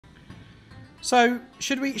So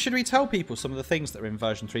should we tell people some of the things that are in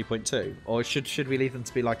version 3.2, or should we leave them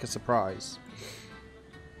to be like a surprise?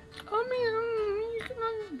 I mean, you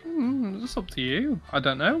can, it's up to you. I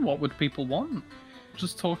don't know. What would people want?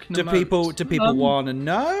 Just talking Do about... people want to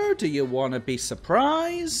know? Do you want to be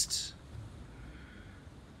surprised?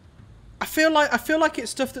 I feel like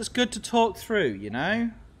it's stuff that's good to talk through, you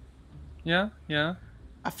know? Yeah, yeah.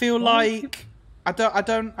 I feel like I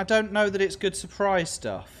don't know that it's good surprise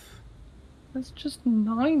stuff. There's just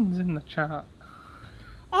 9s in the chat.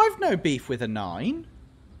 I've no beef with a 9.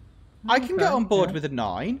 I can get on board with a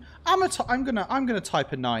 9. I'm gonna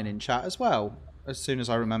type a 9 in chat as well as soon as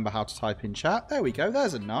I remember how to type in chat. There we go.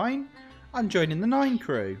 There's a 9. I'm joining the 9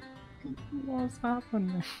 crew. What's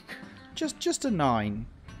happening? Just a 9.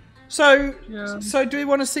 So Yeah. so do we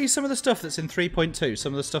want to see some of the stuff that's in 3.2?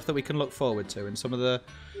 Some of the stuff that we can look forward to, and some of the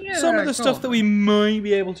stuff that we might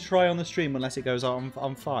be able to try on the stream unless it goes on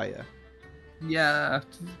fire. Yeah,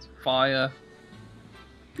 fire.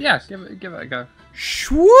 Yeah, give it a go.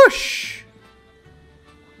 Swoosh!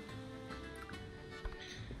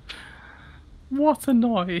 What a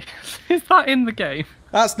noise! Is that in the game?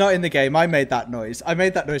 That's not in the game. I made that noise. I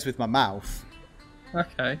made that noise with my mouth.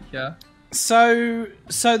 Okay, yeah. So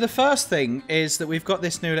the first thing is that we've got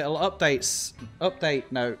this new little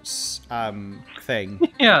update notes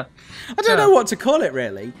thing. Yeah. I don't know what to call it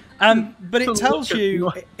really. But it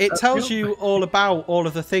tells you all about all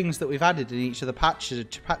of the things that we've added in each of the patches.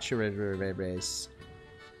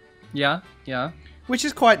 Yeah, yeah. Which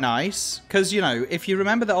is quite nice because, you know, if you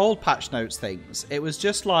remember the old patch notes things, it was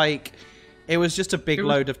just a big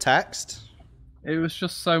load of text. It was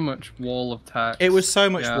just so much wall of text. It was so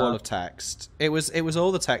much wall of text. It was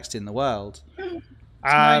all the text in the world.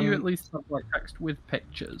 Now you at least have like text with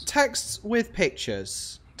pictures. Text with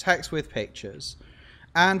pictures. Text with pictures.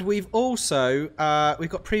 And we've also we've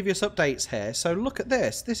got previous updates here. So look at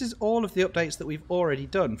this. This is all of the updates that we've already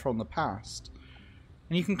done from the past.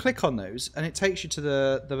 And you can click on those, and it takes you to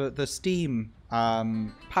the Steam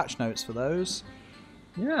patch notes for those.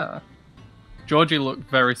 Yeah. Georgie looked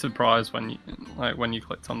very surprised when you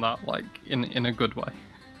clicked on that, like in a good way.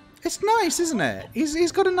 It's nice, isn't it?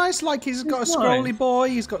 He's got a nice he's got a scrolly boy.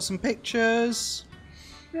 He's got some pictures.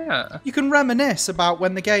 Yeah. You can reminisce about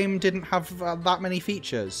when the game didn't have that many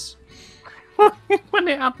features. When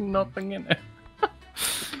it had nothing in it.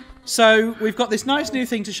 So we've got this nice new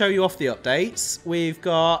thing to show you off the updates. We've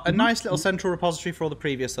got a nice little central repository for all the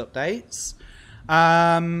previous updates.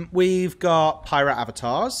 We've got pirate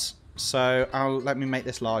avatars. So let me make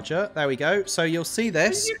this larger. There we go. So you'll see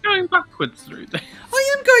this. Are you going backwards through this?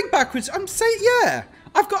 I am going backwards. I'm saying, yeah.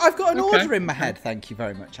 I've got an order in my head. Thank you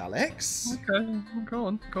very much, Alex. Okay,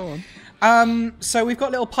 go on. So we've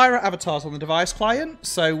got little pirate avatars on the device client.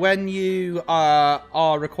 So when you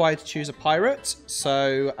are required to choose a pirate,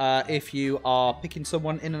 so if you are picking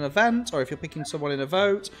someone in an event or if you're picking someone in a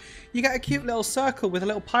vote, you get a cute little circle with a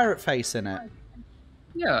little pirate face in it.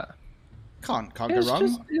 Yeah. Can't go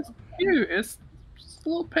wrong. It's cute. It's just a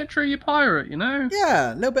little picture of your pirate, you know.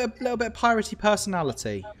 Yeah, a little bit of piratey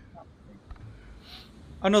personality.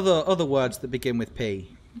 And other words that begin with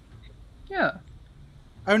P. Yeah.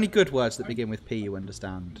 Only good words that begin with P, you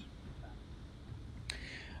understand.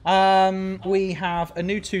 We have a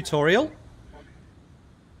new tutorial.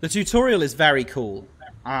 The tutorial is very cool.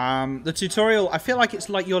 The tutorial, I feel like it's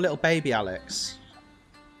like your little baby, Alex.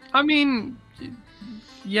 I mean,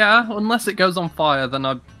 yeah, unless it goes on fire, then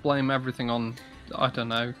I blame everything on, I don't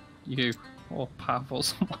know, you or Pav or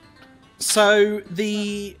someone. So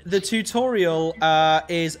the tutorial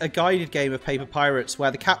is a guided game of Paper Pirates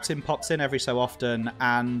where the captain pops in every so often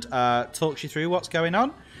and talks you through what's going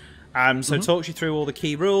on. So talks you through all the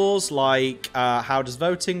key rules, like how does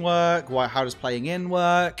voting work, how does playing in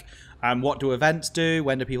work, what do events do,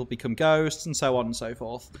 when do people become ghosts, and so on and so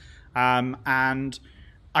forth. And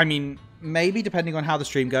I mean, maybe depending on how the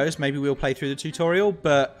stream goes, maybe we'll play through the tutorial.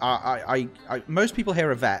 But most people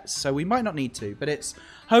here are vets, so we might not need to. But it's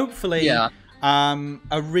hopefully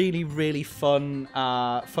a really, really fun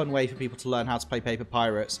way for people to learn how to play Paper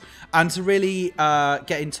Pirates and to really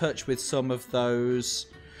get in touch with some of those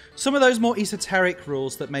more esoteric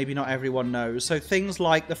rules that maybe not everyone knows. So things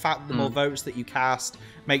like the fact that the more votes that you cast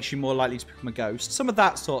makes you more likely to become a ghost. Some of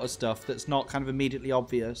that sort of stuff that's not kind of immediately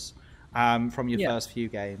obvious from your first few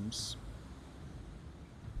games.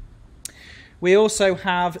 We also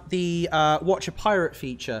have the Watch a Pirate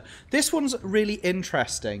feature. This one's really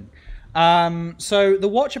interesting. So the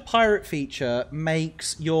Watch a Pirate feature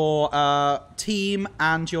makes your team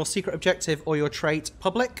and your secret objective or your trait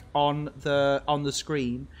public on the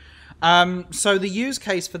screen. So the use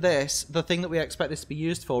case for this, the thing that we expect this to be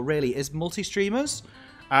used for, really, is multi-streamers.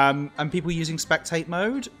 And people using spectate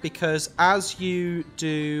mode, because as you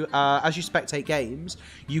spectate games,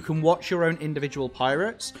 you can watch your own individual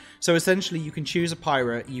pirates. So essentially, you can choose a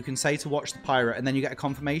pirate, you can say to watch the pirate, and then you get a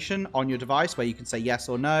confirmation on your device where you can say yes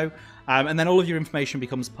or no, and then all of your information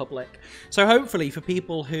becomes public. So hopefully, for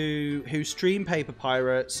people who stream Paper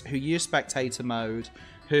Pirates, who use spectator mode,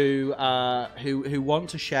 who want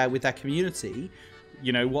to share with their community,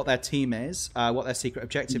 you know, what their team is, what their secret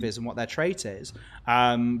objective is, and what their trait is,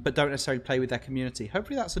 but don't necessarily play with their community.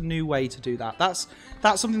 Hopefully that's a new way to do that. That's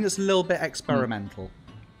something that's a little bit experimental.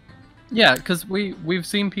 Yeah, because we've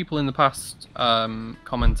seen people in the past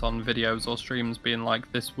comment on videos or streams being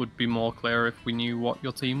like, this would be more clear if we knew what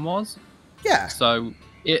your team was. Yeah. So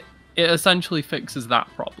it essentially fixes that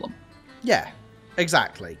problem. Yeah,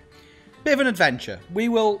 exactly. Bit of an adventure. We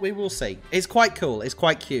will see. It's quite cool. It's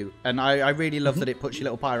quite cute. And I really love that it puts your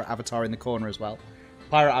little pirate avatar in the corner as well.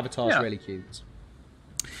 Pirate avatar is really cute.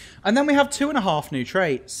 And then we have 2.5 new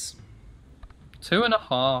traits.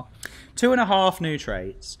 2.5. 2.5 new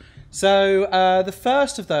traits. So the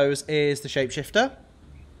first of those is the Shapeshifter.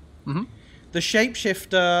 Mm-hmm. The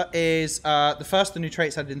Shapeshifter is the first of the new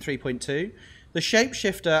traits added in 3.2. The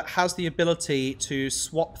Shapeshifter has the ability to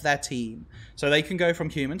swap their team. So they can go from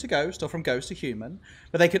human to ghost or from ghost to human,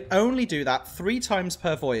 but they can only do that 3 times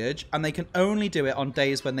per voyage, and they can only do it on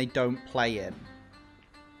days when they don't play in.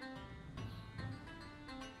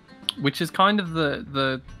 Which is kind of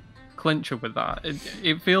the clincher with that.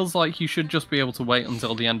 It feels like you should just be able to wait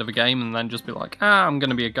until the end of a game and then just be like, I'm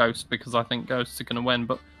going to be a ghost because I think ghosts are going to win.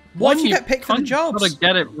 But what if you get picked for the jobs? You've got to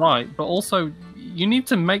get it right, but also you need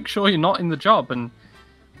to make sure you're not in the job, and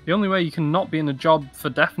the only way you can not be in a job for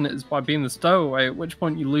definite is by being the stowaway, at which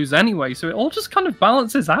point you lose anyway, so it all just kind of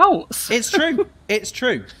balances out. It's true. It's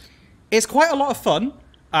true. It's quite a lot of fun,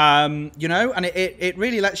 you know, and it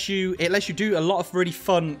really lets you do a lot of really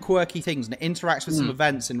fun, quirky things, and it interacts with some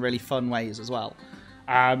events in really fun ways as well.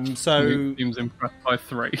 So seems impressed by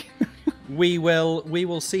 3. we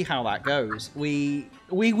will see how that goes.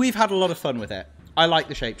 We've had a lot of fun with it. I like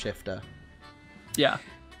the Shapeshifter. Yeah.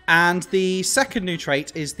 And the second new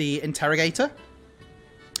trait is the Interrogator.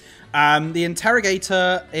 The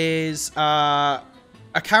Interrogator is a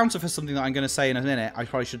counter for something that I'm going to say in a minute. I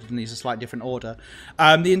probably should have done these in a slightly different order.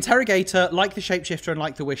 The Interrogator, like the Shapeshifter and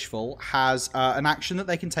like the Wishful, has an action that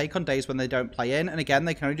they can take on days when they don't play in. And again,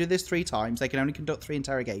 they can only do this 3 times. They can only conduct 3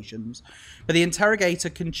 interrogations. But the Interrogator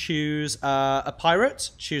can choose a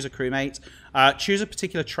pirate, choose a crewmate, choose a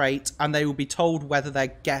particular trait, and they will be told whether their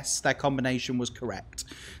guess, their combination was correct.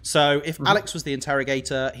 So if Alex was the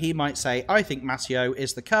Interrogator, he might say, I think Matteo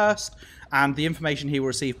is the cursed. And the information he will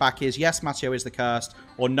receive back is, yes, Matteo is the cursed,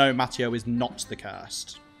 or no, Matteo is not the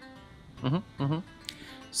cursed.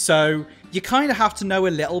 So you kind of have to know a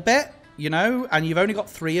little bit, you know, and you've only got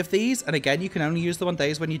 3 of these. And again, you can only use them on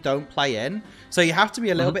days when you don't play in. So you have to be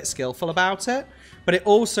a little bit skillful about it. But it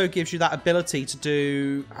also gives you that ability to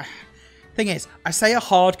do... Thing is, I say a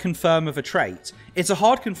hard confirm of a trait. It's a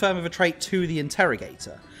hard confirm of a trait to the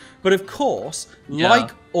Interrogator. But of course,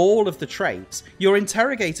 like all of the traits, your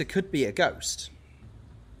Interrogator could be a ghost.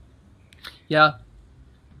 Yeah.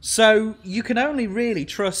 So you can only really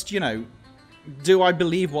trust, you know, do I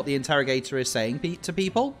believe what the Interrogator is saying to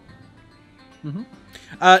people? Nope,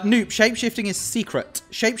 shapeshifting is secret.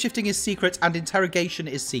 Shapeshifting is secret and interrogation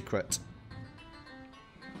is secret.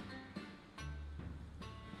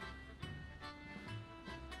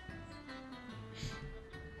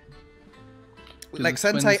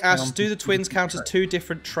 Lexente asks, do the twins count as 2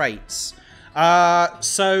 different traits?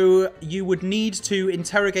 So you would need to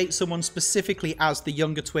interrogate someone specifically as the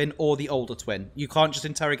younger twin or the older twin. You can't just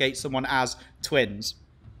interrogate someone as twins.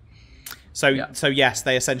 So yes,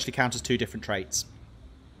 they essentially count as 2 different traits.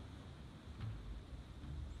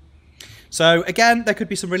 So again, there could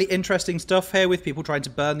be some really interesting stuff here with people trying to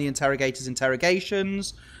burn the interrogator's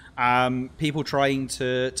interrogations. People trying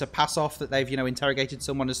to pass off that they've, you know, interrogated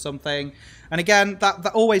someone as something. And again, that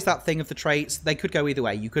always that thing of the traits, they could go either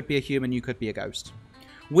way. You could be a human, you could be a ghost.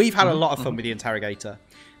 We've had a lot of fun with the Interrogator.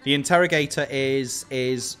 The Interrogator is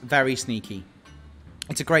very sneaky.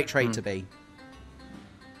 It's a great trait to be.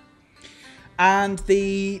 And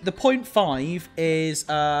the 0.5 is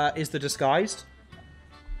the Disguised.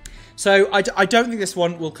 So I don't think this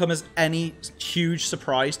one will come as any huge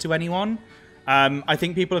surprise to anyone. I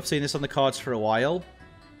think people have seen this on the cards for a while.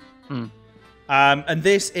 And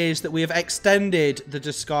this is that we have extended the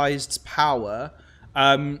Disguised's power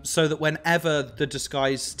so that whenever the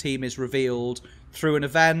Disguised team is revealed through an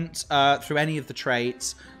event, through any of the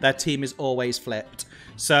traits, their team is always flipped.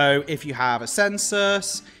 So if you have a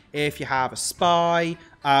census, if you have a spy,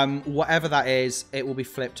 whatever that is, it will be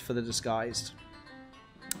flipped for the disguised.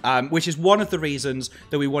 Which is one of the reasons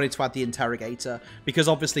that we wanted to add the interrogator, because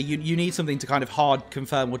obviously you need something to kind of hard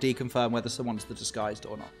confirm or deconfirm whether someone's the disguised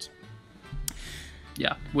or not.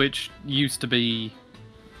 Yeah, which used to be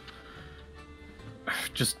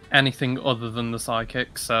just anything other than the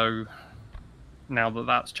psychic, so now that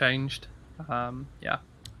that's changed, yeah.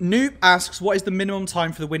 Noop asks, what is the minimum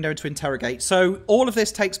time for the window to interrogate? So all of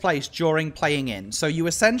this takes place during playing in, so you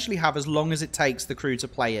essentially have as long as it takes the crew to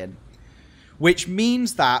play in. Which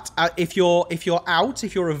means that if you're out,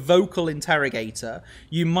 if you're a vocal interrogator,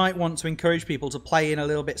 you might want to encourage people to play in a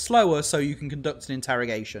little bit slower so you can conduct an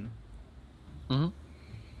interrogation. Mm-hmm.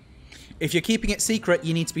 If you're keeping it secret,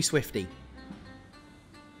 you need to be swifty.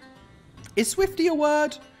 Is swifty a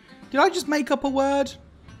word? Did I just make up a word?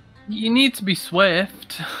 You need to be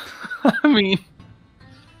swift. I mean,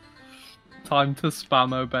 time to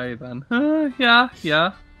spam obey then.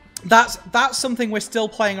 Yeah. That's something we're still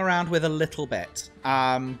playing around with a little bit.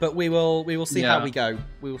 But we will see how we go.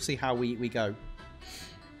 We will see how we go.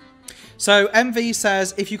 So MV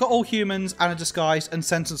says, if you've got all humans and a disguise and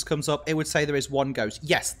sentence comes up, it would say there is one ghost.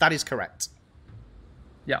 Yes, that is correct.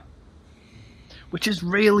 Yeah. Which is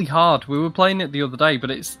really hard. We were playing it the other day,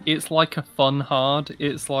 but it's like a fun hard.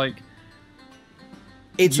 It's like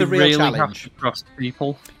it's a real really challenge. Have to trust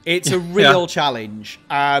people. It's a real challenge.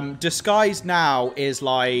 Disguise now is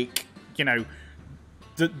like, you know,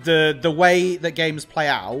 the way that games play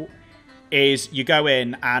out is you go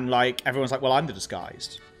in and like everyone's like, well, I'm the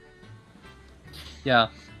disguised. Yeah.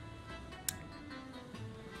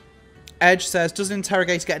 Edge says, does an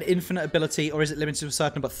interrogator get an infinite ability or is it limited to a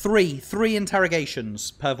certain number? Three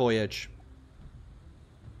interrogations per voyage.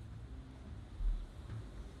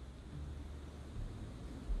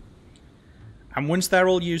 And once they're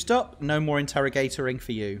all used up, no more interrogatoring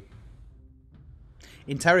for you.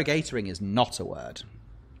 Interrogatoring is not a word.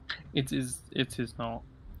 It is not.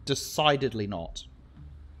 Decidedly not.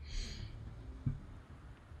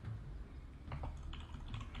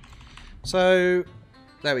 So,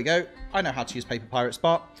 there we go. I know how to use Paper Pirate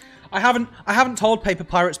Spot. I haven't told Paper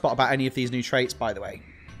Pirate Spot about any of these new traits, by the way.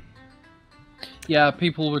 Yeah,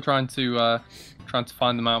 people were trying to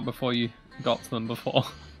find them out before you got to them before.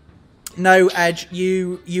 No, Edge,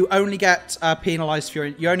 you only get penalised for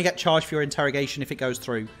you only get charged for your interrogation if it goes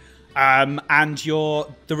through. And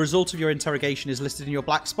the result of your interrogation is listed in your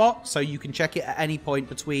black spot, so you can check it at any point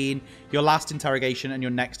between your last interrogation and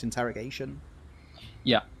your next interrogation.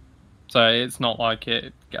 Yeah. So it's not like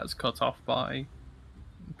it gets cut off by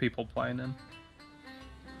people playing in.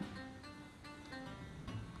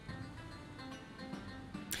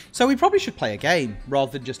 So we probably should play a game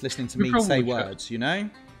rather than just listening to me say words, you know?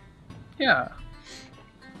 Yeah.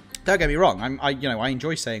 Don't get me wrong. I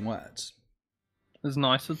enjoy saying words. As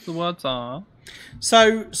nice as the words are.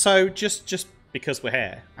 So just because we're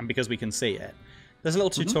here and because we can see it, there's a little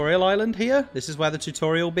tutorial island here. This is where the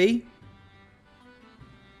tutorial will be.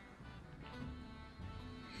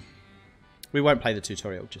 We won't play the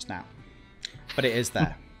tutorial just now, but it is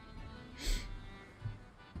there.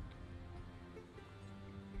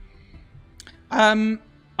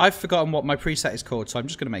 I've forgotten what my preset is called, so I'm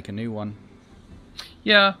just going to make a new one.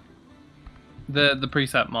 Yeah. The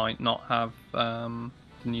preset might not have the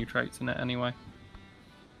new traits in it anyway.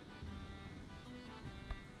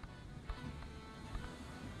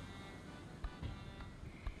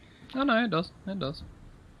 Oh no, it does. It does.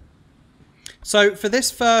 So for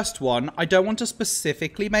this first one, I don't want to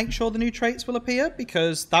specifically make sure the new traits will appear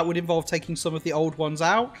because that would involve taking some of the old ones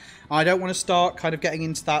out. I don't want to start kind of getting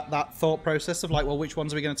into that thought process of like, well, which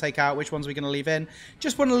ones are we going to take out? Which ones are we going to leave in?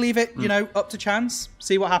 Just want to leave it, you know, up to chance.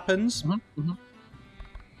 See what happens.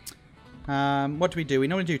 What do we do? We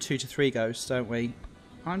normally do 2 to 3 ghosts, don't we?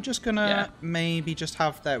 I'm just going to maybe just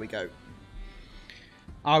have... There we go.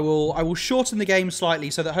 I will shorten the game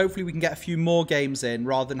slightly so that hopefully we can get a few more games in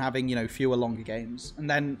rather than having, you know, fewer longer games. And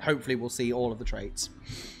then hopefully we'll see all of the traits.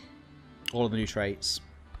 All of the new traits.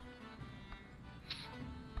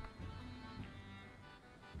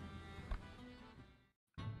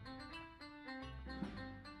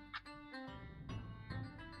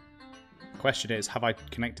 Question is, have I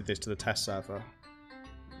connected this to the test server?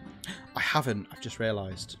 I haven't. I've just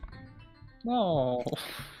realised. Oh.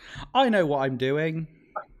 I know what I'm doing.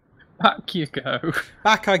 Back you go.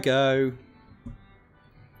 Back I go.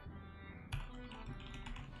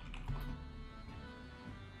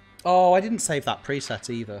 Oh, I didn't save that preset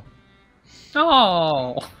either.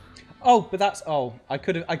 Oh. Oh, but that's... Oh, I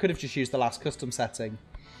could have just used the last custom setting.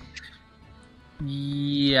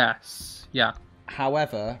 Yes. Yeah.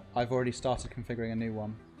 However, I've already started configuring a new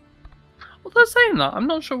one. Well, they're saying that. I'm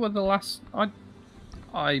not sure whether the last...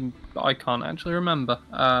 I can't actually remember.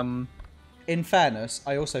 In fairness,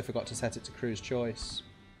 I also forgot to set it to cruise choice.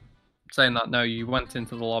 Saying that, no, you went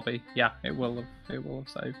into the lobby. Yeah, it will have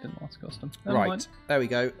saved in the last custom. Never Right, mind. there we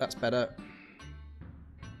go. That's better.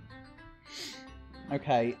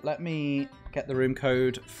 Okay, let me get the room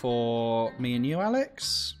code for me and you,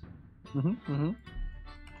 Alex.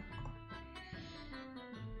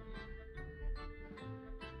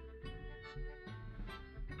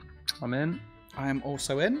 I'm in. I am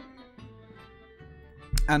also in.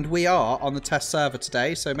 And we are on the test server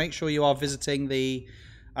today, so make sure you are visiting the...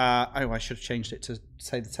 I should have changed it to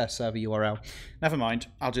say the test server URL. Never mind,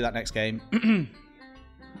 I'll do that next game.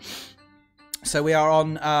 So we are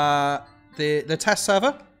on the test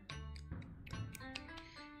server.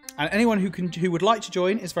 And anyone who would like to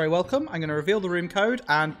join is very welcome. I'm going to reveal the room code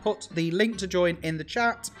and put the link to join in the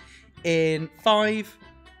chat in 5,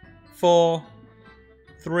 4,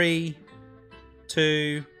 3,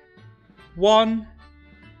 2, 1.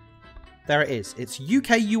 There it is. It's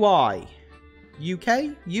UKUI.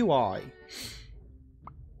 UKUI.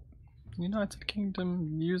 United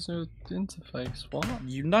Kingdom User Interface. What?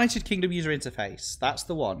 United Kingdom User Interface. That's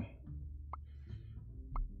the one.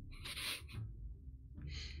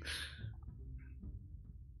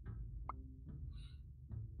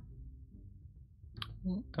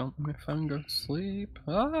 Don't let my phone go to sleep.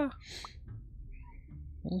 Ah!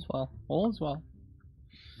 All's well. All's well.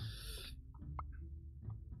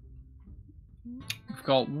 We've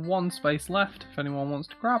got 1 space left if anyone wants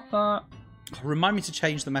to grab that. Remind me to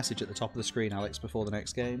change the message at the top of the screen, Alex, before the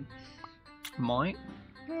next game. Might.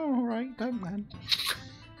 Oh, alright, don't then.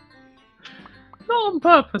 Not on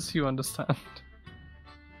purpose, you understand.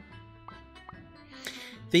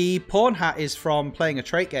 The pawn hat is from playing a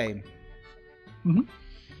trait game.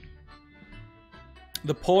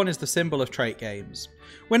 The pawn is the symbol of trait games.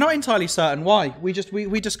 We're not entirely certain why. We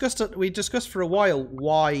discussed for a while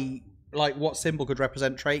why, like, what symbol could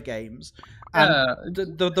represent trait games, and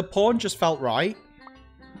the pawn just felt right.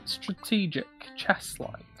 Strategic,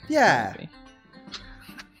 chess-like. Yeah. Maybe.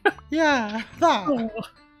 Yeah, that. Oh.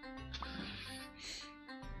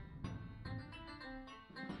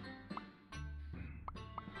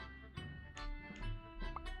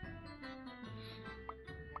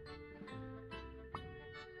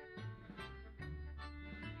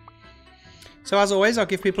 So as always, I'll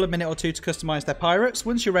give people a minute or two to customize their pirates.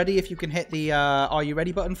 Once you're ready, if you can hit the Are You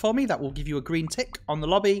Ready button for me, that will give you a green tick on the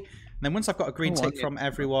lobby. And then once I've got a green tick from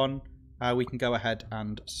everyone, we can go ahead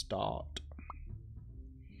and start.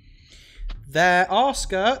 There are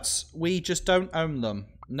skirts. We just don't own them.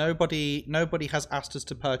 Nobody has asked us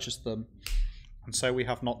to purchase them. And so we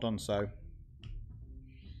have not done so.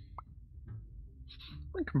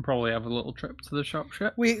 We can probably have a little trip to the shop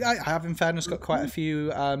ship. I have, in fairness, got quite a few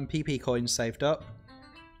PP coins saved up.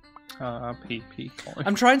 PP coins.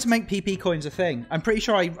 I'm trying to make PP coins a thing. I'm pretty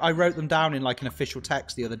sure I wrote them down in like an official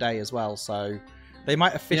text the other day as well, so they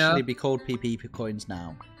might officially be called PP coins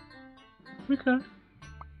now. Okay.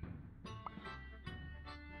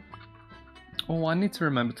 Oh, I need to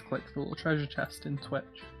remember to click the little treasure chest in Twitch.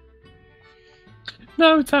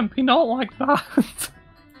 No, Tempe, not like that.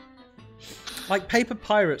 Like paper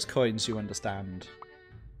pirates coins, you understand.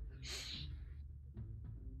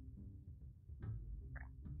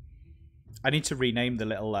 I need to rename the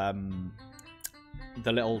little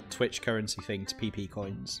Twitch currency thing to PP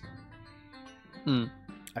coins. I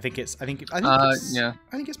think it's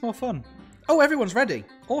more fun. Oh, everyone's ready.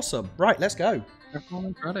 Awesome. Right, let's go.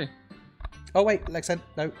 Everyone's ready. Oh wait, no,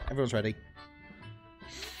 everyone's ready.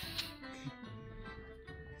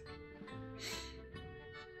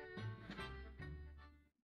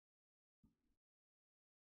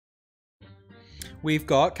 We've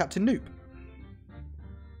got Captain Noop.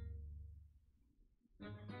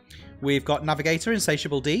 We've got Navigator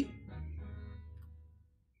Insatiable D.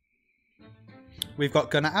 We've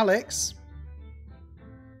got Gunner Alex.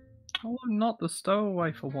 Oh, I'm not the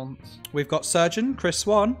stowaway for once. We've got Surgeon Chris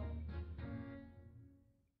Swan.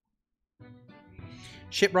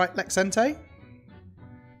 Shipwright Lexente.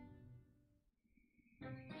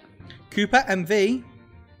 Cooper MV.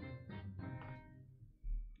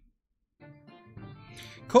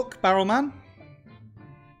 Cook Barrelman.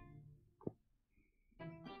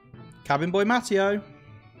 Cabin Boy Matteo.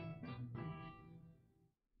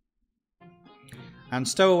 And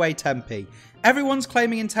Stowaway Tempe. Everyone's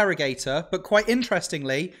claiming Interrogator, but quite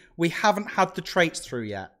interestingly, we haven't had the traits through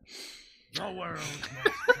yet. The world's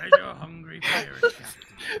most treasure-hungry pirate captain.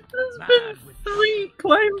 There's been 3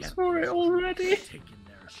 claims for it already. Taking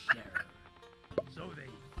their share.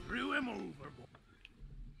 Threw him overboard.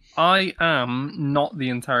 I am not the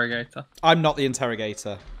interrogator. I'm not the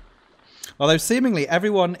interrogator. Although seemingly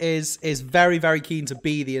everyone is very, very keen to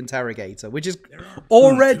be the interrogator, which is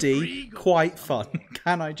already quite fun,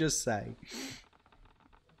 can I just say.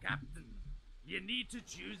 Captain, you need to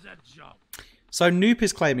choose a job. So Noop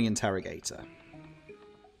is claiming interrogator.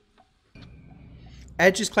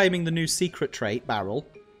 Edge is claiming the new secret trait, barrel.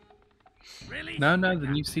 Really? No, the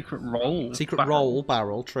new secret role. Secret role,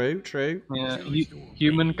 barrel, true. Yeah,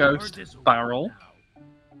 human ghost barrel.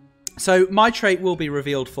 So my trait will be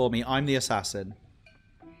revealed for me. I'm the assassin.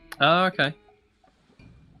 Oh, okay.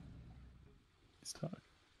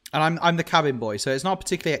 And I'm the cabin boy, so it's not a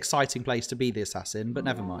particularly exciting place to be the assassin, but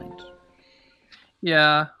never mind.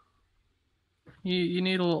 Yeah. You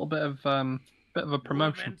need a little bit of a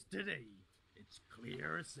promotion. Today. It's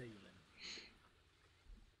clear sailing.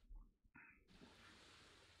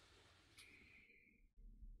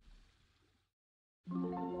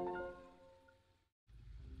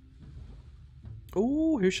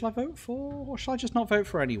 Ooh, who shall I vote for? Or shall I just not vote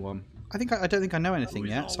for anyone? I don't think I know anything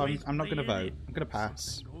yet, so I'm not going to vote. I'm going to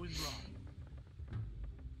pass.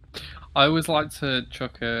 I always like to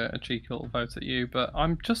chuck a cheeky little vote at you, but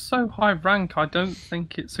I'm just so high rank, I don't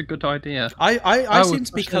think it's a good idea. I seem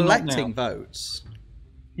to be collecting votes.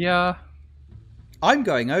 Yeah. I'm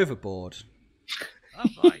going overboard.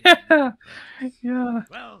 Yeah.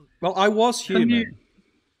 Well, I was human.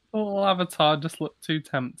 Little avatar just looked too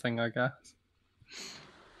tempting, I guess.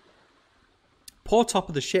 Poor top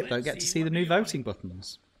of the ship don't get to see the new voting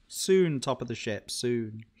buttons. Soon, top of the ship,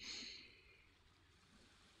 soon.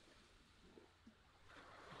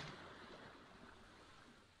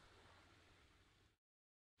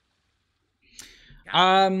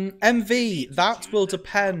 MV, that will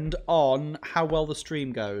depend on how well the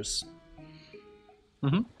stream goes.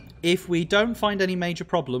 Mm-hmm. If we don't find any major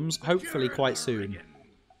problems, hopefully quite soon.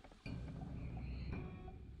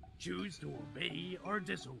 Choose to obey or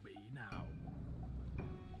disobey now.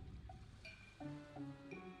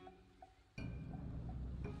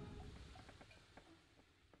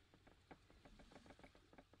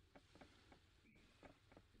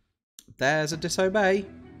 There's a disobey.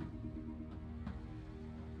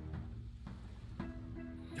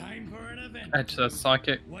 Time for an event. Edge says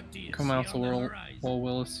psychic. Come out or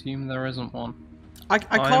we'll assume there isn't one. I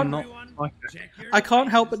can't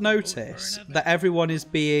help but notice that everyone is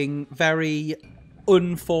being very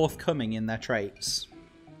unforthcoming in their traits.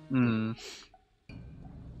 Hmm.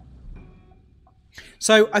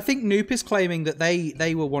 So I think Noop is claiming that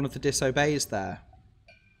they were one of the disobeys there.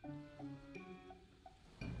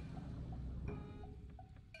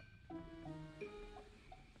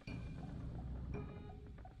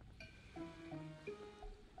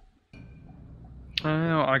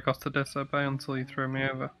 Oh, I got to disobey until you threw me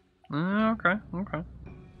over. Okay.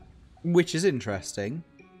 Which is interesting.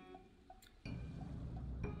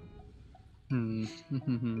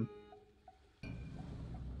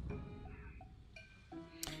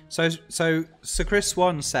 So Sir Chris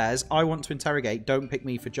Swan says, I want to interrogate, don't pick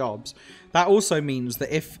me for jobs. That also means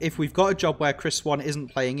that if we've got a job where Chris Swan isn't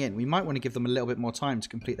playing in, we might want to give them a little bit more time to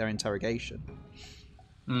complete their interrogation.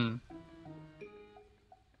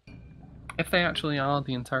 If they actually are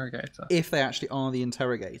the interrogator. If they actually are the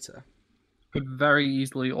interrogator. Could very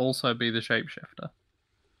easily also be the shapeshifter.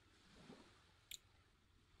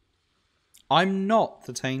 I'm not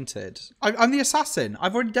the tainted. I'm the assassin.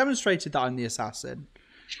 I've already demonstrated that I'm the assassin.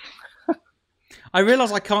 I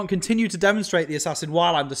realise I can't continue to demonstrate the assassin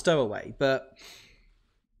while I'm the stowaway, but...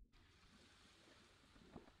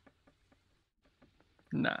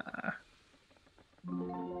 Nah.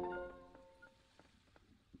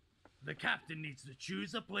 The captain needs to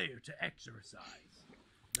choose a player to exercise.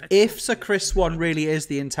 If Sir Chris Swan really is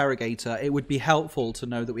the interrogator, it would be helpful to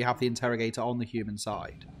know that we have the interrogator on the human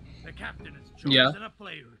side. The captain has chosen a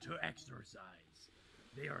player to exercise.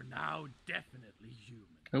 They are now definitely human.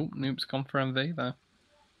 Oh, Noob's gone for MV there.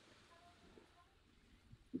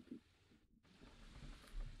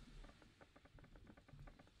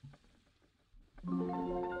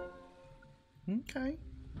 Okay.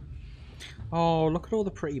 Oh, look at all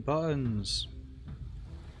the pretty buttons.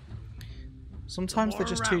 Sometimes they're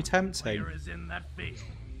just too tempting.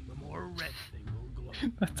 The more red they will glow.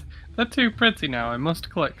 They're too pretty now, I must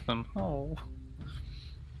click them. Oh.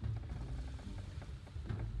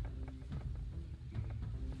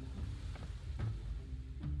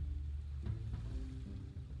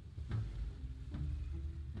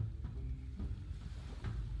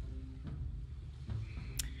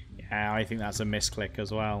 Yeah, I think that's a misclick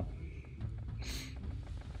as well.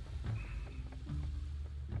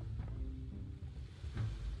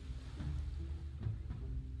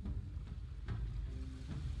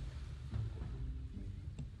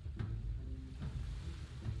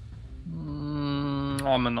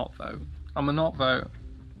 I'm a not vote. I'm a not vote.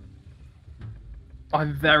 I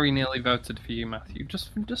very nearly voted for you, Matthew.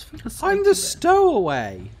 Just for the sake I'm of the it.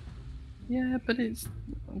 stowaway. Yeah, but it's,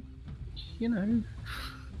 you know.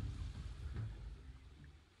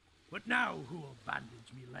 But now who will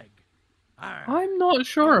bandage me leg? Arr, I'm not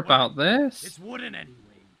sure don't about worry. this. It's wooden anyway.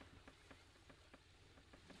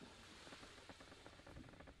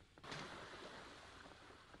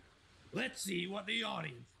 Let's see what the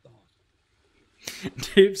audience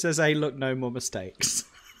thought. Dupe says, hey, look, no more mistakes.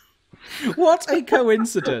 What a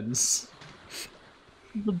coincidence.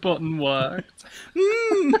 The button worked.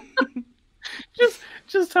 Mm.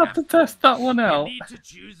 Just have to test that one You out. need to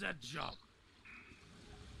choose a job.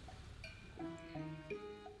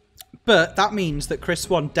 But that means that Chris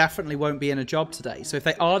Swan definitely won't be in a job today. So if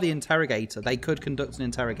they are the interrogator, they could conduct an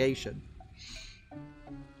interrogation.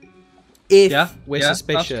 If we're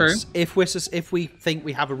suspicious. That's true. If we think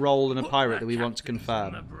we have a role in a Put pirate the that we want to captains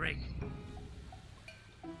on confirm. the brig.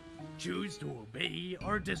 Choose to obey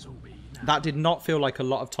or disobey now. That did not feel like a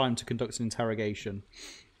lot of time to conduct an interrogation.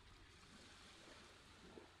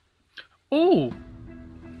 Oh,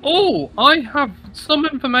 I have some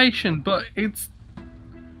information, but it's.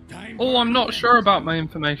 Time Oh, for I'm not revenge. sure about my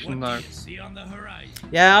information What do though. you see on the horizon?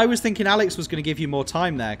 Yeah, I was thinking Alex was going to give you more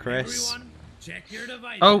time there, Chris. Everyone, check your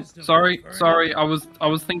devices Oh, to sorry. vote for an I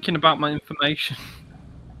was thinking about my information.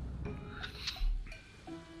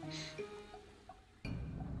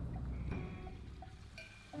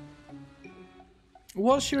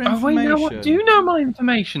 What's your Oh information? wait, now what? Do you know my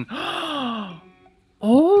information? Oh.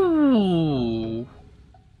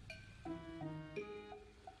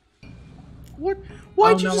 What?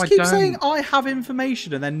 Why Oh, do you no, just I keep don't. saying I have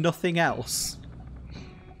information and then nothing else?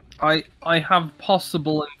 I have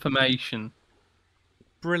possible information.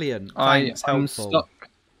 Brilliant. Thanks. I'm Helpful. stuck.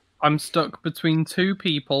 I'm stuck between two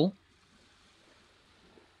people,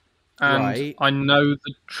 and Right. I know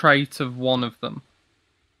the trait of one of them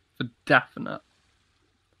for definite.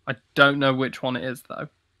 I don't know which one it is though.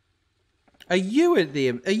 Are you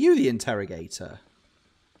the interrogator?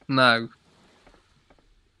 No.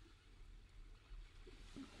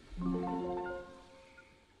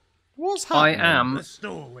 What's I happening? am. The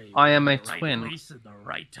stowaway I am was a in the right twin. place at the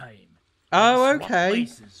right time. Oh, Swap okay.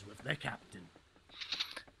 places with the captain.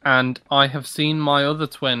 And I have seen my other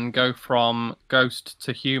twin go from ghost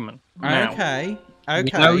to human. Now, Okay. we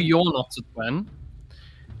Okay. know you're not a twin,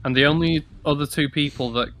 and the only other two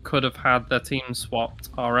people that could have had their teams swapped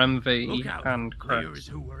are MV Look out and for players Chris.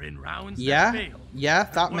 who were in rounds Yeah. that failed. Yeah,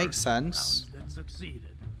 that and makes were in sense. rounds that succeeded.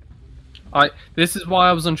 This is why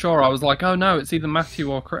I was unsure. I was like, oh no, it's either Matthew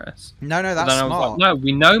or Chris. No, But that's then I was smart. like, no,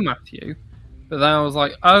 we know Matthew. But then I was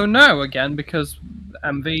like, oh no, again, because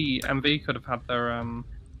MV could have had their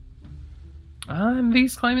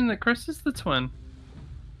MV's claiming that Chris is the twin.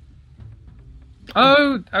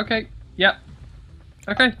 Oh, okay, yeah.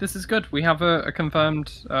 Okay, this is good. We have a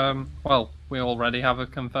confirmed, well, we already have a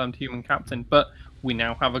confirmed human captain, but we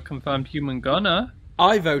now have a confirmed human gunner.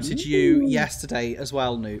 I voted you yesterday as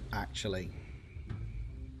well, Noop, actually.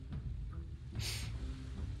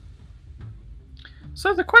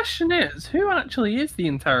 So the question is, who actually is the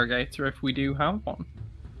interrogator if we do have one?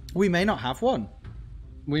 We may not have one.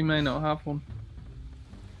 We may not have one.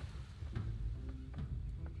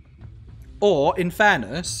 Or, in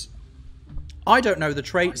fairness, I don't know the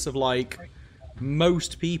traits of, like,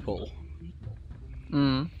 most people.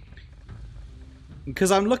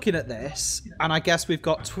 Because I'm looking at this, and I guess we've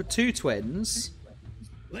got two twins.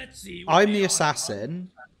 Let's see. What I'm they the are. assassin.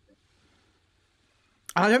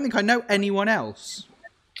 And I don't think I know anyone else.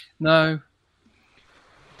 No.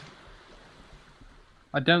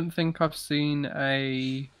 I don't think I've seen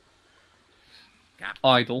a Captain,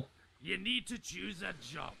 idol. you need to choose a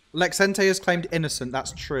job. Lexente has claimed innocent,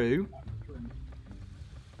 that's true.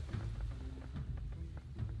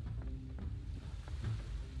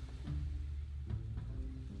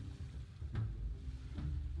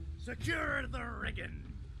 Secure the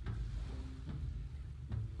rigging.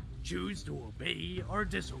 Choose to obey or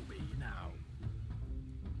disobey now.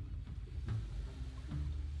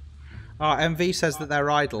 MV says that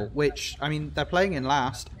they're idle, which, I mean, they're playing in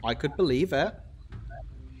last. I could believe it.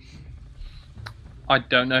 I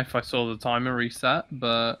don't know if I saw the timer reset,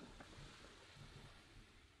 but...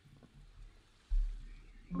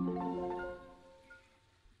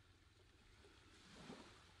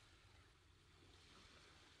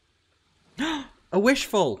 A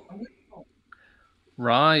wishful.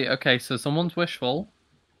 Right, okay, so someone's wishful.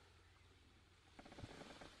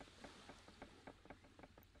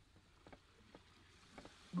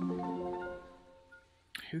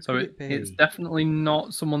 Who So could it be? it's definitely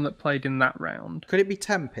not someone that played in that round. Could it be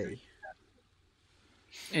Tempe?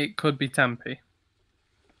 It could be Tempe.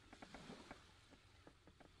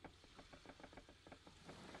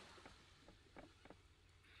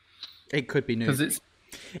 It could be Noob. Because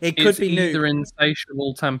it could be Noob. either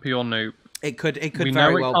Insatiable, Tempe, or Noob. It could We very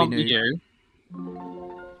know it well can't be be Noob. you.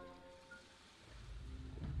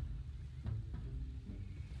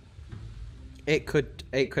 It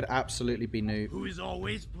could absolutely be Noob. Who is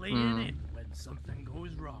always playing in when something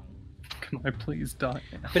goes wrong. Can I please die?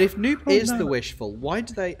 But if Noob is no. the wishful, why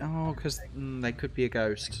do they... Oh, because they could be a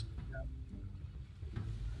ghost.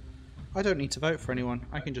 I don't need to vote for anyone.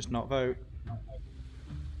 I can just not vote.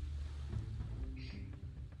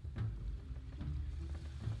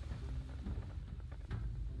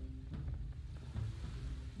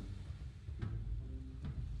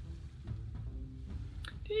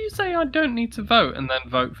 Did you say I don't need to vote and then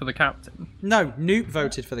vote for the captain? No, Noob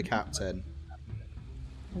voted for the captain.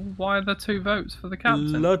 Why are there 2 votes for the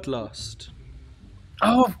captain? Bloodlust.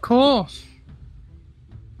 Oh, of course.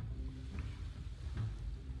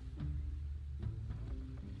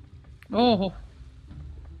 Oh.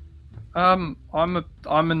 I'm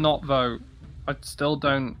a not vote. I still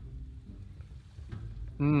don't.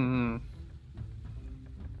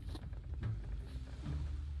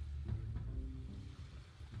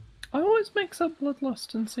 I always mix up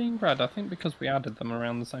Bloodlust and Seeing Red. I think because we added them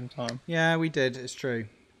around the same time. Yeah, we did. It's true.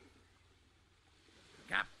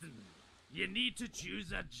 Captain, you need to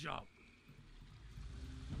choose a job.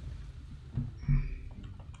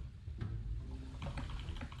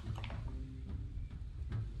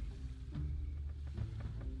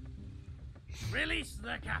 Release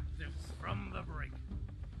the captives from the brig.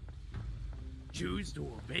 Choose to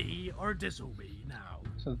obey or disobey now.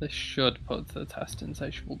 So this should put the test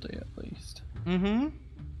Insatiable D at least. Mm-hmm.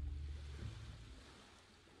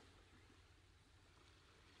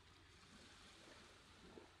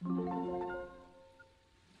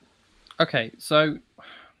 Okay, so...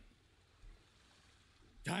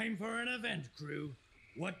 Time for an event, crew.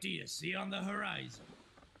 What do you see on the horizon?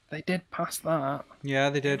 They did pass that. Yeah,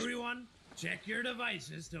 they did. Everyone, check your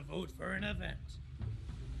devices to vote for an event.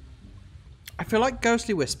 I feel like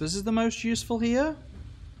Ghostly Whispers is the most useful here.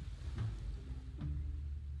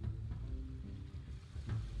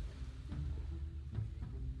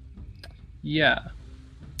 Yeah.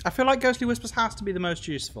 I feel like Ghostly Whispers has to be the most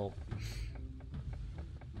useful.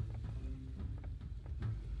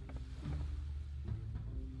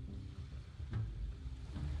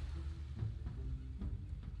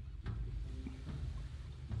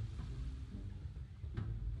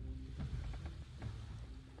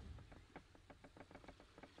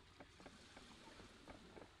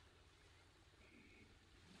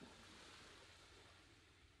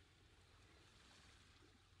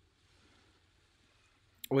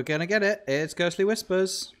 We're gonna get it. It's Ghostly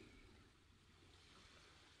Whispers.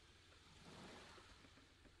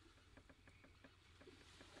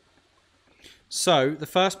 So, the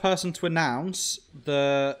first person to announce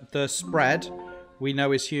the spread we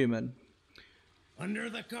know is human. Under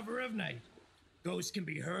the cover of night, ghosts can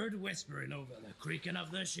be heard whispering over the creaking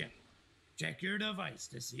of the ship. Check your device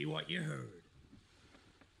to see what you heard.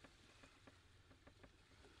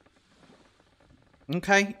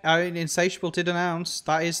 Okay, Insatiable did announce.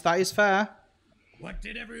 That is fair. What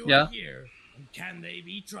did everyone hear, and can they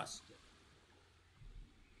be trusted?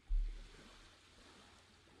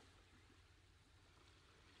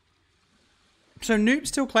 So Noob's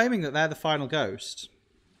still claiming that they're the final ghost.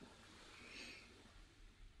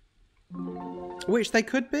 Which they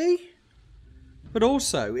could be. But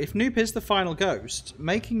also, if Noob is the final ghost,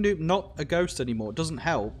 making Noob not a ghost anymore doesn't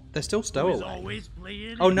help. They're still stowaway.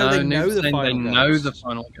 Oh no, they know the final ghost. They know the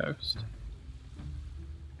final ghost.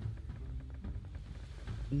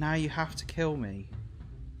 Now you have to kill me.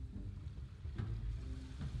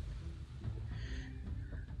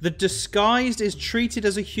 The disguised is treated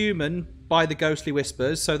as a human by the Ghostly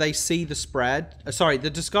Whispers, so they see the spread. Sorry, the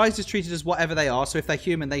disguised is treated as whatever they are, so if they're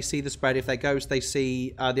human, they see the spread. If they're ghost, they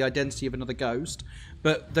see the identity of another ghost.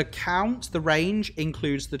 But the count, the range,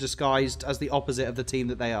 includes the disguised as the opposite of the team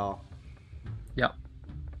that they are. Yep.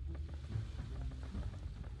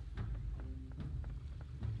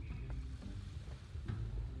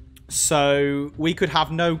 So we could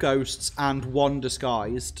have no ghosts and one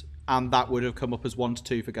disguised, and that would have come up as 1 to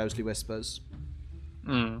 2 for Ghostly Whispers.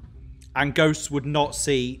 And ghosts would not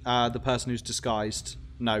see the person who's disguised.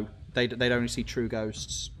 No, they'd only see true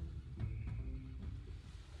ghosts.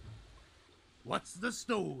 What's the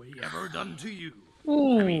stowaway ever done to you?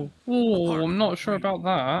 I'm not sure about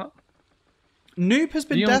that. Noob has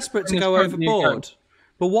been desperate to go overboard,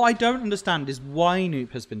 But what I don't understand is why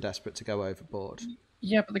Noop has been desperate to go overboard.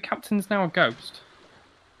 Yeah, but the captain's now a ghost.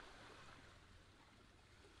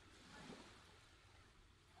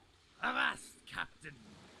 Avast, Captain.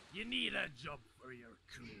 You need a job for your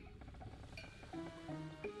crew.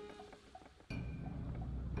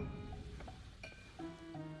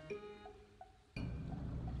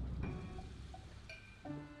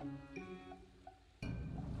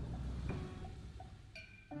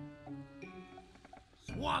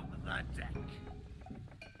 Swab the deck.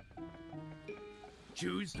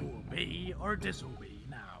 Choose to obey or disobey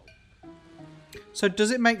now. So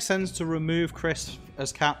does it make sense to remove Chris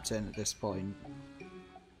as captain at this point?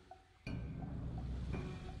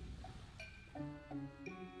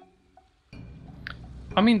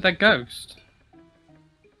 I mean, they're ghost.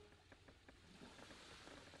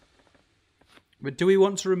 But do we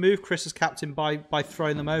want to remove Chris as captain by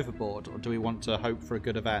throwing them overboard, or do we want to hope for a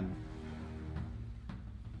good event?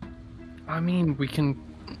 I mean, we can...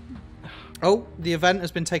 Oh, the event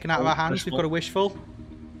has been taken out of our hands. We've got a wishful.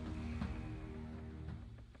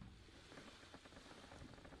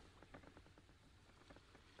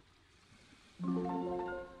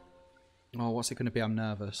 Oh, what's it going to be? I'm A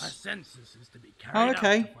nervous. census is to be carried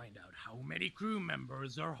okay. out to find out how many crew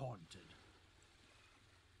members are haunted.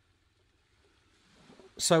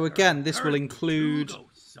 So again, this will Currently, include 2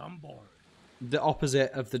 ghosts on board. the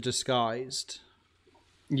opposite of the disguised.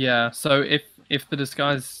 Yeah, so if the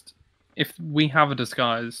disguised... If we have a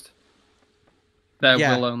disguised, there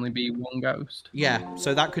Yeah. will only be one ghost. Yeah,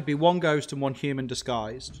 so that could be one ghost and one human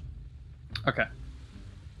disguised. Okay.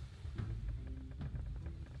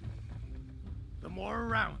 The more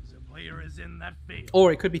rounds a player is in that field,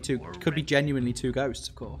 Or it could be two. the more Could be rank- genuinely two ghosts,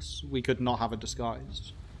 of course. We could not have a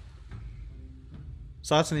disguised.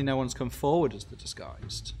 Certainly, no one's come forward as the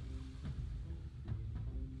disguised.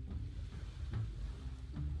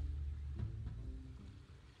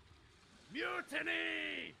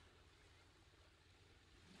 Mutiny!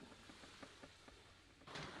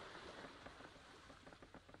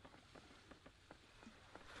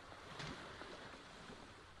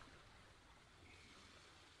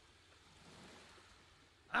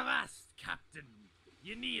 Avast, Captain.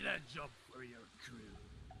 You need a job for your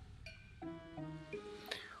crew.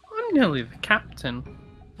 I'm nearly the captain.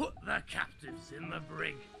 Put the captives in the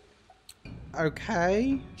brig.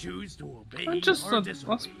 Okay. Choose to obey I just or said disobey.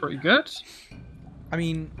 that's pretty good. I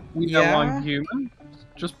mean, We know yeah. I'm human.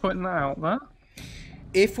 Just putting that out there.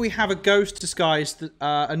 If we have a ghost disguised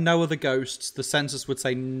and no other ghosts, the census would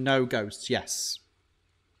say no ghosts. Yes.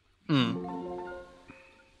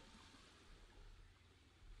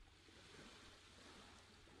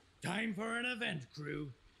 Time for an event, crew.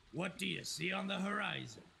 What do you see on the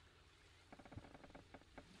horizon?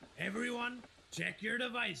 Everyone, check your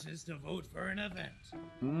devices to vote for an event.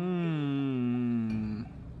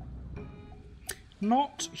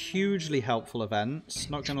 Not hugely helpful events.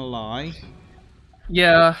 Not gonna lie.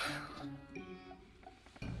 Yeah.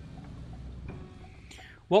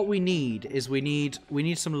 What we need is we need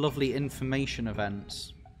some lovely information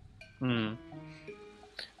events.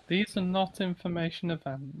 These are not information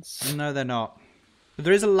events. No, they're not. But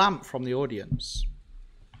there is a lamp from the audience.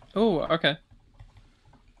 Oh, okay.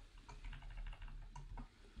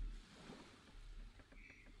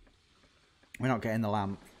 We're not getting the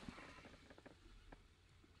lamp.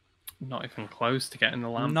 Not even close to getting the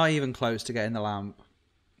lamp. Not even close to getting the lamp.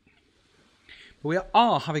 But we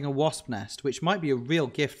are having a wasp nest, which might be a real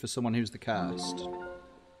gift for someone who's the cursed.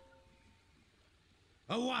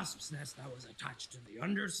 A wasp's nest that was attached to the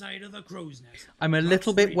underside of the crow's nest. I'm a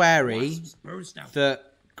little bit wary that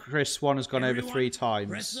Chris Swan has gone over Everyone, 3 press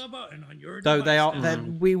times. the button on your Though they are, device.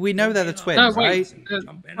 we know they're the twins, No, wait. right?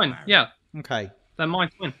 Fine. Yeah, Okay, they're my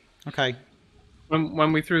twin. okay.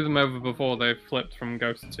 When we threw them over before, they flipped from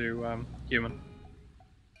ghost to human.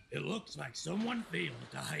 It looks like someone failed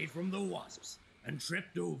to hide from the wasps and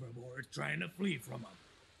tripped overboard trying to flee from them.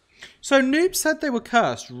 So Noob said they were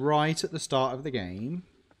cursed right at the start of the game,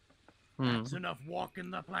 That's enough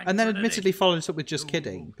walking the plank. and then for the admittedly day. followed it up with just No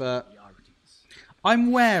kidding. road But priorities.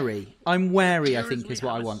 I'm wary. I'm wary, I Here's think, we is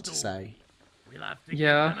what I have a want to story. say. We'll have to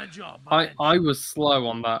Yeah, get them a job I eventually. was slow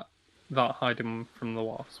on that hiding from the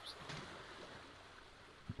wasps.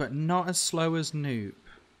 But not as slow as Noob.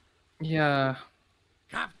 Yeah.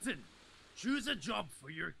 Captain, choose a job for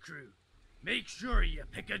your crew. Make sure you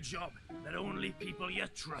pick a job that only people you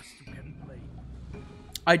trust can play.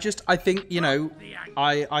 I think, you know, The act.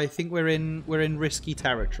 I think we're in risky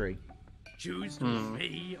territory. Choose to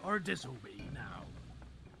obey or disobey now.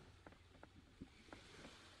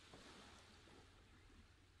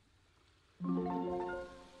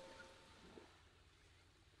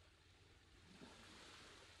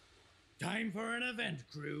 Time for an event,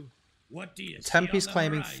 crew. What do you see Tempe's on the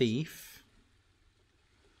claiming horizon? thief.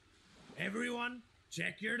 Everyone,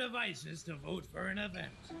 check your devices to vote for an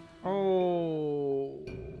event. Oh.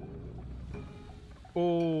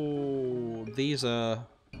 Oh, these are...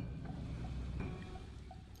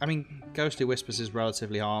 I mean, Ghostly Whispers is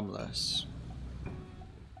relatively harmless.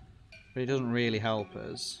 But it doesn't really help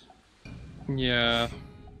us. Yeah.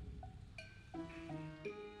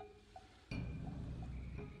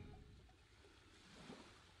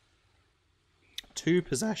 Two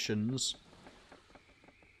possessions.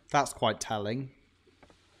 That's quite telling.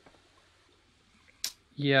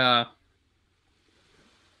 Yeah.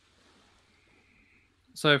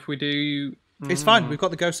 So if we do... It's fine. We've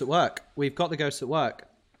got the ghosts at work. We've got the ghosts at work.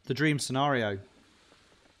 The dream scenario.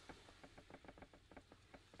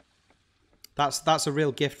 That's a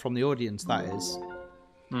real gift from the audience, that is.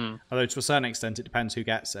 Although to a certain extent it depends who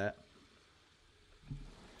gets it.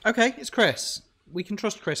 Okay, it's Chris. We can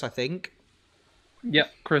trust Chris, I think.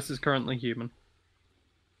 Yep, Chris is currently human.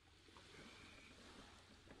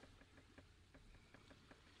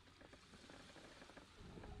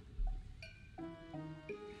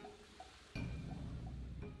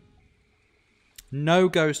 No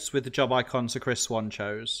ghosts with the job icon, so Chris Swan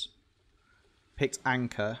chose. Picked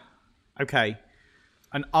Anchor. Okay.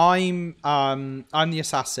 And I'm the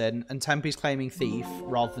assassin, and Tempe's claiming thief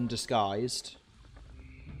rather than disguised.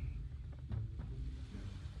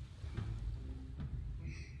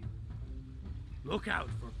 Look out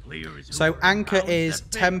for players who So are Anchor around is the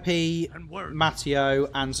bit Tempe, and work. Matteo,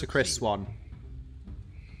 and Sir Chris Swan.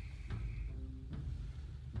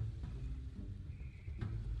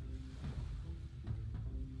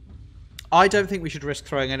 I don't think we should risk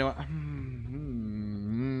throwing anyone...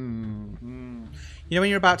 You know when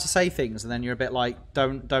you're about to say things and then you're a bit like,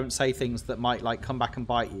 don't say things that might like come back and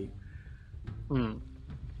bite you.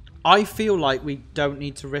 I feel like we don't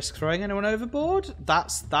need to risk throwing anyone overboard.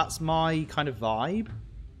 That's my kind of vibe.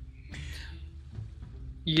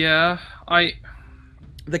 Yeah,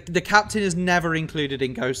 The captain is never included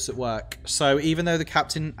in Ghosts at Work. So even though the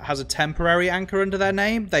captain has a temporary anchor under their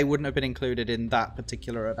name, they wouldn't have been included in that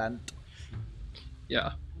particular event.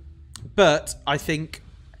 Yeah. But I think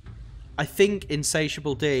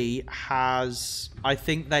Insatiable D has... I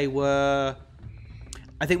think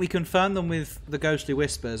we confirmed them with the Ghostly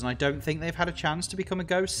Whispers, and I don't think they've had a chance to become a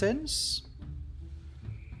ghost since.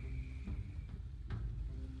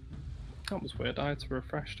 That was weird. I had to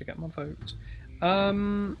refresh to get my vote.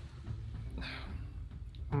 I'm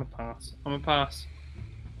a pass. I'm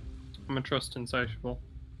a trust Insatiable.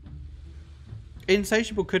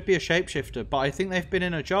 Insatiable could be a shapeshifter, but I think they've been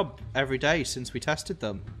in a job every day since we tested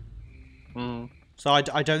them. So I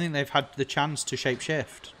don't think they've had the chance to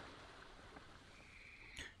shapeshift.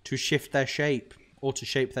 To shift their shape, or to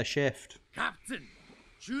shape their shift. Captain,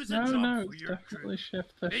 choose a No, job for it's your definitely crew.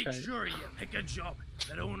 shift their Make shape. sure you pick a job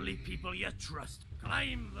that only people you trust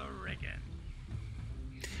climb the rigging.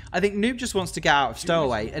 I think Noob just wants to get out of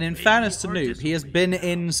Stowaway, and in fairness to Noob, he has been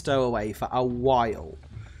in Stowaway for a while.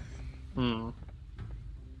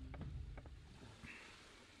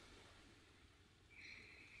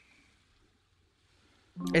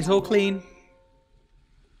 It's all clean.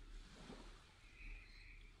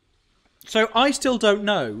 So I still don't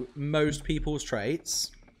know most people's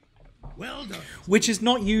traits, Well done. which is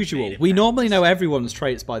not usual. We normally know everyone's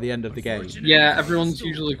traits by the end of the game. Yeah, everyone's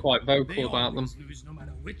usually quite vocal about them. Lose no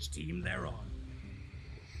matter which team they're on.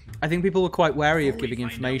 I think people were quite wary of Before we giving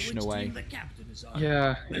find out information which away. team the captain is on,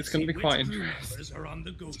 Yeah, let's it's going to see be quite which crew interesting. members are on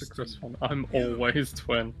the ghost The Chris team. one. I'm always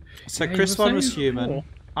twin. So Yeah, you Chris were One was saying human. before.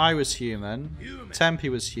 I was human. Human. Tempe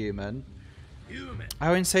was human. Human.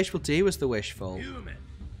 Oh, Insatiable D was the wishful. Human.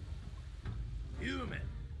 Human.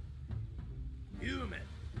 Human.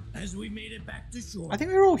 As we made it back to shore, I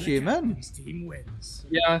think we're all the human. captain's team wins.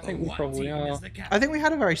 Yeah, I think But we what probably team are. is the I captain? think we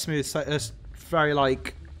had a very smooth, very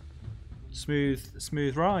like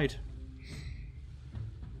smooth ride.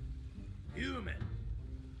 Human.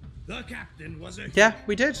 The captain was a Yeah, human.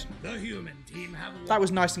 we did. The human team have won. That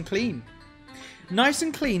was nice and clean. Nice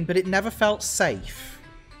and clean, but it never felt safe.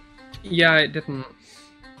 Yeah, it didn't.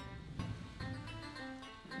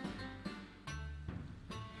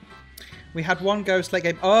 We had one ghost late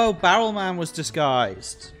game. Oh, Barrelman was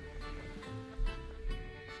disguised.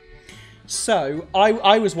 So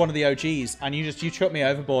I was one of the OGs, and you chucked me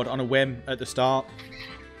overboard on a whim at the start.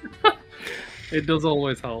 It does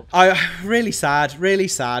always help. Really sad.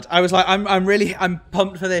 I was like, I'm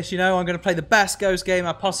pumped for this. You know, I'm going to play the best ghost game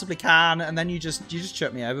I possibly can, and then you just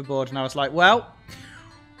chucked me overboard, and I was like, well.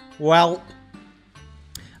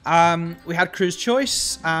 We had Crew's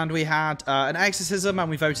Choice, and we had an Exorcism, and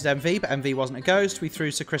we voted MV, but MV wasn't a ghost. We threw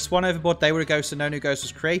Sir Chris 1 overboard. They were a ghost, and no new ghost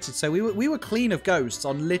was created. So we were clean of ghosts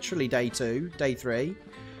on literally day 2, day 3.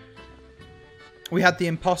 We had the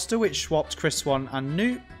Imposter, which swapped Chris 1 and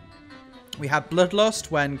Newt. We had Bloodlust,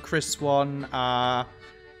 when Chris 1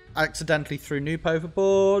 accidentally threw Noop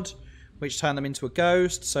overboard, which turned them into a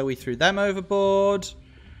ghost, so we threw them overboard.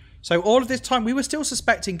 So all of this time, we were still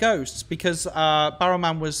suspecting ghosts because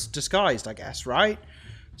Barrowman was disguised, I guess, right?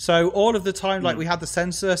 So all of the time, like, we had the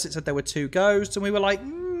census, it said there were 2 ghosts, and we were like,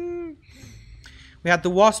 We had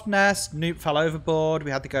the Wasp Nest, Noop fell overboard,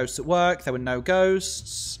 we had the ghosts at work, there were no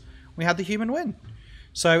ghosts, we had the human win.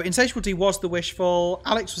 So Insatiable D was the wishful,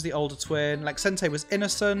 Alex was the older twin, Lexente was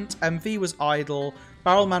innocent, MV was idle,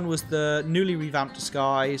 Barrelman was the newly revamped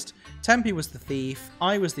disguised, Tempe was the thief,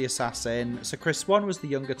 I was the assassin, Sir Chris 1 was the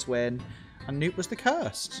younger twin, and Noop was the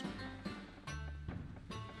cursed.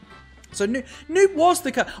 So Noop was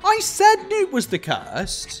the cursed. I said Noop was the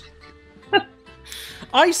cursed.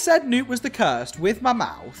 I said Noop was the cursed with my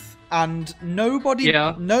mouth, and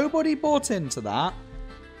nobody bought into that.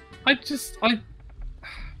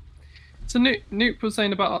 So Noop was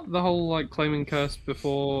saying about the whole, like, claiming curse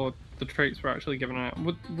before the traits were actually given out.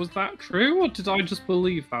 Was that true, or did I just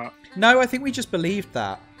believe that? No, I think we just believed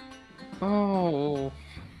that. Oh.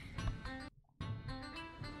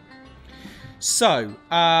 So,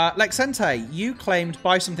 Lexente, you claimed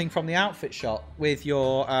buy something from the outfit shop with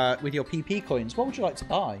your PP coins. What would you like to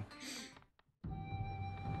buy?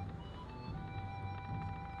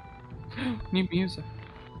 New music.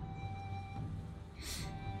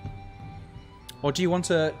 Or do you want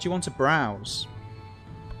to browse?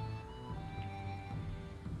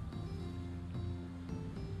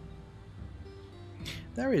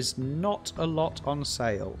 There is not a lot on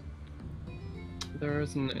sale. There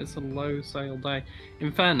isn't. It's a low sale day.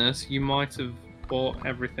 In fairness, you might have bought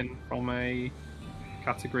everything from a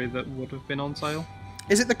category that would have been on sale.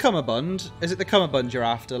 Is it the cummerbund? Is it the cummerbund you're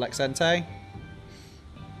after, Lexente?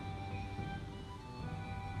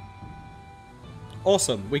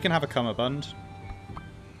 Awesome. We can have a cummerbund.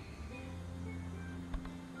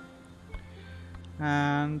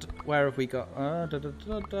 And where have we got?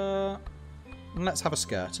 Let's have a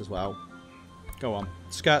skirt as well. Go on.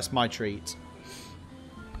 Skirt's my treat.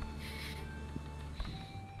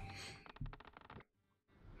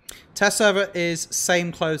 Test server is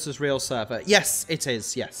same clothes as real server. Yes, it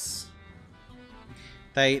is. Yes.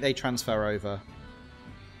 They transfer over.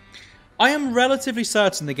 I am relatively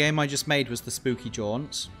certain the game I just made was the Spooky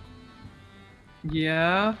Jaunt.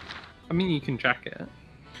 Yeah. I mean, you can check it.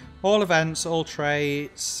 All events, all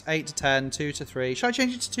traits, 8 to 10, 2 to 3. Should I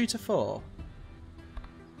change it to 2 to 4?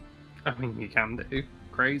 I mean, you can do.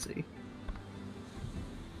 Crazy.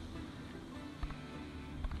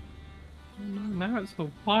 Now it's a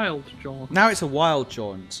wild jaunt. Now it's a wild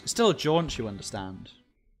jaunt. It's still a jaunt, you understand.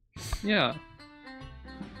 Yeah.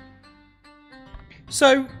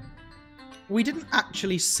 So, we didn't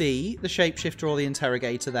actually see the Shapeshifter or the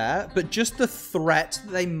Interrogator there, but just the threat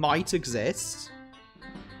that they might exist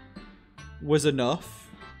was enough.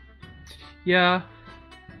 Yeah.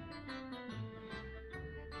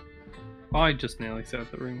 I just nearly said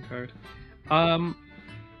the room code.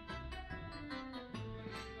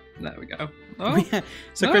 There we go. Oh,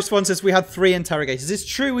 so no. Chris one says we had 3 interrogators. It's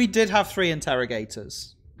true, we did have 3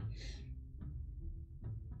 interrogators.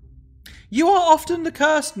 You are often the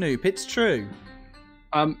cursed Noop, it's true.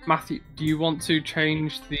 Matthew, do you want to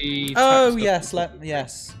change the Oh, text yes,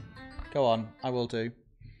 yes. Go on, I will do.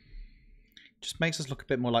 Just makes us look a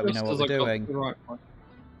bit more like we know what we're doing. Right one.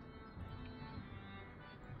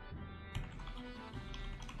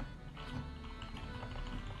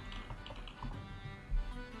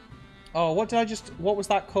 Oh, what was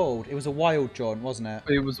that called? It was a wild jaunt, wasn't it?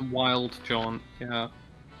 It was a wild jaunt, yeah.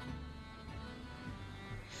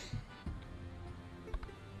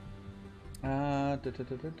 Yeah.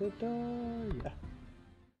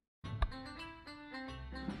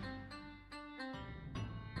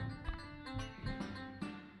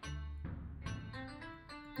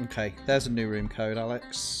 Okay, there's a new room code,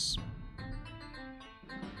 Alex.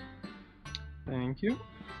 Thank you.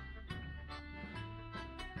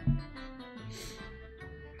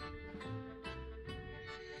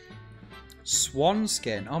 Swan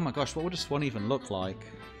skin. Oh my gosh, what would a swan even look like?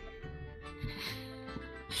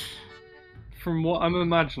 From what I'm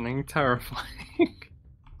imagining, terrifying.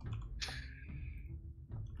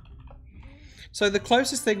 So the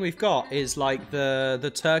closest thing we've got is like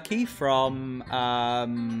the turkey from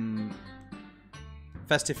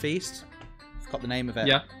Festive Feast. I've got the name of it.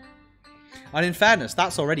 Yeah. And in fairness,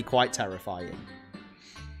 that's already quite terrifying.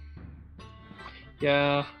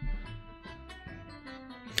 Yeah.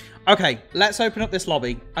 Okay, let's open up this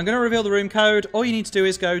lobby. I'm going to reveal the room code. All you need to do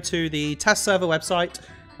is go to the test server website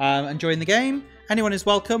and join the game. Anyone is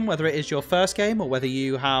welcome, whether it is your first game or whether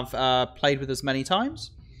you have played with us many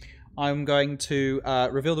times. I'm going to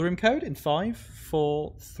reveal the room code in 5,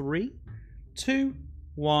 4, 3, 2,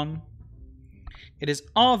 1. It is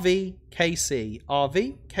RVKC.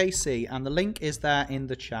 RVKC, and the link is there in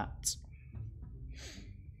the chat.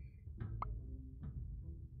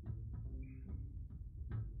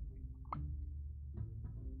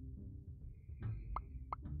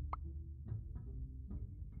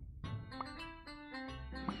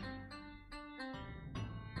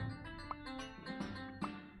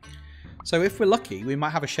 So if we're lucky, we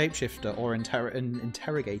might have a shapeshifter or an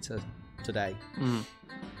interrogator today.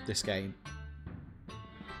 This game.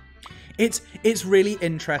 It's really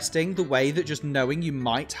interesting the way that just knowing you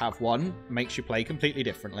might have one makes you play completely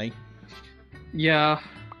differently. Yeah.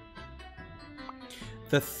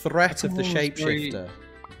 The threat of the shapeshifter.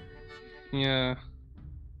 Yeah.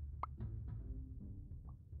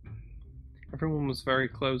 Everyone was very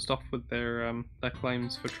closed off with their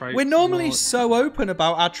claims for traits. We're normally so open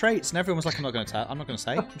about our traits, and everyone's like, I'm not going to tell. I'm not going to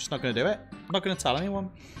say. I'm just not going to do it. I'm not going to tell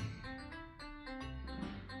anyone.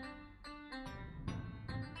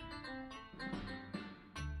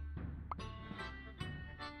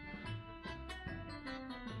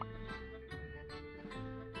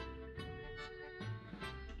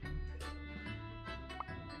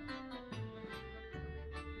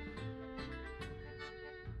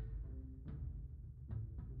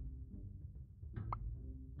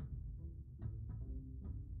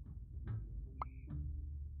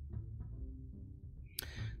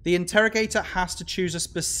 The interrogator has to choose a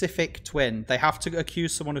specific twin. They have to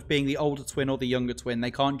accuse someone of being the older twin or the younger twin. They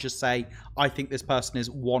can't just say, I think this person is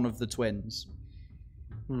one of the twins.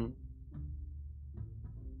 You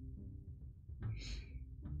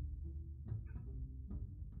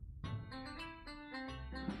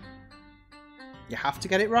have to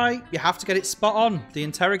get it right. You have to get it spot on. The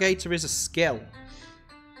interrogator is a skill.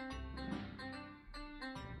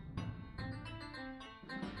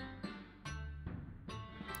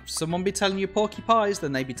 Someone be telling you porcupines,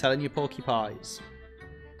 then they be telling you porcupines.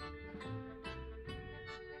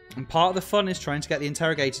 And part of the fun is trying to get the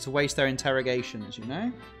interrogator to waste their interrogations, you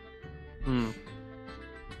know?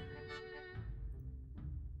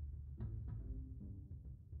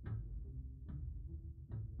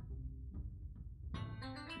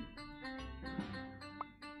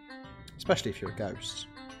 Especially if you're a ghost.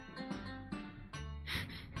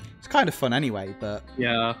 It's kind of fun anyway, but...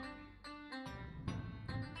 Yeah.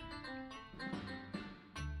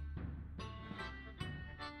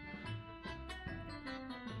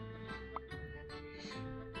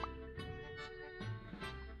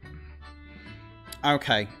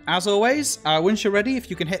 Okay, as always, once you're ready,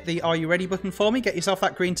 if you can hit the Are You Ready button for me, get yourself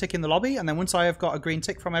that green tick in the lobby, and then once I have got a green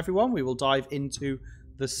tick from everyone, we will dive into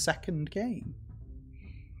the second game.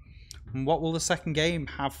 And what will the second game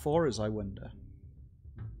have for us, I wonder?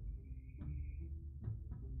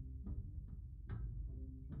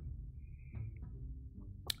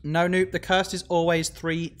 No, Noop, the curse is always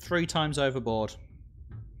three times overboard.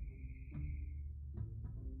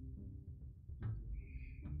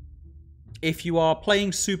 If you are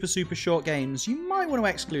playing super short games, you might want to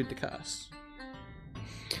exclude the curse.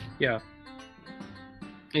 Yeah.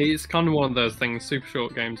 It's kind of one of those things. Super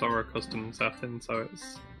short games are a custom setting, so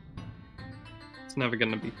it's never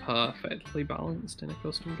going to be perfectly balanced in a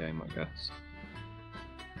custom game, I guess.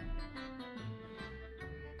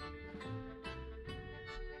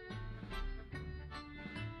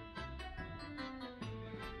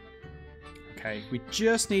 Okay, we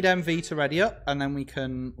just need MV to ready up, and then we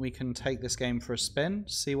can take this game for a spin,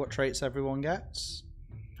 see what traits everyone gets.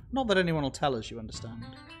 Not that anyone will tell us, you understand.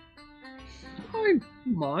 I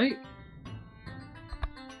might.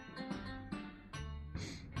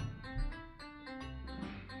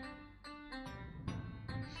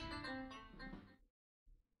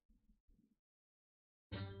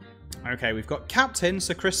 Okay, we've got Captain,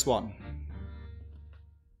 so Chris Swan.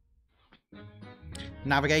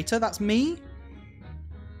 Navigator, that's me.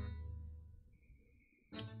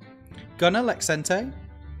 Gunner, Lexente.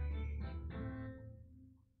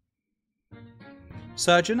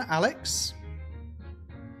 Surgeon, Alex.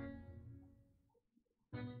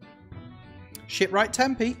 Shipwright,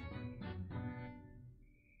 Tempe.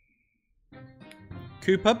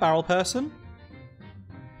 Cooper, Barrel Person.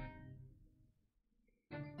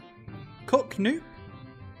 Cook, Noop.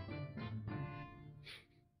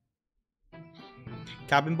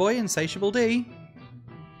 Cabin Boy, Insatiable D.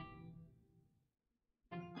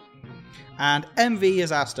 And MV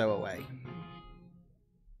is our stowaway.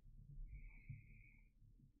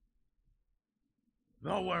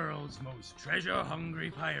 The world's most treasure-hungry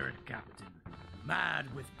pirate captain,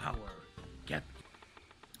 mad with power, kept...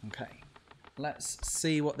 Okay, let's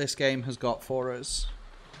see what this game has got for us.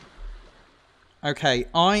 Okay,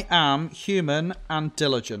 I am human and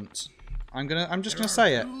diligent. I'm just gonna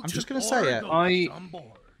say it. I'm just gonna say it.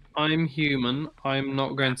 I'm human. I'm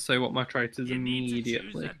not going to say what my trait is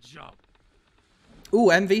immediately. Ooh,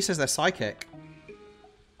 MV says they're psychic.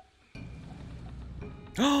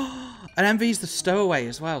 And MV's the stowaway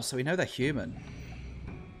as well, so we know they're human.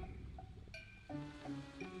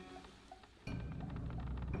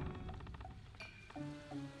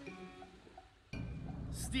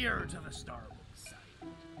 Steer to the starboard side.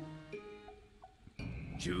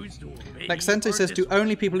 Choose to obey. Lexente says, do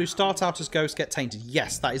only people who start out as ghosts get tainted?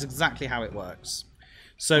 Yes, that is exactly how it works.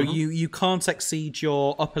 So you can't exceed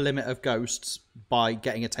your upper limit of ghosts by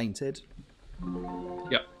getting a tainted.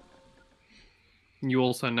 Yep. You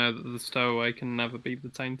also know that the stowaway can never be the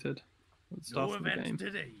tainted at the start of the game.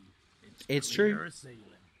 Today. It's true.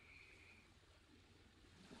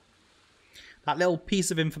 That little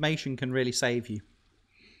piece of information can really save you.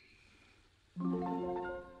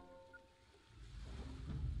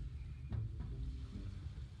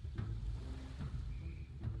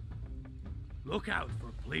 Look out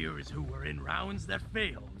for players who were in rounds that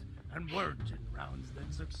failed and weren't in rounds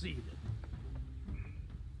that succeeded.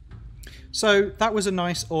 So that was a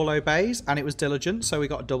nice all obeys, and it was diligent, so we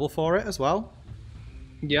got a double for it as well.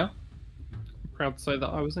 Yeah. Proud to say that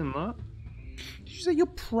I was in that. Did you say you're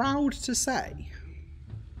proud to say?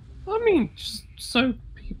 I mean, just so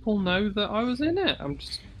people know that I was in it. I'm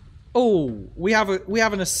just... Oh, we have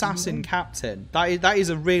an assassin captain. That is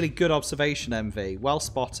a really good observation, MV. Well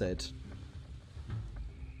spotted.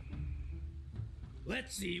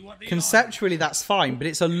 Let's see what the Conceptually, that's fine, but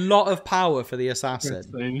it's a lot of power for the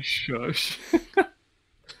assassin. Shush.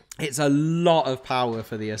 It's a lot of power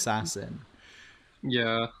for the assassin.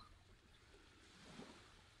 Yeah.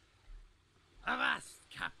 Avast,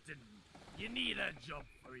 Captain. You need a job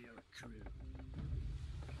for your crew.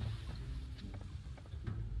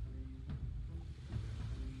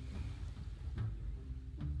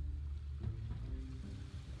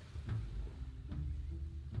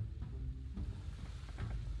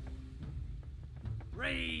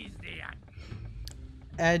 Raise the anchor.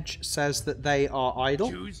 Edge says that they are idle.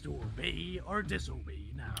 Choose to obey or disobey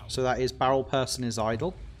now. So that is barrel person is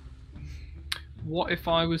idle. What if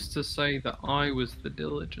I was to say that I was the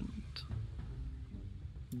diligent?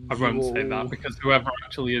 I won't say that because whoever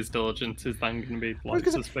actually is diligent is then going to be like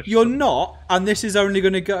suspicious. You're not, and this is only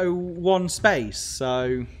going to go one space,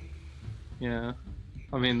 so... Yeah.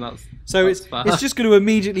 I mean, that's fair. It's just going to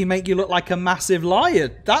immediately make you look like a massive liar.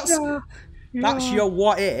 That's your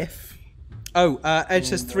what if. Oh, Edge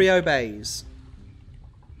says 3 obeys.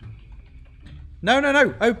 No.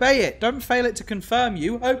 Obey it. Don't fail it to confirm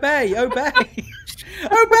you. Obey. Obey.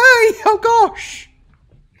 Oh, gosh.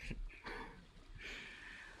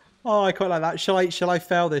 Oh, I quite like that. Shall I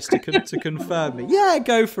fail this to confirm me? Yeah,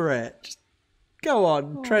 go for it. Just go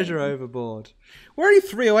on. Treasure overboard. We're only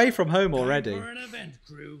 3 away from home already. For an event,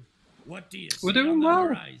 crew. What do you see We're doing on the well.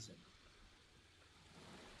 horizon?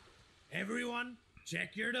 Everyone,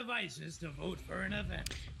 check your devices to vote for an event.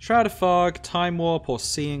 Shroud of Fog, Time Warp, or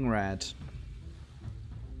Seeing Red.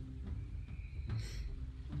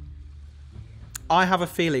 I have a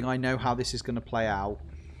feeling I know how this is going to play out.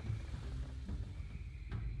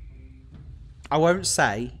 I won't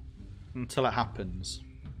say until it happens.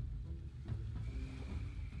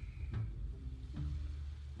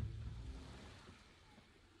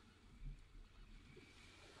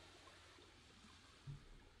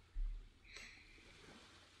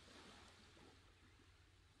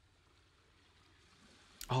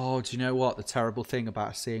 Oh, do you know what the terrible thing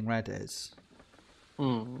about Seeing Red is?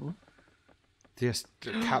 Just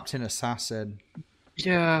Captain Assassin.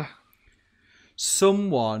 Yeah.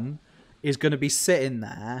 Someone is going to be sitting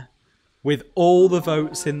there with all the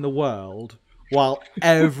votes in the world while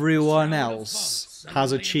everyone else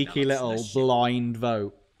has a cheeky little blind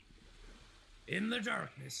vote. In the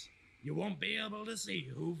darkness, you won't be able to see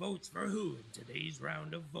who votes for who in today's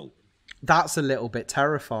round of voting. That's a little bit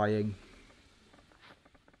terrifying.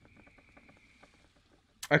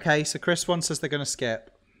 Okay, so Chris one says they're going to skip.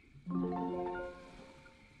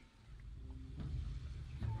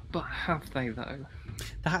 But have they, though?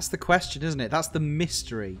 That's the question, isn't it? That's the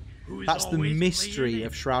mystery. That's the mystery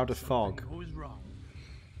of Shroud of Fog.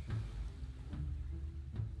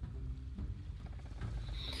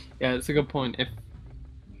 Yeah, it's a good point.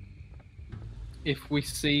 if we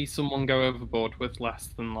see someone go overboard with less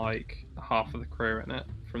than like half of the crew in it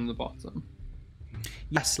from the bottom.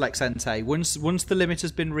 Yes, Lexente. Once the limit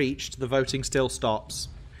has been reached, the voting still stops.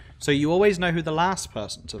 So you always know who the last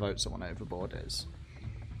person to vote someone overboard is.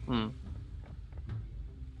 Hmm.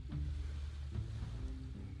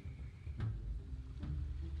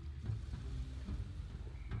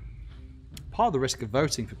 Part of the risk of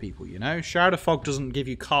voting for people, you know. Shroud of Fog doesn't give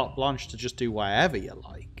you carte blanche to just do whatever you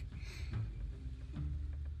like.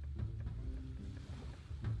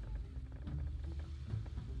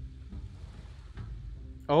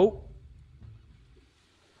 Oh.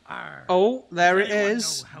 Oh, there it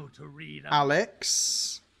is.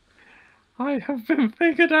 Alex. I have been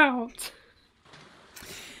figured out.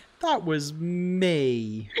 That was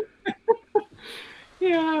me.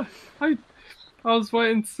 Yeah, I was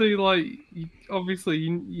waiting to see, like, obviously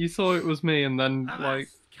you saw it was me, and then, like,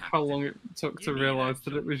 how long it took to realise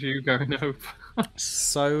that it was you going over.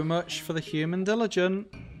 So much for the human diligent.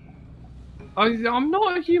 I'm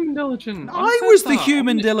not a human diligent. I was the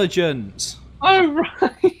human diligent. Oh,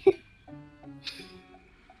 right.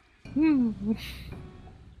 Hmm.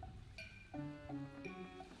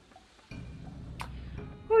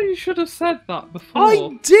 Well, you should have said that before.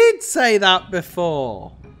 I did say that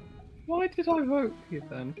before. Why did I vote for you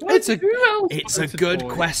then? It's a good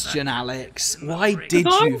question, Alex. Why did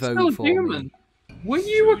you vote for me? Were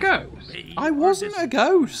you a ghost? I wasn't a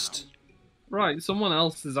ghost. Right, someone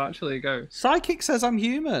else is actually a ghost. Psychic says I'm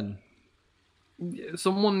human.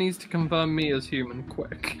 Someone needs to confirm me as human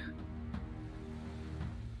quick.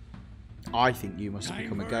 I think you must have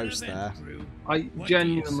become a ghost there. I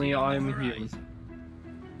genuinely am a human.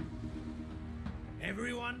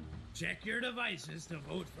 Everyone, check your devices to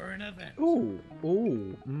vote for an event. Ooh,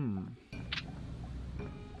 ooh,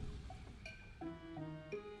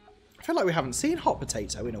 I feel like we haven't seen Hot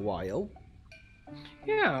Potato in a while.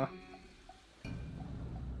 Yeah.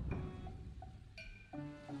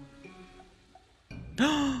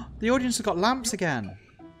 The audience have got lamps again.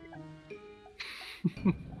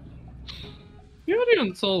 The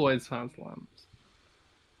audience always has lamps.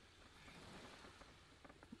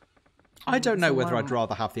 I don't know whether I'd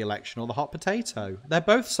rather have the election or the hot potato. They're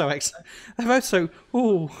both so they're both so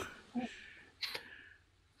ooh.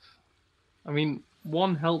 I mean,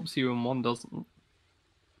 one helps you and one doesn't.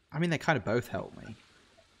 I mean, they kind of both help me.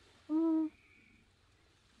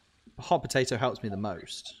 Hot potato helps me the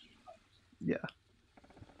most. Yeah.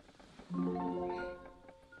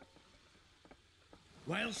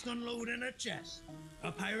 Whilst unloading a chest,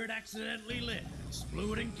 a pirate accidentally lit an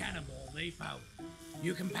exploding cannonball they found.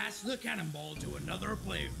 You can pass the cannonball to another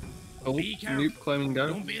player. Oh, Be careful. Noob claiming go.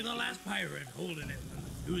 Don't be the last pirate holding it when the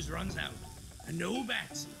fuse runs out. And no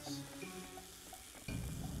backsies.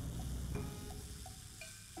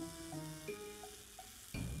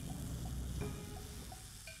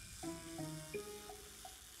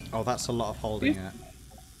 Oh, that's a lot of holding it.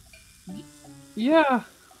 Yeah.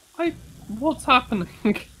 What's happening?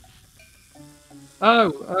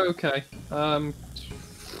 Oh, okay.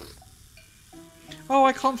 Oh,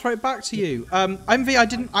 I can't throw it back to you. MV, I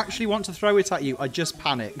didn't actually want to throw it at you. I just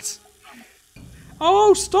panicked.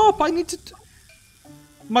 Oh, stop! I need to...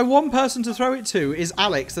 My one person to throw it to is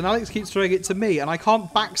Alex, and Alex keeps throwing it to me, and I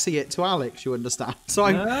can't backsee it to Alex, you understand? So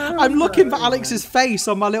I'm looking for Alex's face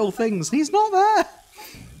on my little things. He's not there!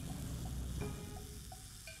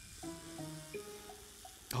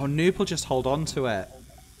 Oh, Noob will just hold on to it.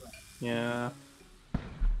 Yeah.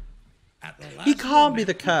 He can't be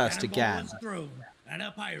the cursed again. And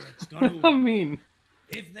a pirate's gone I mean...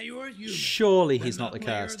 If they were human, surely he's not the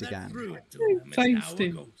cursed again.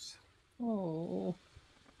 Tasty. Oh.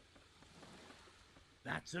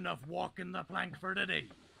 That's enough walking the plank for today.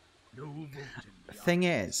 No voting. Thing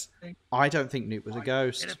is, I don't think Newt was a It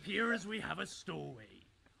ghost. appears we have a stowaway.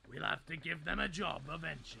 We'll have to give them a job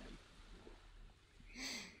eventually.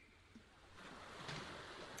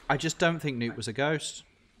 I just don't think Newt was a ghost.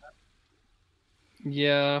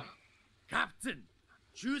 Yeah. Captain,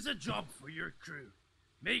 choose a job for your crew.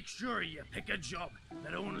 Make sure you pick a job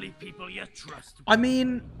that only people you trust. I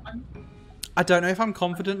mean, I don't know if I'm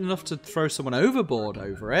confident enough to throw someone overboard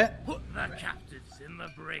over it. Put the captives in the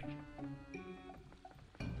brig.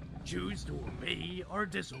 Choose to obey or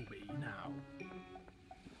disobey now.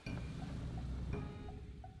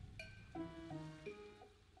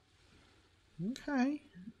 Okay.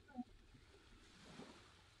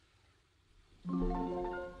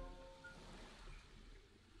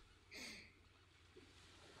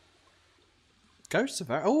 Ghosts are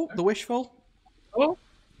very... Oh, the wishful. Oh.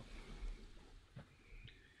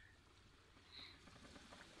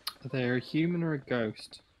 Are they a human or a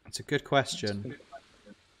ghost? It's a good question.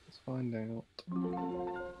 Let's find out.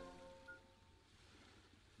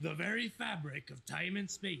 The very fabric of time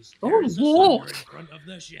and space Oh, tears asunder what? in front of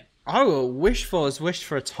the ship. I will wish for has wished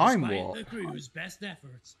for a time Despite warp. the crew's best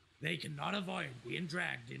efforts, they cannot avoid being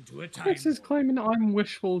dragged into a time Chris is warp. claiming I'm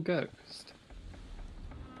wishful ghost.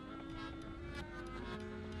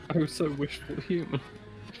 Oh, so wishful human.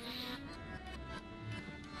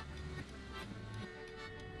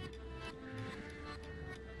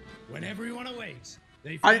 When everyone awakes,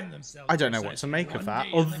 they find themselves. I don't know what to precisely make of one that.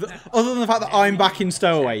 day in the past. Other than the fact that I'm back in Everyone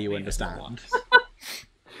Stowaway, you exactly as it understand.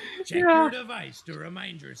 was. Check Yeah. your device to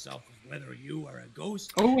remind yourself of whether you are a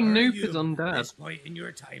ghost Oh, or a Noob is human undead. at this point in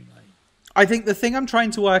your timeline. I think the thing I'm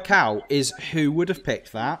trying to work out is who would have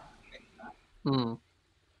picked that. Hmm.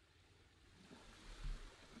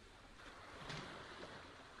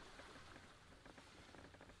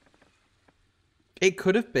 It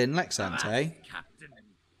could have been Lexante. Captain,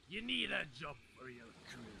 you need a job for your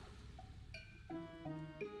crew.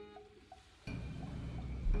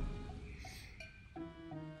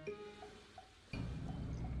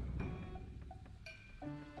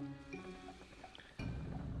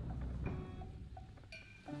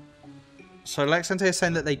 So Lexante is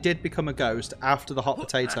saying that they did become a ghost after the hot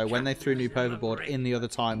potato when they threw Noop overboard in the other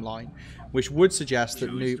timeline, which would suggest that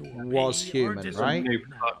Noop was human, right? Noob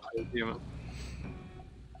is human.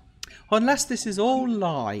 Unless this is all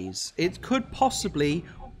lies. It could possibly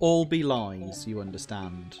all be lies, you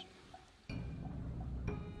understand.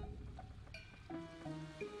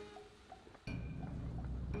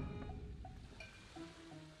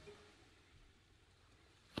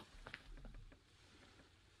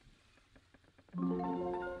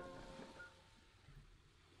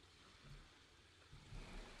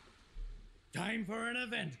 Time for an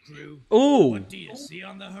event, crew. Ooh! What do you see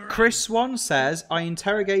on the horizon? Chris Swan says, I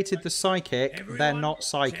interrogated the psychic, Everyone, they're not check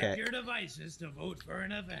psychic. your devices to vote for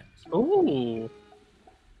an event. Oh.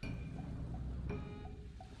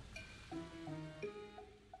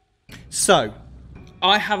 So,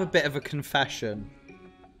 I have a bit of a confession.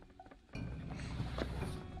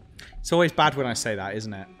 It's always bad when I say that,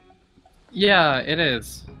 isn't it? Yeah, it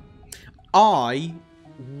is. I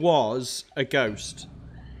was a ghost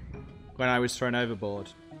when I was thrown overboard.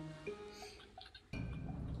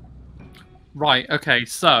 Right, okay,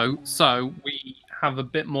 so we have a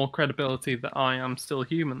bit more credibility that I am still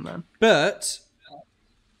human then. But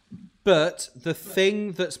the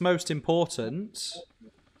thing that's most important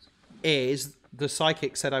is the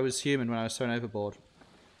psychic said I was human when I was thrown overboard.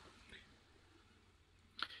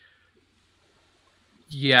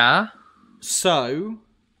 Yeah. So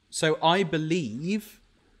I believe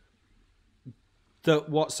that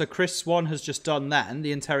what Sir Chris Swan has just done then,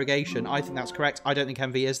 the interrogation, I think that's correct. I don't think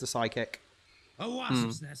MV is the psychic. A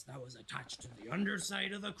wasp's nest that was attached to the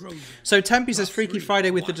underside of the crow's nest. So Tempe says Freaky Friday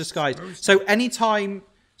with the disguise. So anytime,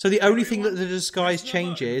 so the only thing that the disguise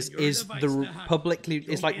changes is the publicly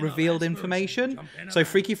is like revealed information. So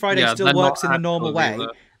Freaky Friday Yeah, still they're works not in the normal actually way.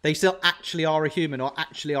 the- They still actually are a human or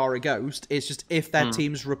actually are a ghost. It's just if their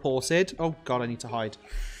team's reported. Oh god, I need to hide.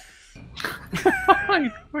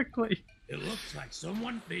 Hide quickly. It looks like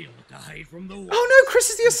someone failed to hide from the wasp. Oh no, Chris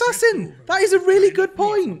is the assassin. That is a really good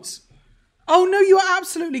point. Oh no, you are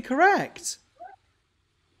absolutely correct.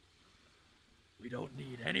 We don't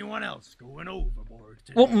need anyone else going overboard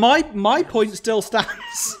today. Well, my point still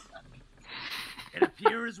stands. It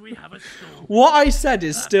appears we have a storm. What I said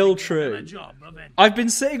is still A true. job of it. I've been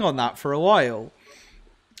sitting on that for a while.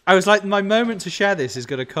 I was like, my moment to share this is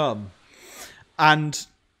going to come. And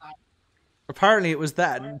apparently it was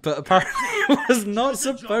then, but apparently it was not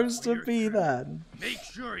supposed to be then. Make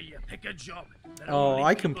sure you pick a job. that Oh, only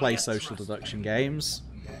I can people play that social trust deduction games.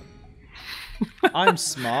 I'm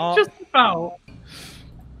smart. Just about.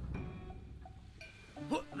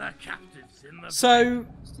 Put the captives in the So,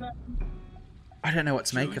 I don't know what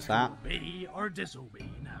to make Choose of that. to obey or disobey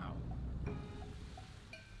now.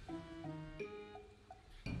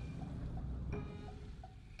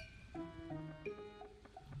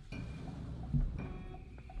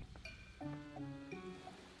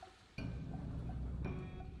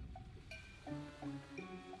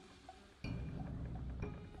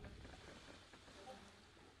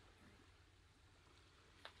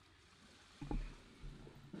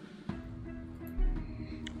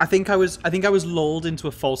 I think I was lulled into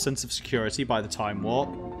a false sense of security by the time warp.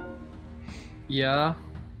 Yeah.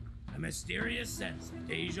 A mysterious sense of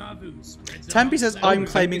deja vu spreads Tempe among says, the I'm bright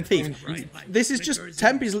claiming thief. light This is just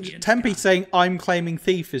flickers in the Tempe sky. saying, I'm claiming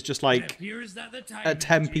thief is just It like appears that the time a energy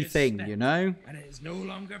Tempe is thing, spent, you know? And it is no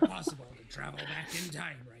longer possible to travel back in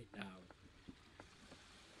time right now.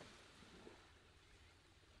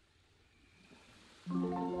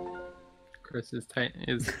 Chris is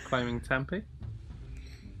claiming Tempe.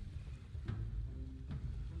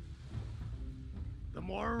 The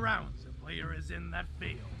more rounds a player is in that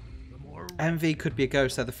field, the more... Envy could be a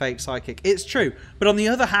ghost, they're the fake psychic. It's true. But on the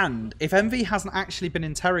other hand, if Envy hasn't actually been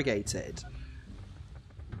interrogated...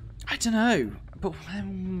 I don't know. But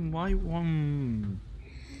why...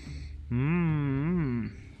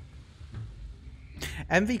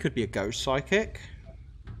 Envy could be a ghost psychic.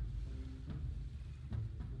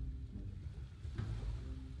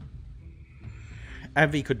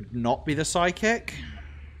 Envy could not be the psychic.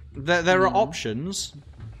 There are options.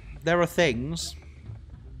 There are things.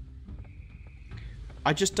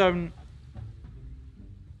 I just don't...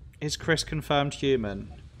 Is Chris confirmed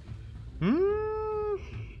human?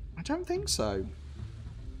 I don't think so.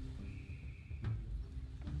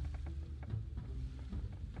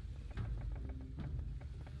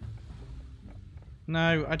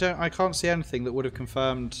 No, I can't see anything that would have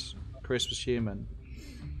confirmed Chris was human.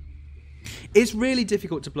 It's really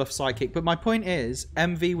difficult to bluff psychic, but my point is,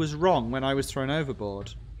 MV was wrong when I was thrown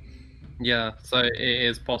overboard. Yeah, so it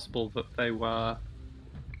is possible that they were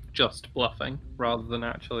just bluffing rather than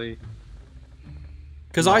actually...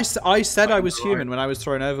 Because I said I was human when I was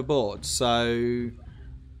thrown overboard, so...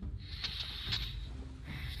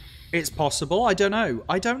 It's possible, I don't know.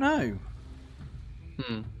 I don't know.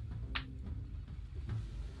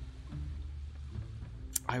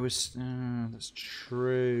 I was... that's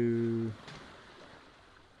true.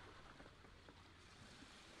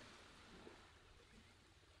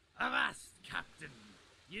 Avast, Captain!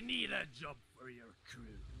 You need a job for your crew.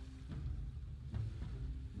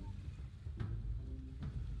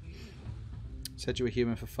 Said you were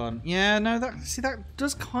human for fun. Yeah, no, that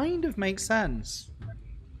does kind of make sense.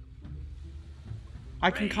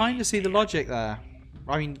 I can kind of see the logic there.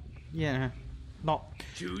 I mean, yeah, not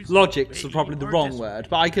logic's probably the wrong word,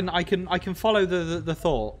 but I can follow the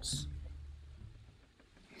thoughts.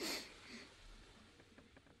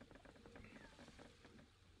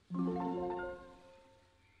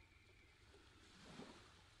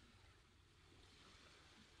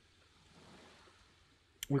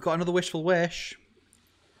 We've got another wishful wish.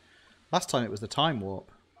 Last time it was the time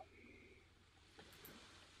warp.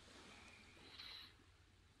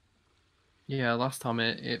 Yeah, last time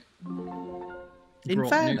it In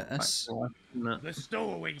fairness, The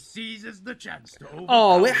stowaway seizes the chance to overpower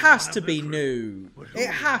oh, it has one of to the be crew. new. But who It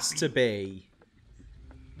will has it to be.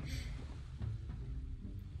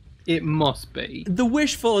 It must be. The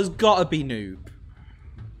wishful has got to be noob.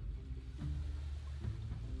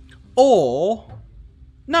 Or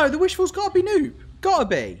no, the wishful's got to be noob. Got to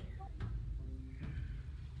be.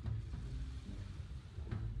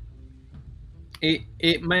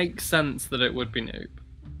 It makes sense that it would be Noob.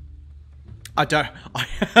 I don't.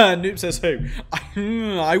 Noob says who?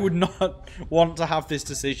 I would not want to have this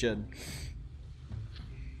decision.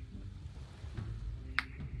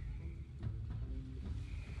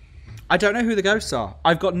 I don't know who the ghosts are.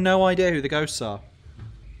 I've got no idea who the ghosts are.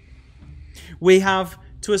 We have,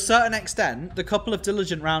 to a certain extent, the couple of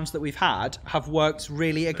diligent rounds that we've had have worked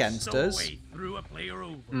really against us. Threw a player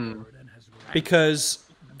overboard and has Because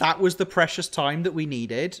that was the precious time that we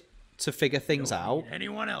needed to figure things out.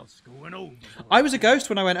 Anyone else going over? I was a ghost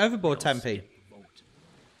when I went overboard, Tempe.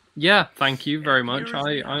 Yeah, thank you very much.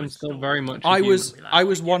 I'm still very much. I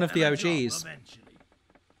was one of the OGs.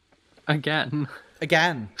 Again.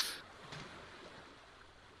 Again.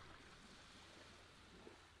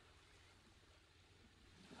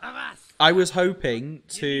 I was hoping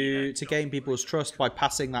to gain people's trust by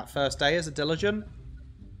passing that first day as a diligent.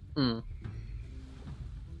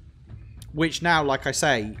 Which now, like I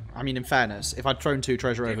say, I mean, in fairness, if I'd thrown 2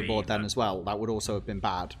 treasure overboard then as well, that would also have been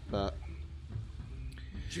bad, but...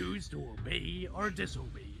 Choose to obey or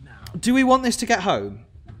disobey now. Do we want this to get home?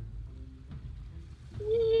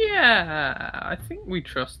 Yeah, I think we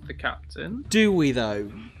trust the captain. Do we, though?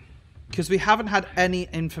 Because we haven't had any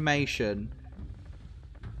information.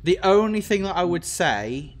 The only thing that I would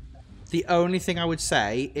say...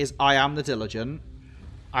 is I am the diligent.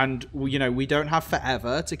 And, you know, we don't have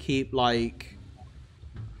forever to keep, like...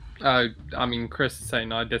 I mean, Chris is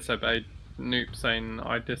saying I disobeyed. Noop saying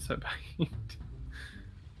I disobeyed.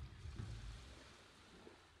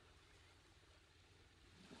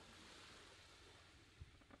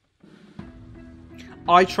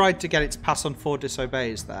 I tried to get it to pass on 4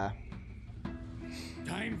 disobeys there.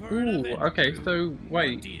 Ooh, okay, so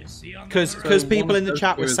wait. Because people in the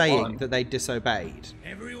chat were saying that they disobeyed.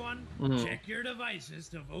 Everyone, check your devices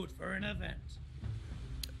to vote for an event.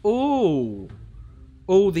 Ooh.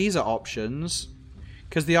 Oh, these are options.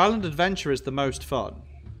 Because the island adventure is the most fun.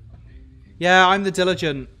 Yeah, I'm the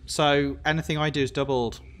diligent, so anything I do is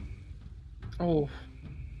doubled. Oh.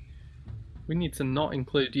 We need to not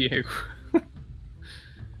include you.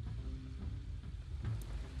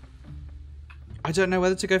 I don't know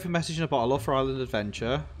whether to go for Message in a Bottle or for Island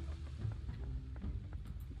Adventure.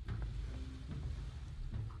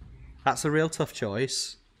 That's a real tough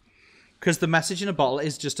choice. Because the Message in a Bottle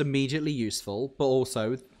is just immediately useful, but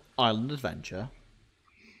also Island Adventure.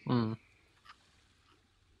 Hmm.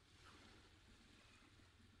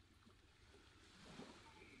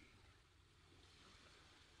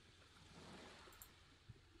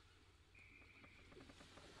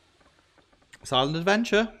 It's Island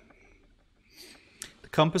Adventure. The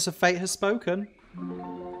compass of fate has spoken.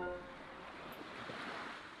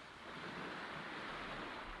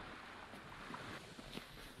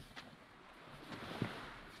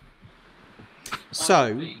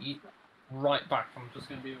 So, right back. I'm just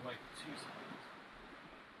going to be away for 2 seconds.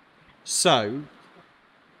 So,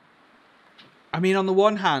 I mean, on the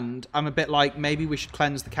one hand, I'm a bit like, maybe we should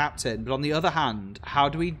cleanse the captain. But on the other hand, how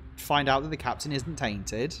do we find out that the captain isn't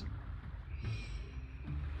tainted?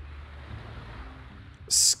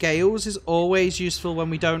 Scales is always useful when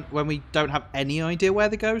we don't have any idea where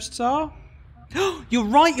the ghosts are. You're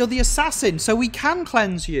right, you're the assassin, so we can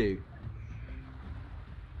cleanse you.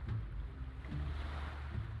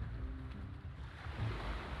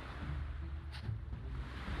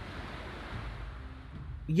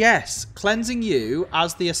 Yes, cleansing you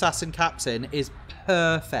as the assassin captain is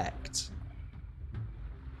perfect.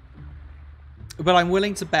 But I'm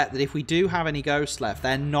willing to bet that if we do have any ghosts left,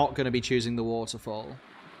 they're not going to be choosing the waterfall.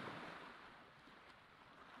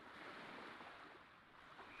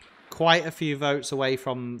 Quite a few votes away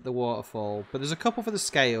from the waterfall. But there's a couple for the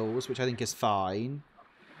scales, which I think is fine.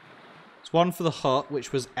 There's one for the hut,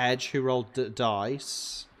 which was Edge, who rolled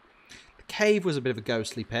dice. The cave was a bit of a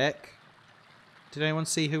ghostly pick. Did anyone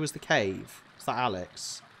see who was the cave? Is that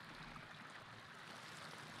Alex?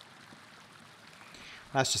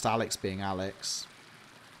 That's just Alex being Alex.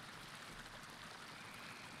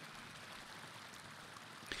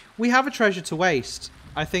 We have a treasure to waste.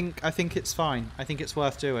 I think it's fine. I think it's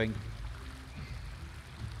worth doing.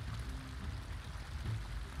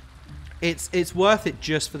 It's worth it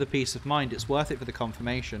just for the peace of mind. It's worth it for the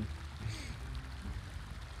confirmation.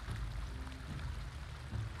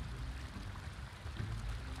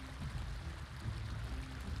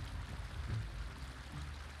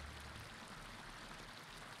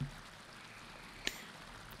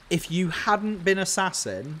 If you hadn't been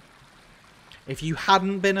assassin,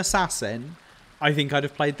 I think I'd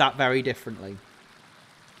have played that very differently.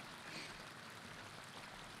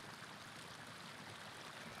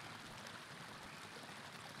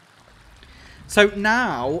 So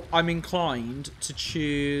now I'm inclined to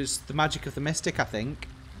choose the magic of the mystic, I think.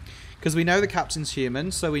 Because we know the captain's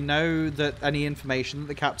human, so we know that any information that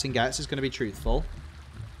the captain gets is going to be truthful.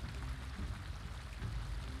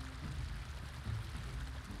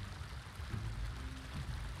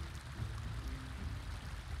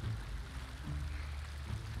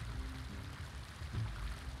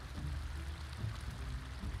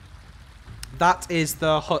 That is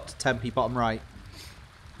the hut, Tempe, bottom right.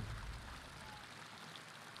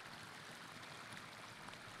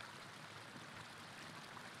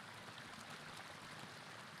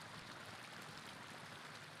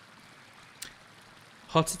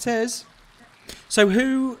 Hut it is. So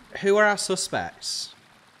who are our suspects?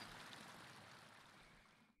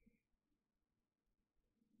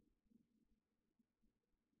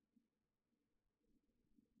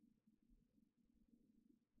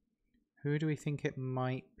 Who do we think it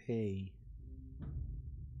might be?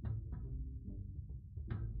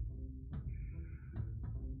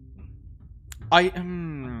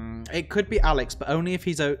 It could be Alex, but only if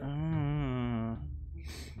he's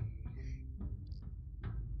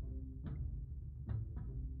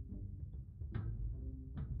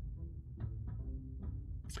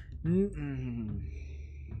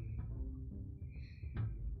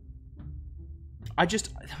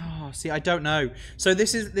see, I don't know. So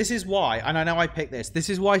this is why, and I know I picked this. This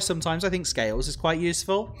is why sometimes I think scales is quite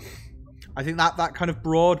useful. I think that kind of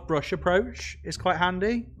broad brush approach is quite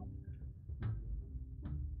handy.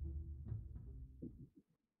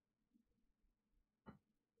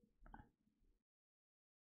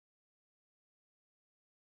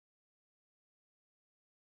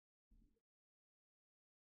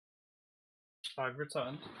 I've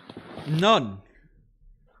returned. None.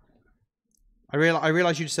 I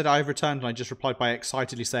realized you just said I've returned, and I just replied by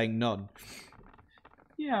excitedly saying none.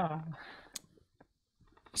 Yeah.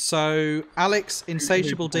 So Alex,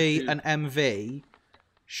 Insatiable D, and MV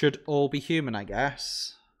should all be human, I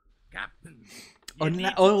guess. Captain.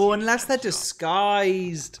 Unless they're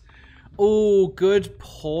disguised. Oh, good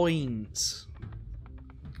point.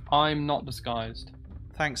 I'm not disguised.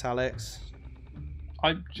 Thanks, Alex.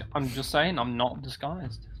 I'm just saying, I'm not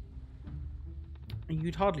disguised.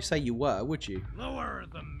 You'd hardly say you were, would you? Lower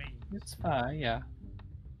the means. It's fair, yeah.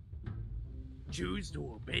 Choose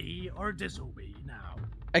to obey or disobey now.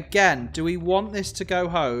 Again, do we want this to go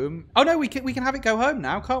home? Oh no, we can have it go home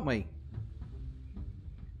now, can't we?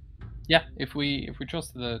 Yeah, if we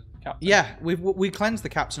trust the captain. Yeah, we cleansed the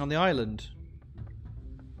captain on the island.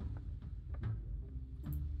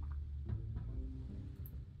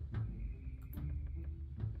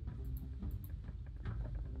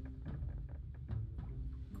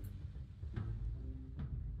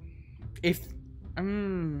 If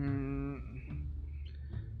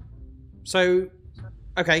so,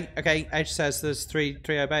 okay. Edge says there's three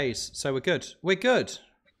obeys, so we're good. We're good.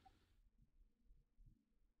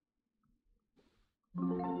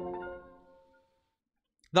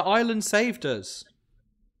 The island saved us.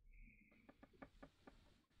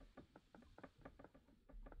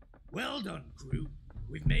 Well done, crew.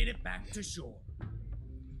 We've made it back to shore.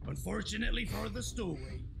 Unfortunately for the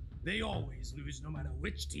stowaway, they always lose no matter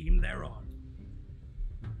which team they're on.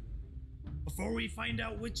 Before we find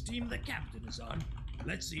out which team the captain is on,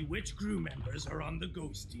 let's see which crew members are on the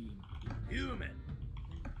ghost team. Human.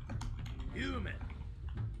 Human.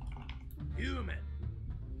 Human.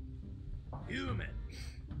 Human.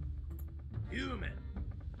 Human.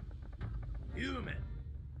 Human.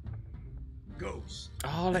 Ghost.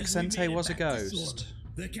 Oh, Lexente was a ghost. Shore,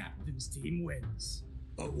 the captain's team wins.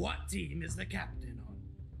 But what team is the captain on?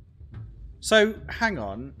 So, hang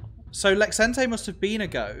on. So, Lexente must have been a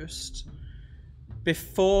ghost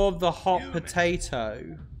before the hot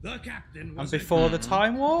potato The captain was and before the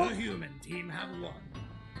time warp? The human team have won.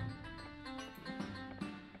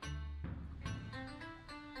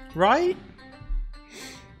 Right?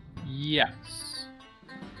 Yes.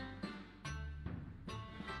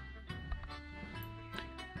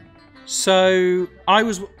 So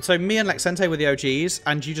me and Lexente were the OGs,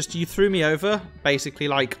 and you threw me over basically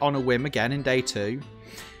like on a whim again in day 2.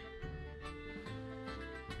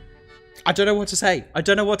 I don't know what to say. I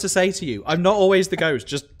don't know what to say to you. I'm not always the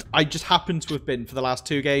ghost. I just happen to have been for the last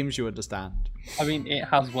 2 games, you understand. I mean, it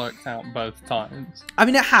has worked out both times. I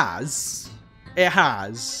mean, it has. It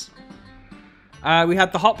has. We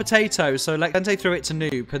had the hot potato, so Lexente threw it to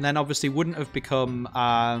Noop, and then obviously would have become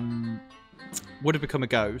a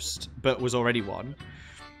ghost, but was already one.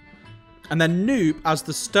 And then Noop, as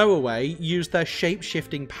the stowaway, used their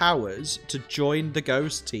shape-shifting powers to join the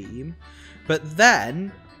ghost team. But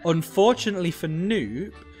then, unfortunately for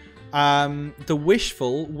Noop, the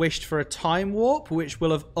Wishful wished for a time warp, which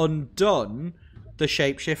will have undone the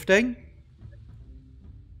shape-shifting.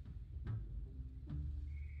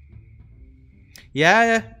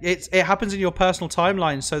 Yeah, it happens in your personal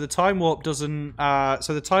timeline, so the time warp doesn't.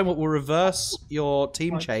 So the time warp will reverse your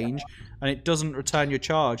team change, and it doesn't return your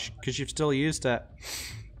charge because you've still used it.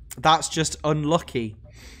 That's just unlucky.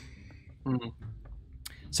 Mm.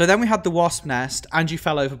 So then we had the wasp nest, and you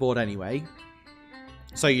fell overboard anyway.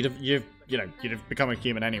 So you'd have become a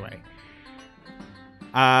human anyway.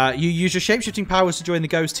 You used your shapeshifting powers to join the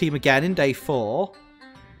ghost team again in day 4.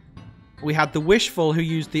 We had the Wishful who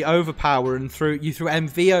used the overpower and threw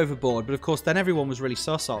MV overboard, but of course then everyone was really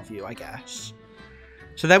sus of you, I guess.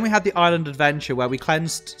 So then we had the Island Adventure where we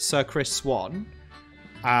cleansed Sir Chris Swan.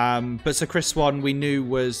 But Sir Chris Swan we knew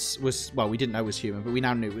was well, we didn't know was human, but we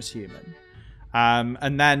now knew was human.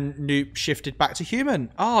 And then Noop shifted back to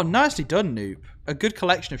human. Oh, nicely done, Noop. A good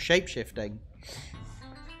collection of shape-shifting.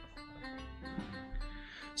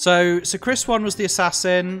 So Chris Swan was the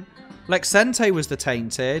assassin. Lexente was the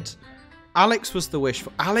tainted. Alex was the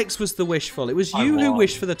wishful. It was you who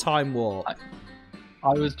wished for the time warp.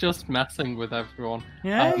 I was just messing with everyone.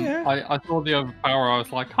 Yeah. I saw the overpower. I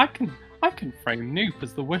was like, I can frame Noop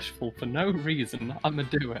as the wishful for no reason. I'ma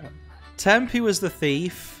do it. Tempe was the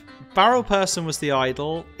thief. Barrel Person was the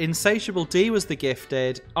idol. Insatiable D was the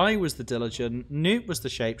gifted. I was the diligent. Noop was the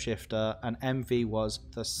shapeshifter, and MV was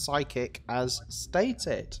the psychic, as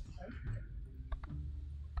stated.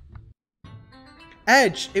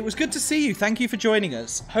 Edge, it was good to see you. Thank you for joining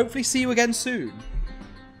us. Hopefully see you again soon.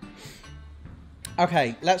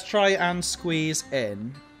 Okay, let's try and squeeze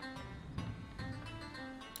in.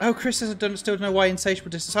 Oh, Chris says I still don't know why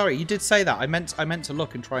Insatiable Dis... Sorry, you did say that. I meant to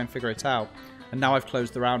look and try and figure it out. And now I've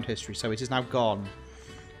closed the round history, so it is now gone.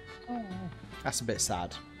 Oh. That's a bit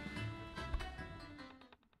sad.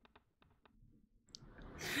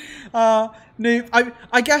 Noob.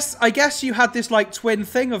 I guess you had this like twin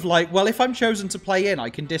thing of like, well, if I'm chosen to play in, I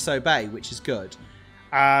can disobey, which is good.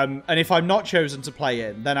 And if I'm not chosen to play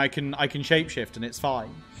in, then I can shapeshift and it's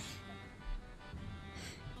fine.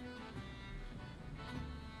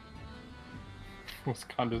 It was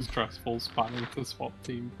kind of stressful spamming to swap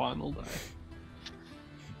team final day.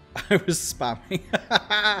 I was spamming.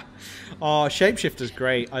 Oh, Shapeshifter's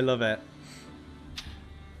great. I love it.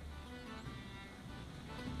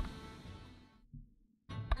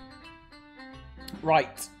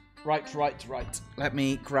 Right. Let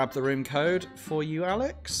me grab the room code for you,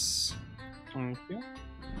 Alex. Thank you.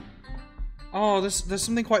 Oh, there's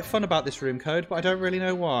something quite fun about this room code, but I don't really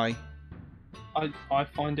know why. I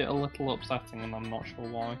find it a little upsetting and I'm not sure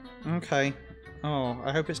why. Okay. Oh,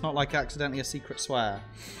 I hope it's not like accidentally a secret swear.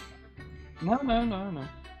 No.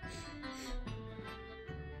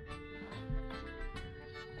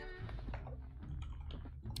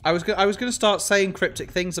 I was going to start saying cryptic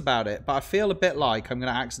things about it, but I feel a bit like I'm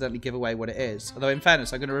going to accidentally give away what it is. Although, in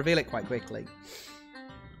fairness, I'm going to reveal it quite quickly.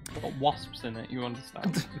 Got wasps in it, you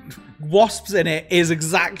understand? Wasps in it is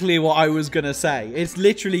exactly what I was going to say. It's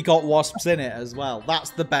literally got wasps in it as well. That's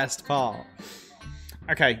the best part.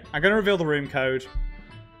 Okay, I'm going to reveal the room code.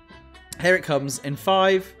 Here it comes in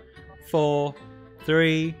 5, 4,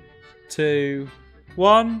 3, 2,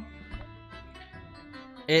 1.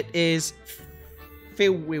 It is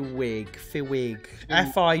Fiwig.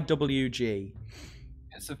 F-I-W-G.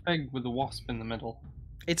 It's a fig with a wasp in the middle.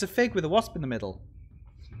 It's a fig with a wasp in the middle.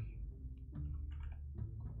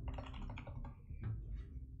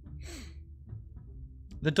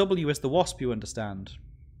 The W is the wasp, you understand?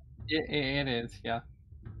 It is, yeah.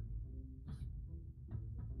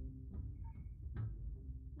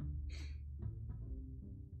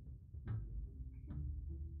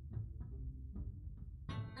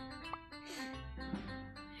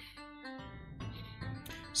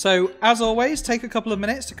 So, as always, take a couple of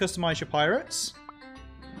minutes to customize your pirates.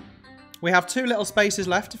 We have 2 little spaces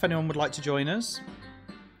left if anyone would like to join us.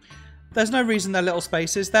 There's no reason they're little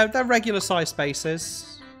spaces. They're regular size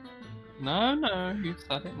spaces. No, you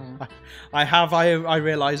said it now. I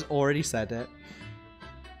realise, already said it.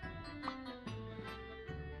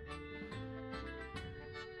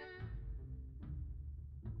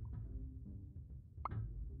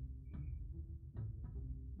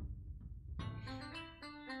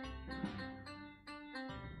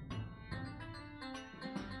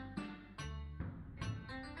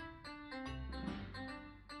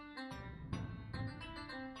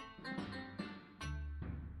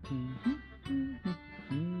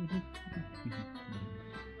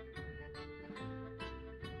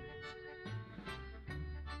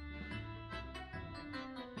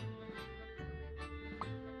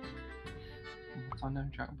 I know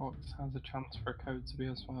Jackbox has a chance for a code to be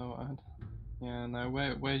as well. Yeah, no,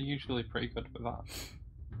 we're usually pretty good with that.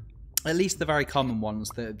 At least the very common ones,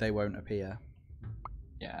 that they won't appear.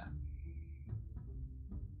 Yeah.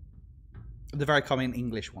 The very common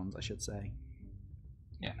English ones, I should say.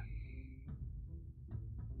 Yeah.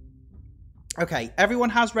 Okay,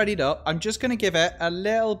 everyone has readied up. I'm just going to give it a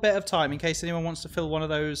little bit of time in case anyone wants to fill one of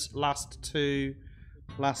those last two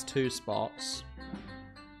spots.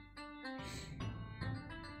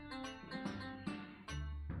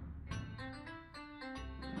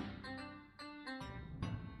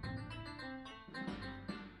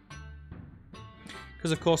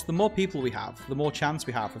 Because, of course, the more people we have, the more chance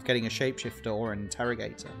we have of getting a shapeshifter or an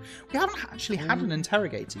interrogator. We haven't actually had an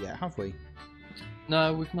interrogator yet, have we?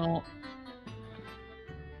 No, we've not.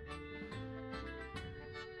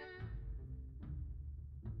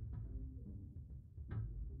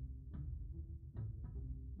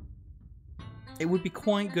 It would be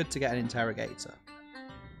quite good to get an interrogator.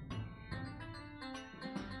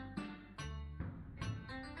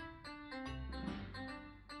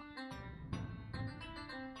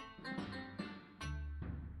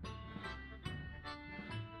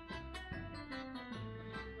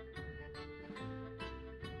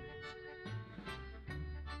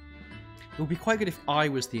 It would be quite good if I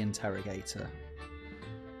was the interrogator.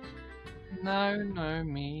 No,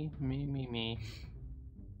 me.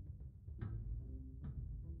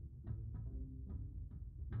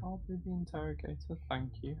 I'll be the interrogator, thank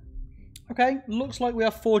you. Okay, looks like we are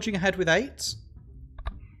forging ahead with 8.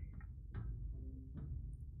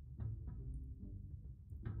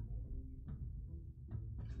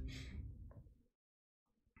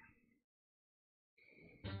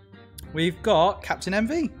 We've got Captain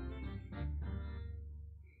MV.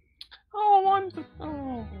 Oh, I'm the...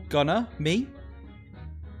 Oh. Gunner, me.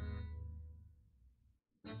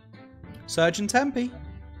 Surgeon Tempe.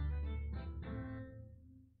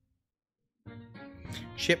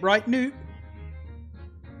 Shipwright Noob.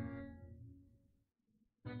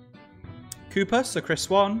 Cooper, Sir Chris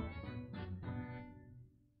Swan.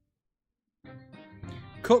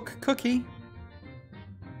 Cook Cookie.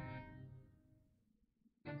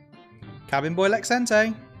 Cabin Boy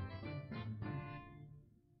Lexente.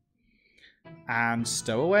 And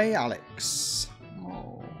Stowaway Alex.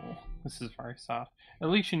 Oh, this is very sad. At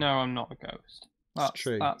least you know I'm not a ghost. That's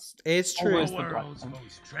true. It's true. always The the world's blessing.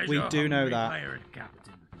 most We do know treasure-hungry that. pirate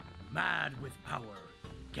captain, mad with power,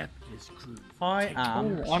 kept his crew. I taking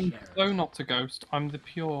am- their Oh, I'm share. so not a ghost. I'm the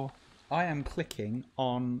pure. I am clicking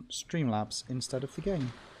on Streamlabs instead of the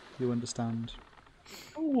game. You understand?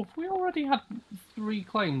 Oh, we already had 3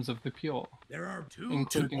 claims of the pure. There are 2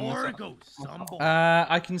 Including more myself. ghosts on board.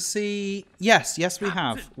 I can see. Yes, we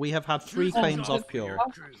have. We have had 3 Use claims those of for pure. your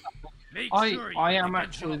crew. Make I sure you am make a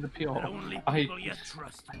actually job the pure. that only I people you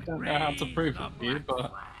trust can don't know how to raise prove the it to you, black but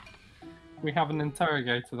flag. we have an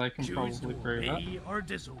interrogator. They can Choose probably to prove it. obey or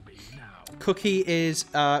disobey now. Cookie is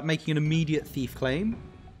making an immediate thief claim.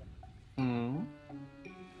 Hmm.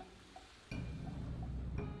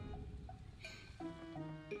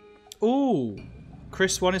 Ooh,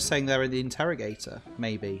 Chris Swan is saying they're in the interrogator.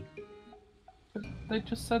 Maybe. But they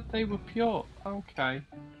just said they were pure. Okay.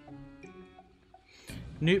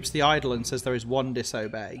 Noops the Idol says there is 1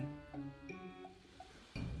 disobey.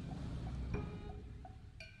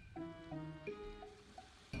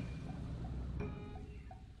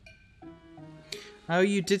 Oh,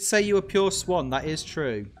 you did say you were pure Swan. That is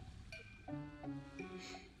true.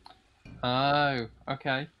 Oh,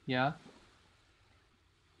 okay. Yeah.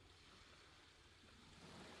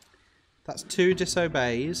 That's 2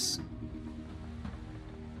 disobeys.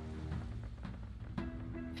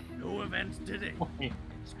 No events today. Wait.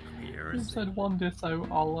 It's clear You as said 1 diso,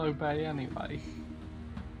 I'll obey anyway.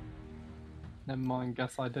 Never mind,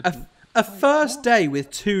 guess I didn't. A first day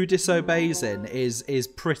with 2 disobeys in is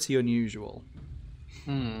pretty unusual.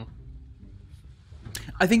 Hmm.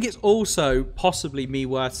 I think it's also possibly me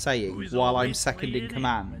worth saying Who is while I'm always second in playing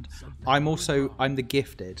command. when something I'm goes also wrong. I'm the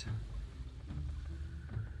gifted.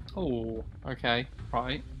 Oh, okay.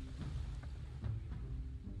 Right.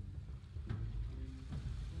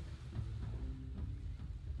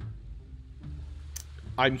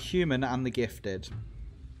 I'm human and the gifted.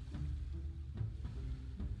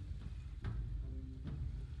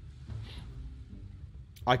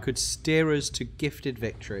 I could steer us to gifted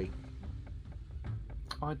victory.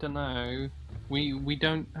 I don't know. We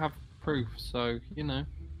don't have proof, so, you know.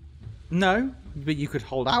 No, but you could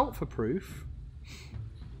hold out for proof.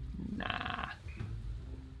 Nah.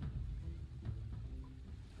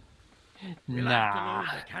 We'll Nah. have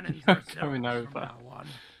to load the cannons Not ourselves going from over. now on.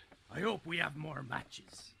 I hope we have more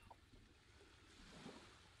matches.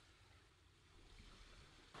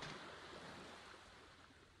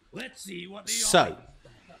 Let's see what the So,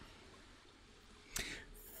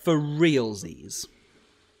 for realsies,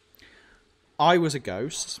 I was a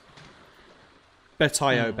ghost, but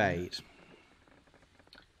I obeyed.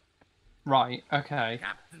 Right, okay.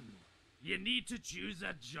 Captain, you need to choose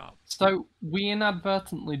a job. So, we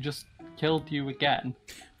inadvertently just killed you again.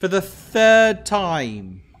 For the 3rd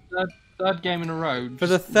time. Third game in a row. For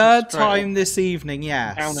the just 3rd straight time this evening,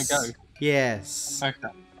 yes. Down a ghost. Yes. up.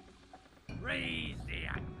 Okay. Raise the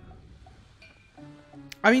anchor.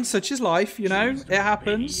 I mean, such is life, you know? Choose It to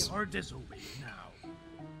happens. obey or disobey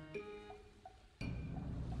now.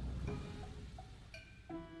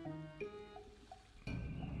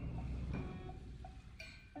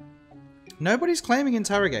 Nobody's claiming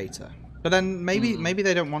interrogator. But then maybe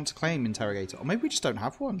they don't want to claim interrogator. Or maybe we just don't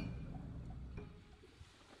have one.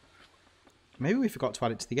 Maybe we forgot to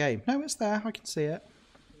add it to the game. No, it's there. I can see it.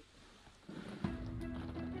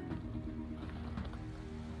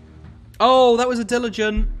 Oh, that was a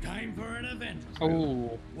diligent. Time for an event.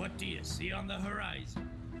 Oh, What do you see on the horizon?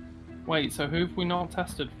 wait, so who have we not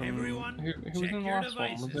tested from? Everyone, Who was check in the your last one?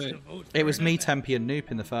 devices Was to it? vote It for was an me, event. Tempe, and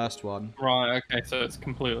Noop in the first one. Right, okay, so it's a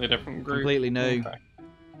completely different group. Completely new. Okay.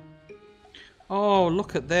 Oh,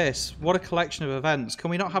 look at this. What a collection of events.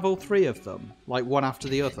 Can we not have all 3 of them? Like one after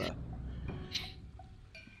the other?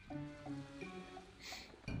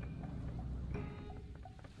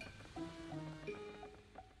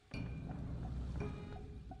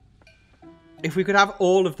 If we could have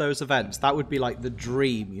all of those events, that would be like the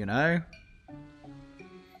dream, you know?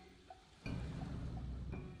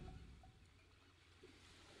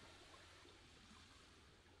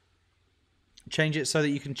 Change it so that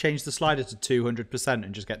you can change the slider to 200%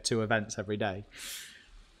 and just get 2 events every day.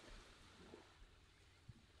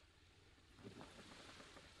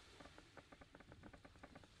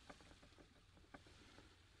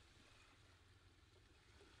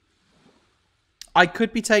 I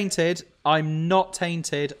could be tainted. I'm not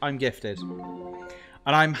tainted. I'm gifted, and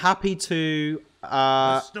I'm happy to.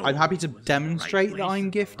 I'm happy to demonstrate that I'm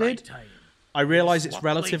gifted. I realise it's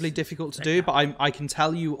relatively difficult to do, but I can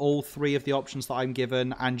tell you all 3 of the options that I'm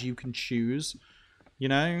given, and you can choose. You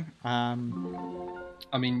know.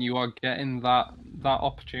 I mean, you are getting that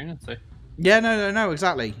opportunity. Yeah, no,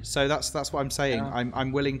 exactly. So that's what I'm saying. Yeah.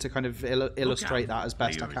 I'm willing to kind of illustrate that as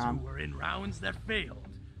best I can. Who were in rounds that failed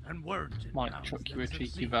and weren't in Might rounds chuck that you a cheeky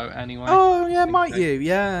succeeded. vote anyway. Oh yeah, might you?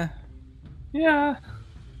 Yeah. Yeah.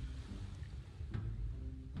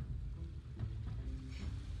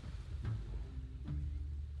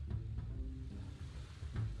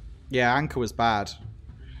 Yeah, Anchor was bad.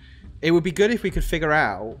 It would be good if we could figure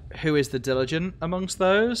out who is the diligent amongst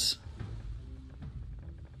those.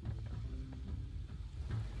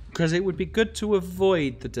 Because it would be good to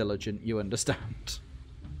avoid the diligent, you understand?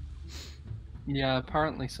 Yeah,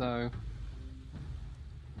 apparently so.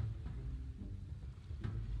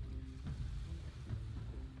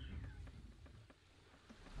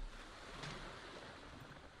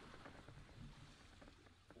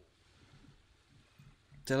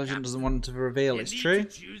 Diligent doesn't want to reveal, it's true.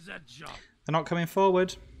 Choose a job. They're not coming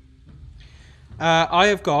forward. I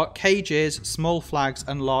have got cages, small flags,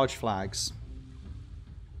 and large flags.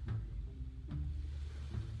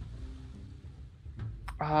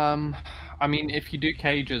 I mean, if you do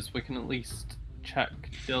cages, we can at least check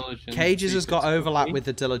diligence. Cages has got overlap with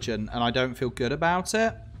the diligent, and I don't feel good about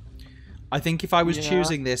it. I think if I was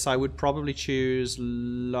choosing this, I would probably choose they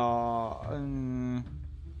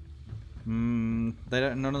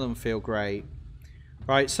don't. None of them feel great.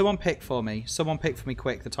 Right, someone pick for me. Someone pick for me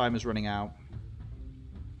quick. The timer's running out.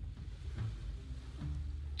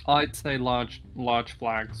 I'd say large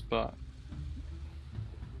flags, but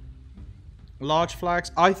Large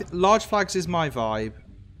flags. Large flags is my vibe.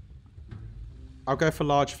 I'll go for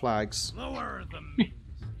large flags. Lower the means.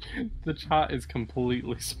 the chat is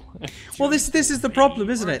completely split. Well, this is the problem,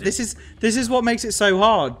 isn't it? This is what makes it so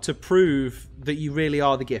hard to prove that you really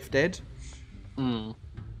are the gifted. Mm.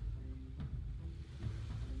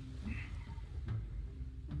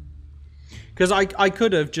 Because I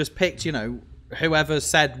could have just picked, you know, whoever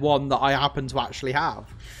said one that I happen to actually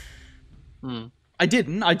have. Mm. I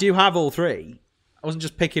didn't. I do have all 3. I wasn't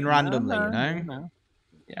just picking randomly, you know? No.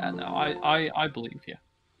 Yeah, no, I believe you.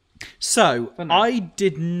 So, no. I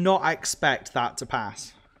did not expect that to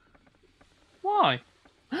pass. Why?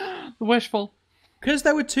 The wishful. Because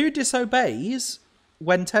there were 2 disobeys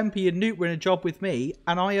when Tempe and Newt were in a job with me,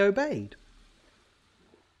 and I obeyed.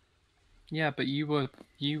 Yeah, but you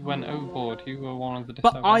went overboard. You were one of the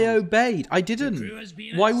But I disobeyed. obeyed. I didn't.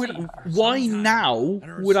 Why now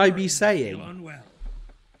would I be saying?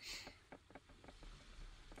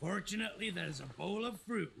 Fortunately, there's a bowl of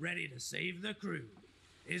fruit ready to save the crew.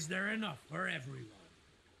 Is there enough for everyone?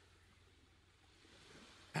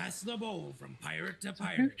 Pass the bowl from pirate to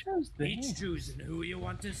pirate. Who chose this? Each choosing who you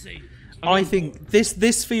want to save. I think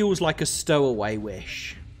this feels like a stowaway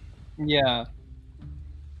wish. Yeah.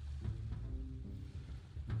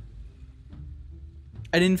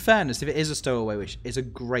 And in fairness, if it is a stowaway wish, it's a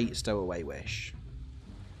great stowaway wish.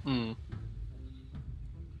 Hmm.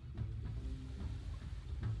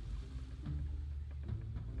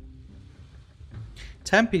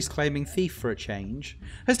 Tempe's claiming thief for a change.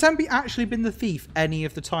 Has Tempe actually been the thief any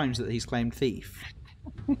of the times that he's claimed thief?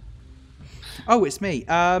 Oh, it's me.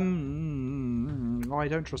 I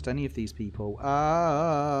don't trust any of these people.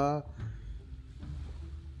 Ugh.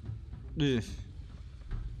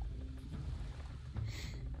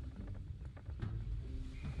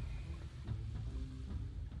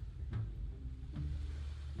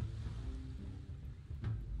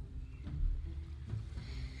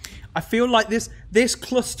 I feel like this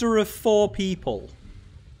cluster of 4 people.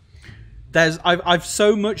 I've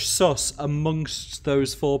so much sus amongst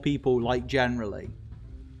those 4 people, like generally.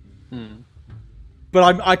 Hmm.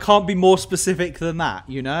 But I can't be more specific than that,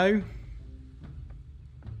 you know?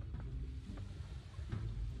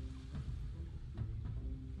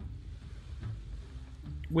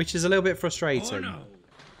 Which is a little bit frustrating. Oh no,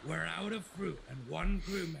 we're out of fruit and 1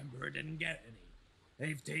 crew member didn't get any.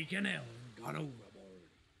 They've taken ill and gone overboard.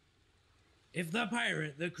 If the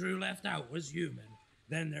pirate the crew left out was human,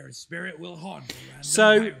 then their spirit will haunt the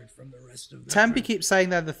random pirate from the rest of the Tempe crew. keeps saying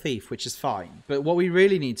they're the thief, which is fine. But what we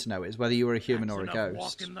really need to know is whether you were a human or a ghost.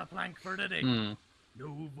 Walking the plank for today. Hmm.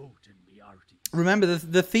 No voting the arty. Remember,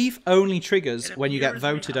 the thief only triggers when you get appears we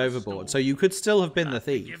voted have a overboard, so stone. you could still have been the Have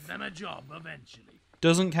to thief. Give them a job eventually.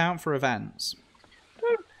 Doesn't count for events.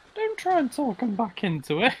 Don't try and talk them back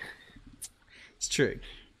into it. It's true.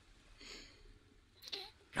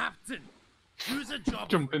 Captain, Choose a job for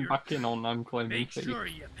Jumping your back in on I'm claiming Make thief. sure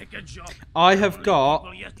you pick a job. I have Only got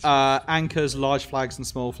people you trust. anchors, large flags, and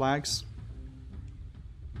small flags.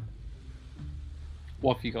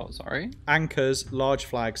 What have you got, sorry? Anchors, large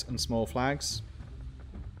flags, and small flags.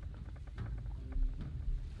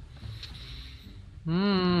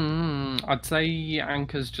 I'd say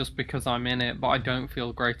anchors just because I'm in it, but I don't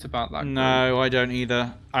feel great about that. No, I don't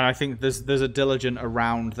either. And I think there's a diligent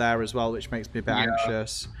around there as well, which makes me a bit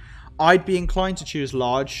anxious. I'd be inclined to choose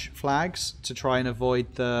large flags to try and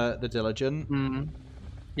avoid the diligent.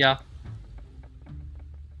 Yeah.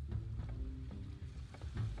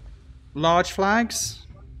 Large flags?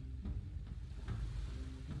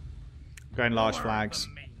 Going large Lower flags.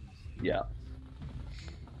 the main. Yeah.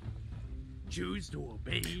 Choose to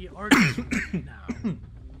obey or disobey now.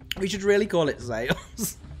 We should really call it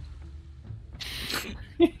sales.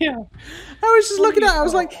 Yeah. I was just looking at it, I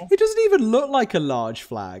was like, it doesn't even look like a large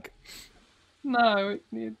flag. No,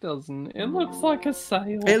 it doesn't. It looks like a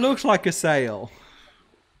sail. It looks like a sail.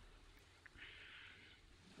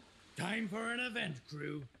 Time for an event,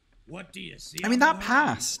 crew. What do you see? I mean, on that the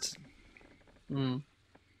passed. horizon?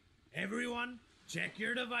 Everyone, check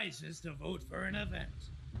your devices to vote for an event.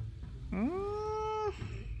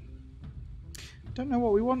 Don't know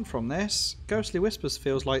what we want from this. Ghostly Whispers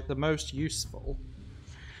feels like the most useful.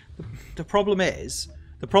 The problem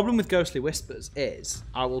with Ghostly Whispers is,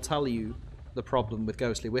 I will tell you the problem with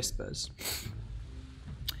Ghostly Whispers.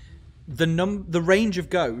 The range of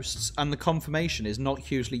ghosts and the confirmation is not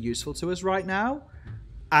hugely useful to us right now.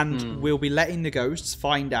 And we'll be letting the ghosts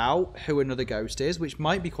find out who another ghost is, which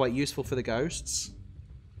might be quite useful for the ghosts.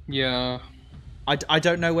 Yeah. I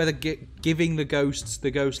don't know whether giving the ghosts the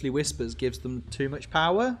Ghostly Whispers gives them too much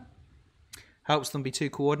power. Helps them be too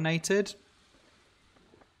coordinated.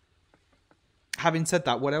 Having said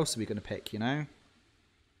that, what else are we going to pick, you know?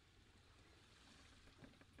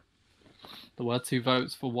 There were 2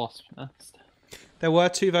 votes for Wasp Nest. There were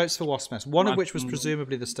 2 votes for Wasp Nest, one of which was Imagine-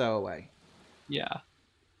 presumably the stowaway. Yeah.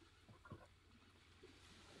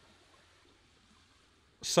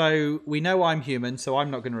 So, we know I'm human, so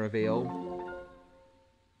I'm not going to reveal.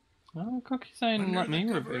 Oh, Cookie saying Under let me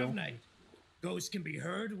the cover reveal. of night, ghosts can be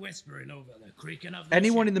heard whispering over the creaking of the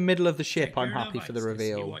Anyone ship. in the middle of the ship, Check I'm your happy for the device to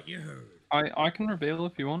see reveal. what you heard. I can reveal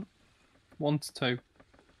if you want. 1 to 2.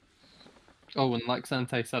 Oh, and like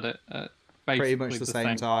Sente said it at Pretty basically much the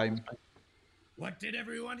same time. What did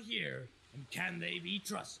everyone hear, and can they be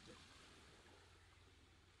trusted?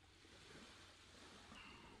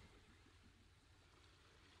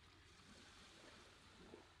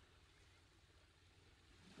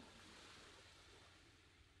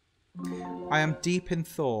 I am deep in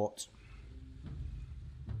thought.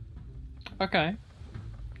 Okay.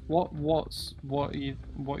 What you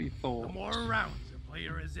The thought? more rounds a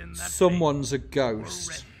player is in that Someone's a phase, the more ghost.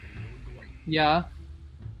 red will glow. Yeah,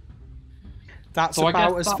 That's So I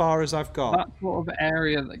about guess as that- far as I've got. that sort of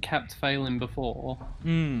area that kept failing before.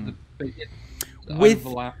 The biggest With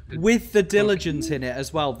overlap. with the diligence in it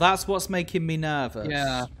as well. That's what's making me nervous.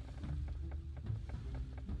 Yeah.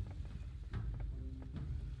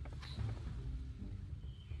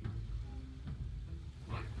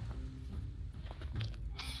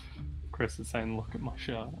 Chris is saying, look at my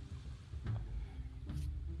shirt.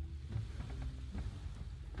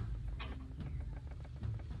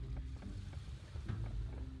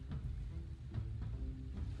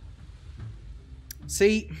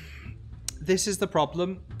 See, this is the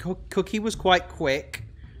problem. Cookie was quite quick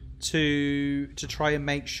to try and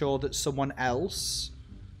make sure that someone else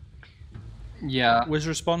Yeah. was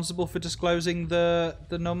responsible for disclosing the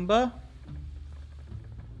number.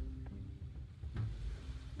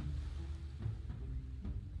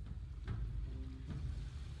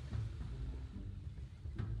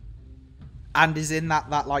 And is in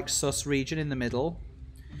that like sus region in the middle.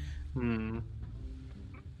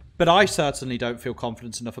 But I certainly don't feel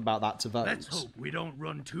confident enough about that to vote. Let's hope we don't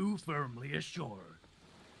run too firmly ashore.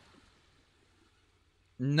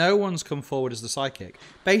 No one's come forward as the psychic.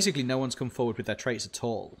 Basically, no one's come forward with their traits at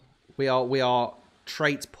all. We are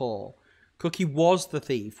trait poor. Cookie was the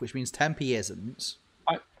thief, which means Tempe isn't.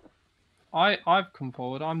 I've come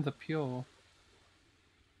forward. I'm the pure.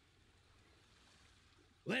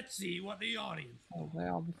 Let's see what the audience. Oh, they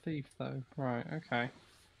are the thief, though. Right. Okay.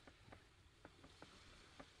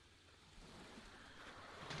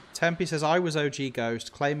 Tempe says, I was OG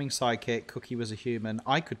Ghost, claiming psychic, Cookie was a human.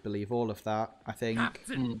 I could believe all of that, I think.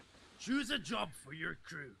 Captain, choose a job for your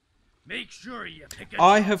crew. Make sure you pick a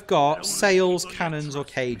I job have that got only sails, people you cannons, or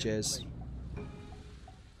trust can cages. play.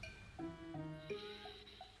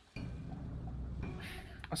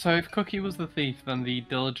 So if Cookie was the thief, then the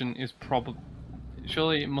diligent is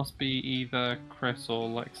surely it must be either Chris or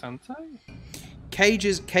Lexante?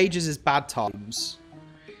 Cages is bad times.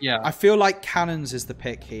 Yeah. I feel like Cannons is the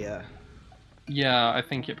pick here. Yeah, I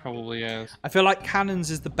think it probably is. I feel like Cannons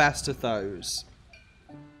is the best of those.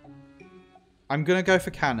 I'm going to go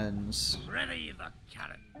for Cannons. Ready the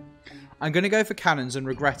cannon. I'm going to go for Cannons and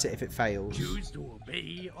regret it if it fails. Choose to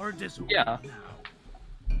obey or disobey Yeah. now.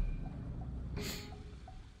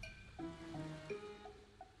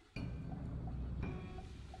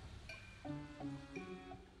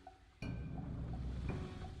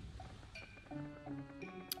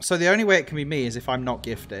 So the only way it can be me is if I'm not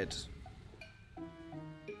gifted.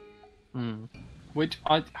 Which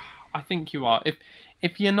I think you are.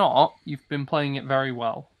 If you're not, you've been playing it very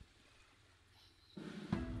well.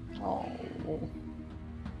 Oh.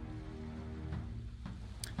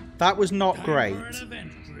 That was not Time great. for an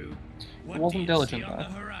event, crew. What Wasn't do you diligent, see on though. the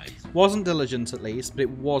horizon? Wasn't diligent at least, but it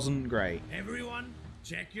wasn't great. Everyone,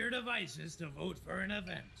 check your devices to vote for an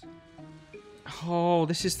event. Oh,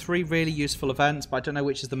 this is 3 really useful events, but I don't know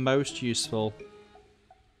which is the most useful.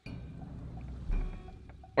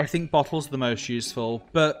 I think Bottle's the most useful,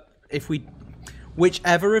 but if we...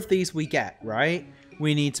 Whichever of these we get, right?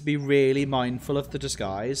 We need to be really mindful of the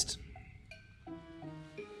disguised.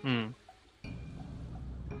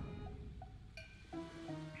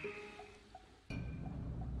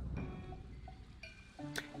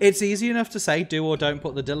 It's easy enough to say do or don't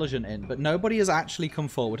put the diligent in, but nobody has actually come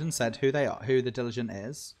forward and said who they are, who the diligent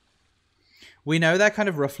is. We know they're kind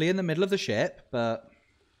of roughly in the middle of the ship, but...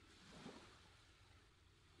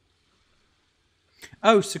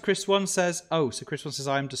 Oh, so Chris one says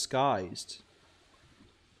I am disguised.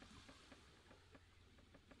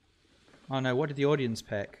 Oh no, what did the audience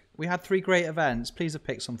pick? We had 3 great events. Please have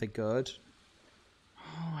picked something good.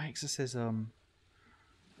 Oh, exorcism.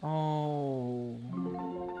 Oh.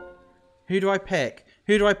 Who do I pick?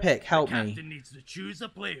 Who do I pick? Help The me. captain needs to choose a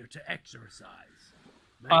player to exercise.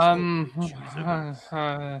 Let's hope they choose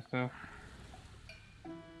a ghost.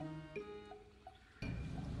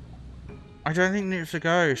 I don't think it's a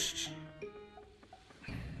ghost.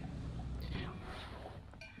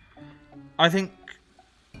 I think...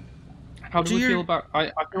 How do we feel about? I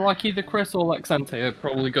feel like either Chris or Lexante are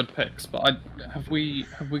probably good picks, but have we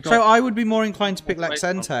got? So I would be more inclined to pick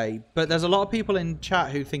Lexante, but there's a lot of people in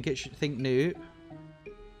chat who think it should think Newt.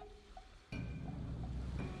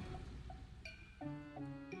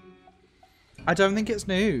 I don't think it's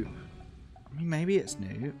Newt. I mean, maybe it's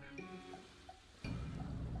Newt.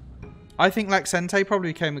 I think Lexante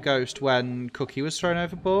probably became a ghost when Cookie was thrown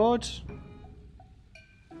overboard.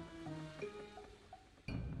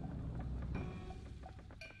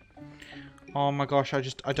 Oh my gosh,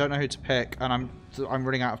 I don't know who to pick, and I'm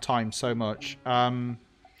running out of time so much. Can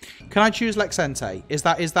I choose Lexante? Is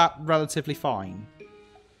that relatively fine?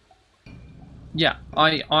 Yeah,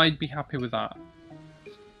 I'd be happy with that.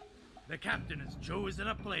 The captain has chosen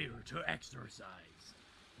a player to exercise.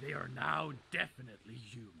 They are now definitely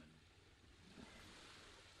human.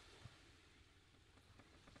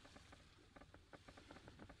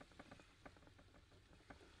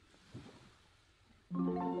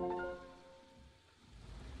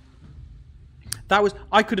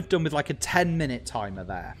 I could have done with like a 10-minute timer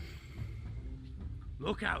there.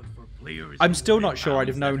 Look out for players. I'm who still win not sure I'd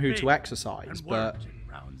have rounds known that who to failed exercise, and but worked in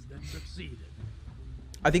rounds that succeeded.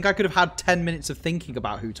 I think I could have had 10 minutes of thinking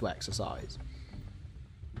about who to exercise.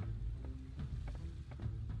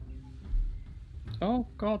 Oh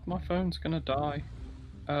god, my phone's gonna die.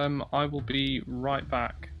 I will be right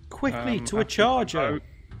back. Quickly, to a after charger. vote,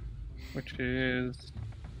 which is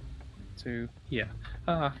to here.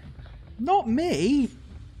 Not me.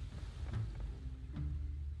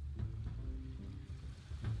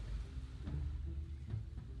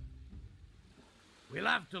 We'll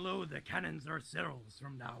have to load the cannons ourselves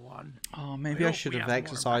from now on. Oh, maybe I hope should we have more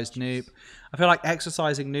exercised matches. Noop. I feel like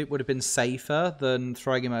exercising Noop would have been safer than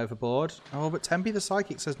throwing him overboard. Oh, but Tempe the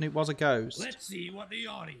Psychic says Noop was a ghost. Let's see what the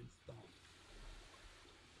audience thought.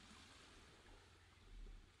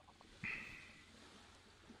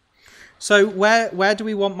 So where do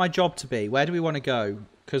we want my job to be? Where do we want to go?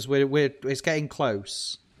 Because it's getting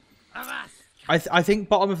close. Avast! I think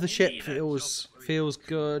bottom of the ship feels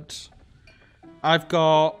good. I've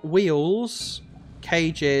got wheels,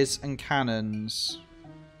 cages, and cannons.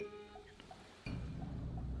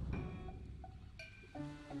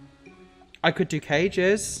 I could do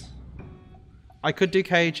cages. I could do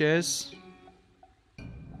cages.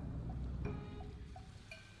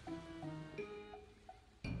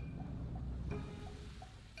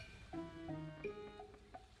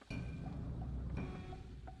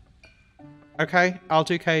 Okay, I'll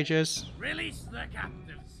do cages. Release the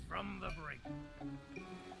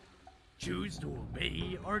choose to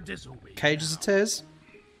obey or disobey. Cages now. it is.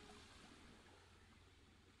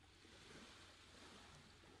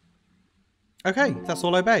 Okay, that's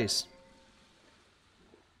all obeys.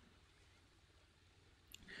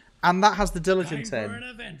 And that has the diligent Time for in. an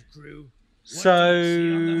event, crew. What do So, you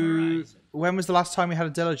see on the horizon? when was the last time we had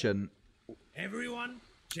a diligent? Everyone,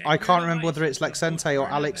 check I your can't remember whether it's devices to book Lexente or for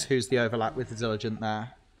an Alex event. who's the overlap with the diligent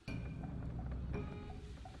there.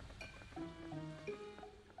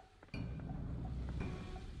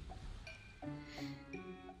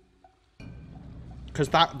 Because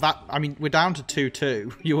I mean, we're down to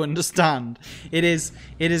 2-2. You understand? It is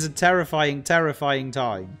a terrifying, terrifying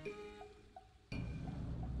time.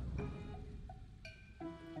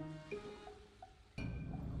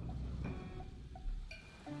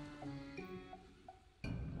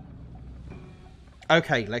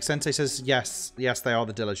 Okay, Lexente says yes, they are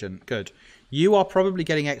the diligent. Good. You are probably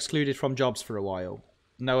getting excluded from jobs for a while.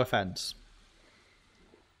 No offense.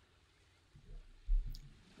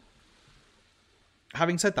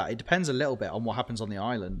 Having said that, it depends a little bit on what happens on the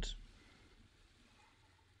island.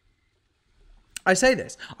 I say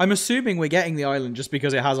this. I'm assuming we're getting the island just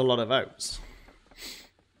because it has a lot of votes.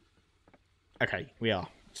 Okay, we are.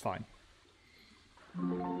 It's fine.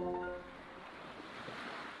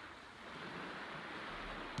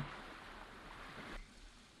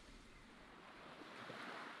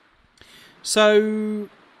 So,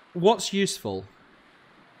 what's useful?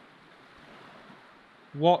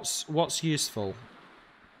 What's useful?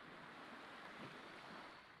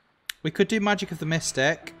 We could do Magic of the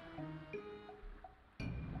Mystic.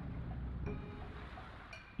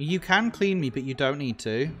 You can clean me, but you don't need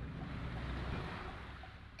to.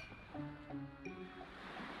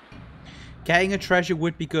 Getting a treasure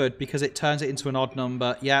would be good because it turns it into an odd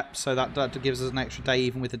number. Yep, so that gives us an extra day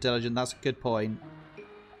even with the diligent. That's a good point.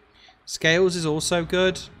 Scales is also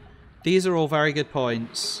good. These are all very good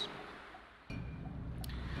points.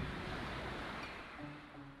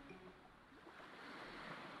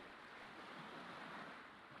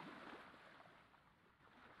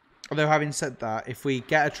 Although having said that, if we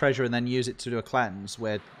get a treasure and then use it to do a cleanse,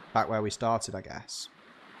 we're back where we started, I guess.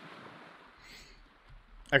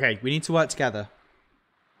 Okay, we need to work together.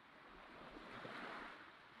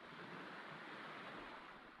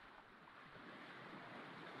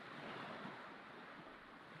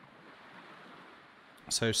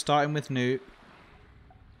 So starting with Noop.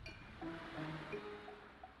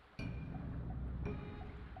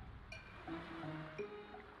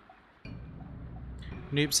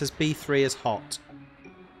 Noop says B3 is hot.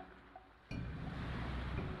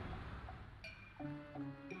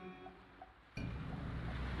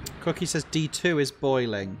 Cookie says D2 is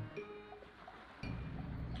boiling.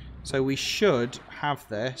 So we should have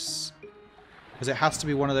this. Because it has to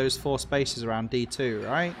be one of those 4 spaces around D2,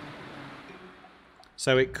 right?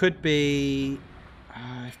 So it could be...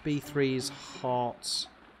 if B3's hot...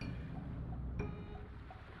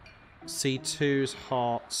 C2's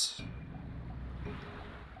hot...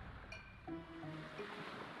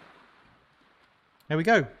 There we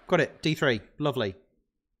go. Got it. D3. Lovely.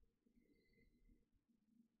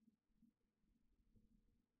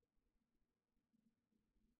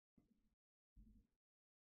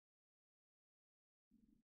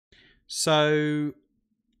 So,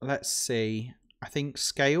 let's see. I think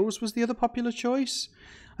Scales was the other popular choice.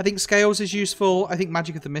 I think Scales is useful. I think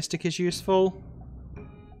Magic of the Mystic is useful.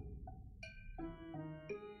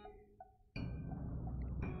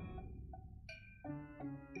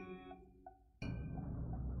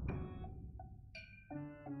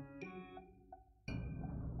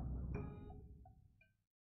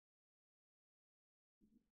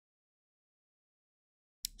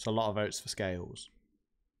 It's a lot of votes for Scales.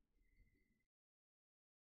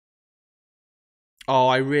 Oh,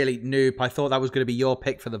 I really... Nope. I thought that was going to be your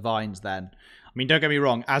pick for the Vines then. I mean, don't get me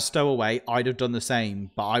wrong. As Stowaway, I'd have done the same.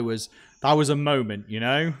 But that was a moment, you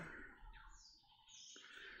know?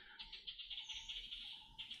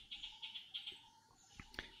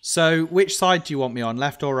 So, which side do you want me on?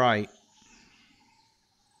 Left or right?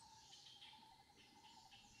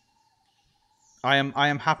 I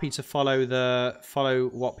am happy to follow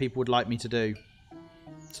what people would like me to do.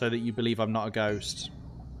 So that you believe I'm not a ghost.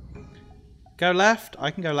 Go left? I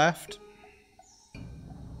can go left.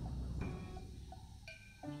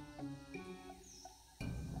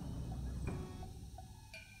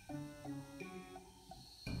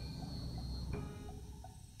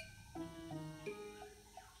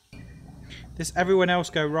 This everyone else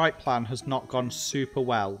go right plan has not gone super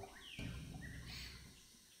well.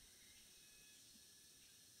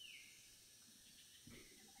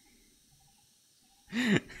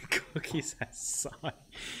 Cookie Cookie says sigh.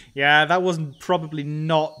 Yeah, that wasn't probably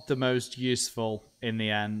not the most useful in the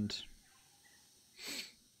end.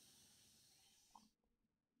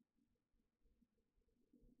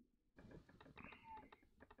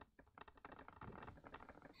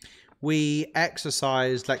 We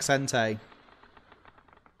exercised Lexente.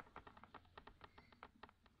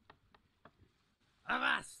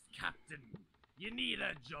 Avast, Captain. You need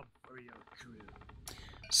a job for your crew.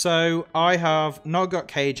 So I have not got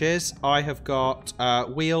cages. I have got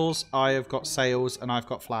wheels. I have got sails, and I've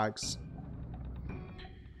got flags.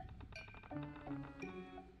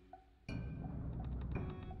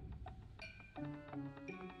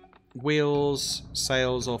 Wheels,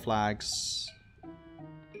 sails, or flags.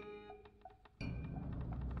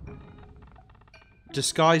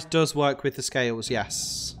 Disguise does work with the scales,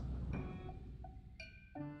 yes.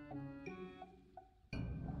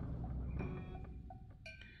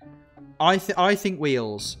 I think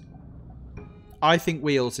wheels. I think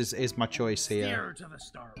wheels is my choice here. Steer to the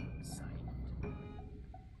starboard side.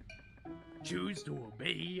 Choose to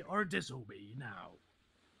obey or disobey now.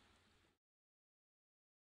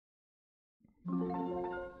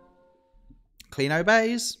 Clean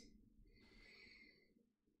obeys.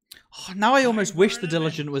 Oh, now I almost wish the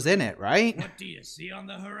Diligent was in it, right? What do you see on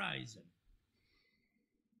the horizon?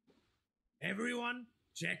 Everyone,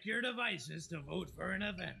 check your devices to vote for an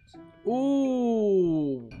event.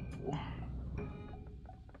 Ooh.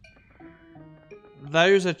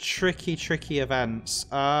 Those are tricky, tricky events.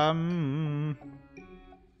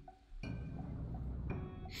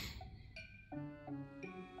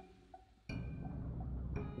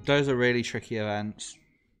 Those are really tricky events.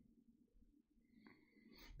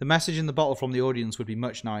 The message in the bottle from the audience would be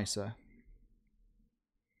much nicer.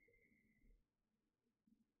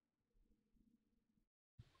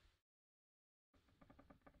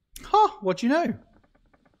 Huh, what do you know?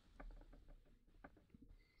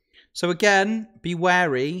 So again, be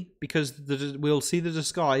wary, because we'll see the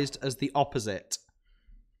disguised as the opposite.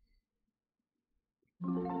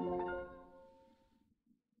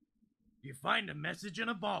 You find a message in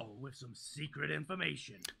a bottle with some secret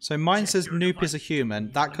information. So mine Check says your Noop is a device.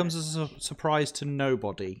 human. That comes as a surprise to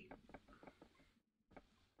nobody.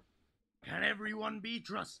 Can everyone be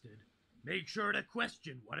trusted? Make sure to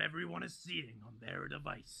question what everyone is seeing on their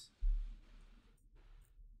device.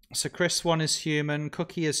 So Chris 1 is human,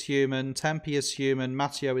 Cookie is human, Tempe is human,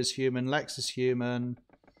 Matteo is human, Lex is human.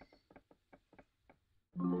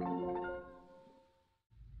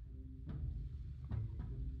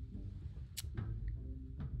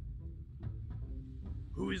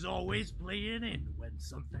 Who is always playing in when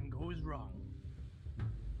something goes wrong?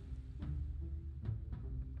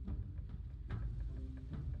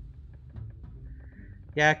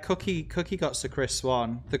 Yeah, Cookie got Sir Chris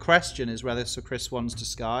 1. The question is whether Sir Chris 1's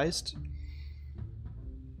disguised.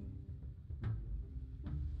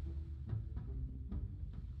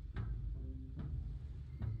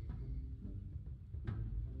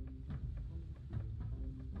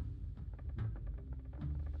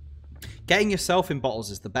 Getting yourself in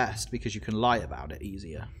bottles is the best because you can lie about it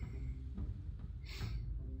easier.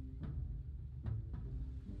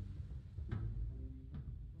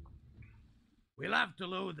 We'll have to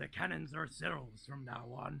load the cannons ourselves from now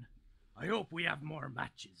on. I hope we have more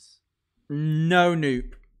matches. No,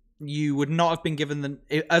 Noop. You would not have been given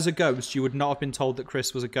the... As a ghost, you would not have been told that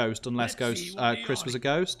Chris was a ghost unless Chris was a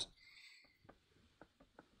ghost.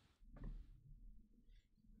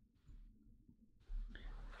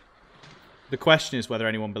 The question is whether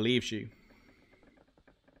anyone believes you.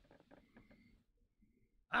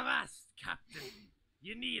 Avast, Captain.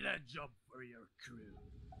 You need a job for your crew.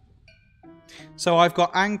 So I've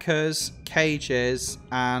got anchors, cages,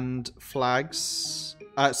 and flags.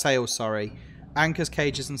 Sails, sorry. Anchors,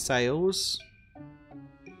 cages, and sails.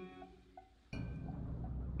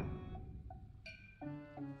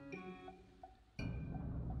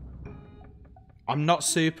 I'm not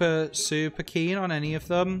super keen on any of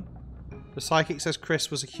them. The psychic says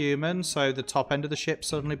Chris was a human, so the top end of the ship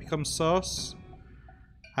suddenly becomes sus.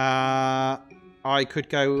 I could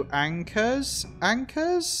go anchors.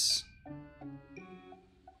 Anchors?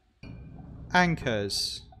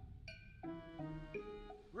 Anchors.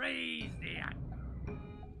 Raise the anchor.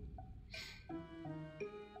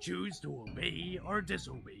 Choose to obey or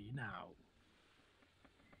disobey now.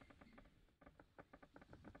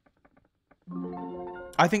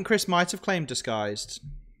 I think Chris might have claimed disguised.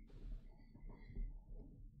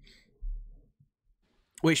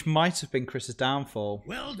 Which might have been Chris's downfall.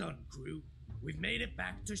 Well done, crew. We've made it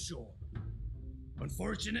back to shore.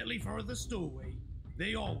 Unfortunately for the stowaway,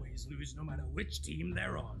 they always lose no matter which team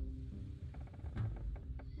they're on.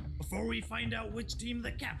 before we find out which team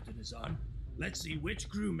the captain is on, let's see which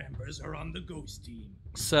crew members are on the ghost team.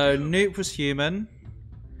 So Noop was human.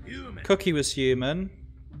 Human. Cookie was human.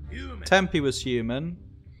 Human. Tempe was human.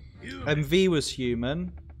 Human. MV was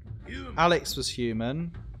human. Human. Alex was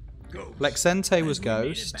human. Ghost. Lexente was And we made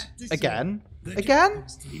it ghost. back to Again? shore. The Again?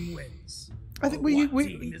 captain's team wins. I think But what you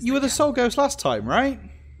team is were the captain? sole ghost last time, right?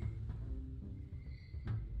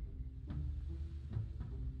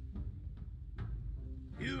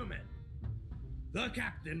 Human. The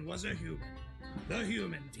captain was a human. The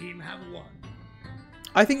human team have won.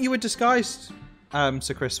 I think you were disguised,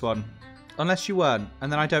 Sir Chris one. Unless you weren't,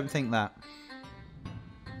 and then I don't think that.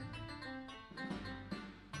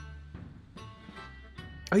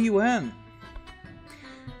 Oh, you weren't.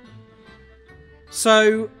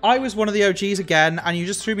 So, I was one of the OGs again, and you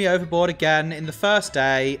just threw me overboard again in the first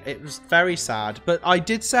day. It was very sad. But I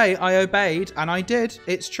did say I obeyed, and I did.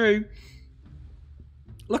 It's true.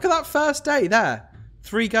 Look at that first day there.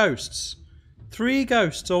 3 ghosts. 3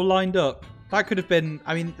 ghosts all lined up. That could have been...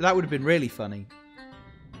 I mean, that would have been really funny.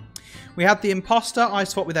 We had the imposter. I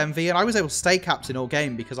swapped with MV, and I was able to stay captain all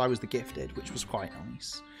game because I was the gifted, which was quite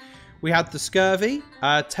nice. We had the scurvy.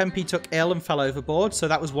 Tempe took ill and fell overboard, so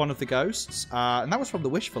that was one of the ghosts. And that was from the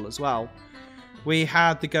Wishful as well. We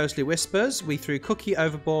had the ghostly whispers. We threw Cookie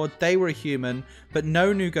overboard. They were a human, but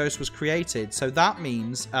no new ghost was created. So that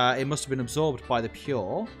means it must have been absorbed by the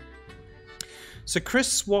pure. So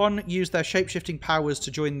Chris Swan used their shapeshifting powers to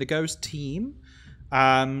join the ghost team.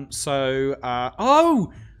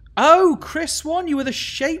 Oh, Chris Swan, you were the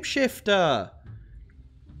shapeshifter.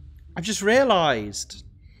 I've just realised.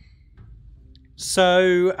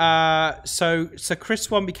 So Chris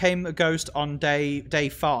Swan became a ghost on day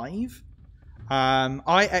 5.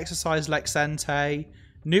 I exercised Lexente.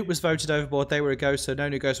 Newt was voted overboard. They were a ghost, so no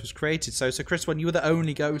new ghost was created. So Chris Swan, you were the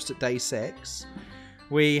only ghost at day 6.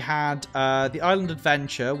 We had the Island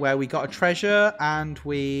Adventure, where we got a treasure, and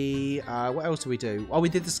we... what else did we do? Oh, we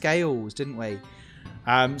did the scales, didn't we?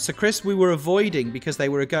 So Chris, we were avoiding because they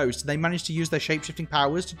were a ghost. They managed to use their shapeshifting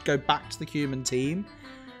powers to go back to the human team.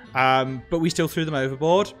 But we still threw them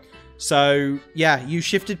overboard. So, yeah, you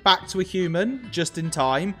shifted back to a human just in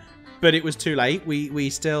time. But it was too late. We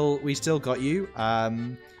still got you.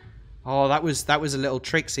 Oh, that was a little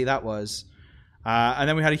tricksy, that was. And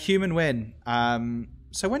then we had a human win.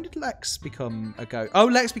 So when did Lex become a ghost? Oh,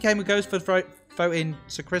 Lex became a ghost for voting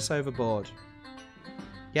Sir Chris overboard.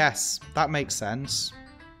 Yes, that makes sense.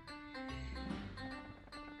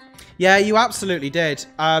 Yeah, you absolutely did.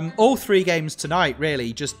 All 3 games tonight,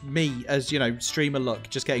 really, just me as, you know, streamer luck,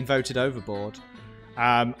 just getting voted overboard.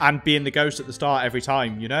 And being the ghost at the start every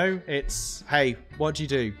time, you know? It's, hey, what do you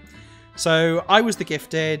do? So, I was the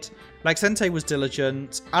gifted, Lexente was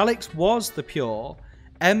diligent, Alex was the pure,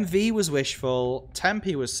 MV was wishful,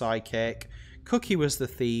 Tempe was psychic, Cookie was the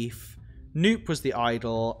thief, Noop was the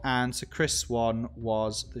idol, and Sir Chris Swan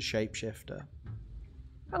was the shapeshifter.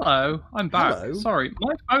 Hello, I'm back. Hello. Sorry,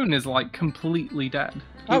 my phone is like completely dead. It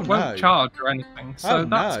Oh, won't no. charge or anything, so Oh,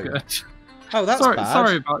 that's no. good. Oh, that's sorry, bad.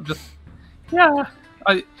 sorry about just. Yeah,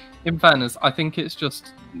 in fairness, I think it's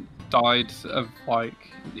just died of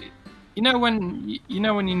like, you know when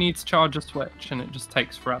you need to charge a Switch and it just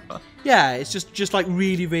takes forever. Yeah, it's just like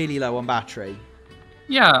really, really low on battery.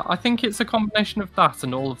 Yeah, I think it's a combination of that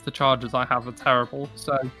and all of the chargers I have are terrible.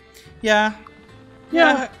 So Yeah.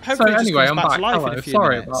 yeah. So Hopefully it just anyway, comes I'm back back. to life Hello. in a few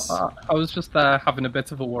Sorry minutes. about that. I was just there having a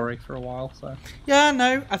bit of a worry for a while. So Yeah,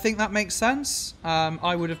 no, I think that makes sense.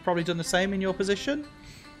 I would have probably done the same in your position.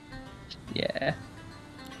 yeah.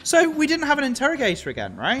 So we didn't have an interrogator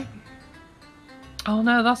again, right? Oh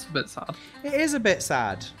no, that's a bit sad. It is a bit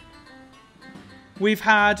sad. We've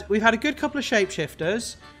had a good couple of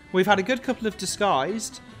shapeshifters. We've had a good couple of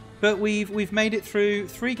disguised, but we've made it through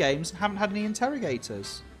 3 games and haven't had any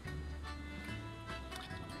interrogators.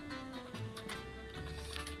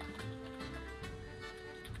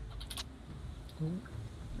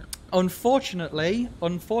 Unfortunately,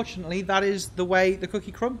 that is the way the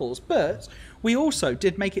cookie crumbles. But we also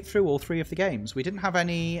did make it through all 3 of the games. We didn't have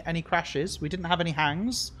any crashes. We didn't have any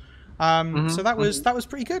hangs. So that was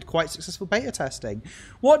pretty good. Quite successful beta testing.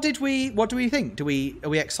 What do we think? Are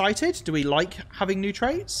we excited? Do we like having new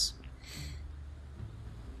traits?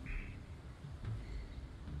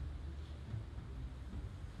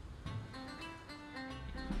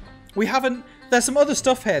 We haven't. There's some other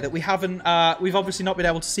stuff here that we haven't. We've obviously not been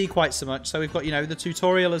able to see quite so much. So we've got the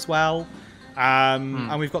tutorial as well,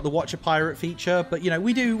 and we've got the Watch a Pirate feature. But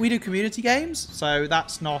we do community games, so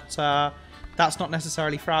that's not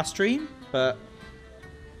necessarily for our stream, but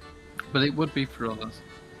it would be for others.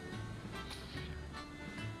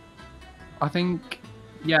 I think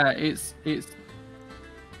yeah,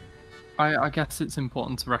 I guess it's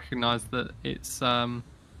important to recognise that it's the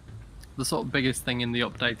sort of biggest thing in the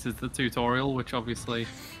update is the tutorial, which obviously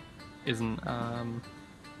isn't.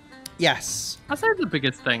 Yes. I say the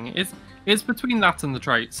biggest thing. It's between that and the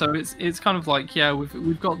traits, so it's kind of like, yeah,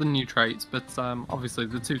 we've got the new traits, but obviously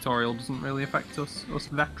the tutorial doesn't really affect us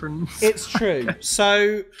veterans. It's true.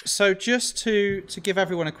 So just to give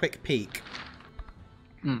everyone a quick peek.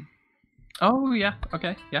 Oh yeah.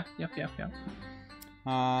 Okay. Yeah.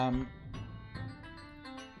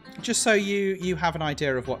 Just so you have an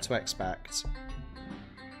idea of what to expect.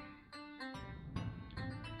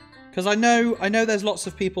 Because I know there's lots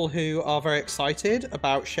of people who are very excited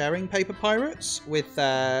about sharing Paper Pirates with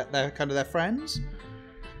their friends.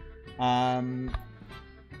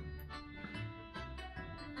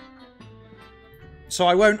 So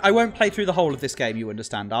I won't play through the whole of this game, you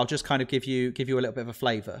understand. I'll just kind of give you a little bit of a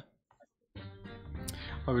flavour.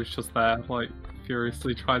 I was just there, like,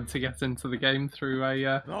 furiously trying to get into the game through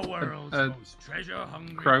a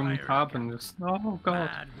Chrome tab and just, oh god.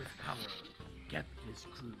 Mad with power, kept his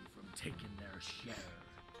crew from taking their share,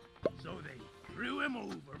 so they threw him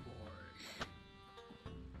overboard.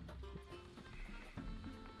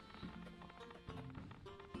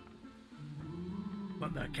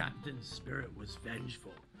 But the captain's spirit was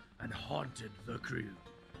vengeful and haunted the crew,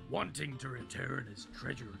 wanting to return his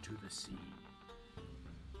treasure to the sea.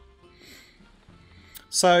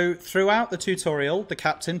 So throughout the tutorial, the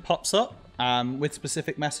captain pops up with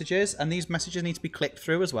specific messages, and these messages need to be clicked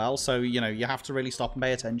through as well. So you have to really stop and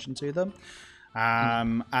pay attention to them.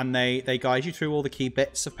 And they guide you through all the key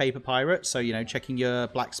bits of Paper Pirates. So checking your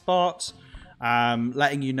black spot,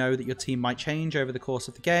 letting you know that your team might change over the course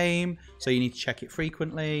of the game, so you need to check it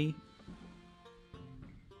frequently.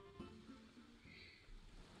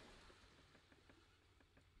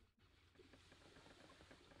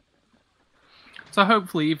 So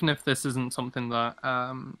hopefully, even if this isn't something that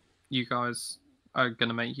you guys are going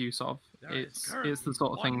to make use of, it's the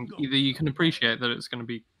sort of thing either you can appreciate that it's going to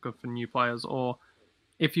be good for new players, or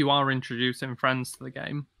if you are introducing friends to the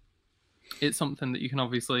game, it's something that you can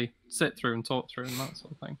obviously sit through and talk through and that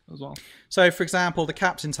sort of thing as well. So, for example, the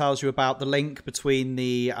captain tells you about the link between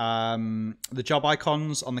the job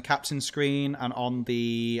icons on the captain screen and on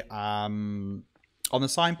the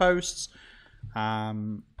signposts.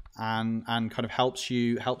 And kind of helps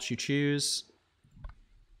you choose.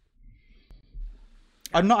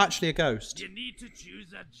 I'm not actually a ghost. You need to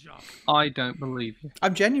choose a job. I don't believe you.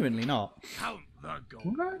 I'm genuinely not. Count the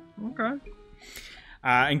gold. Okay.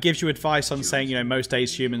 And gives you advice on saying, most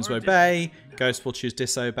days humans will obey, ghosts will choose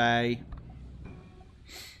disobey.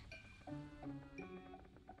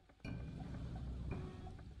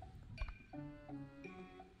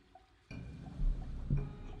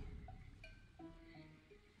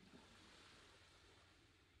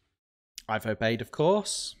 I've obeyed, of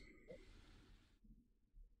course.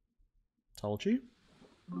 Told you.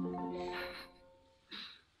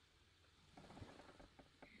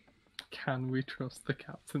 Can we trust the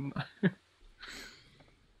captain?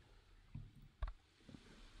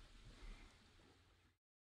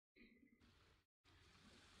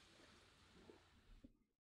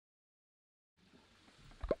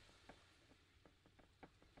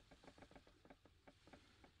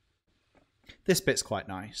 This bit's quite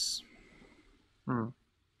nice.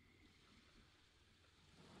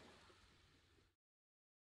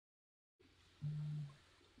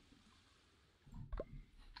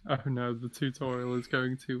 Oh no, the tutorial is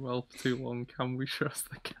going too well for too long. Can we trust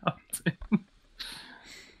the captain?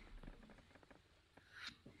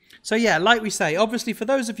 So yeah, like we say, obviously for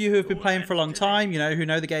those of you who have been playing for a long time, who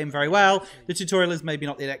know the game very well, the tutorial is maybe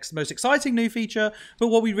not the most exciting new feature, but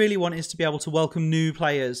what we really want is to be able to welcome new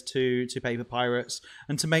players to Paper Pirates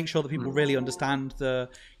and to make sure that people really understand the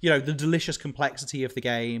delicious complexity of the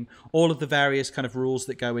game, all of the various kind of rules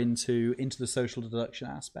that go into the social deduction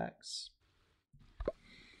aspects.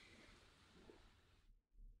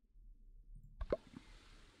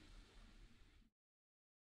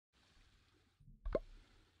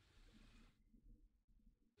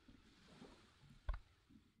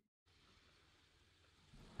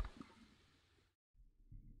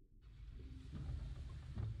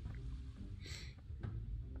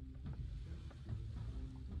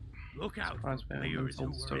 Look out,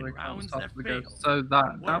 so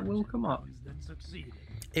that will come up.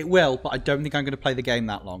 It will, but I don't think I'm going to play the game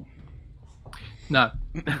that long. No.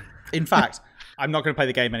 In fact, I'm not going to play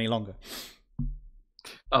the game any longer.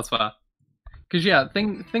 That's fair. Because yeah,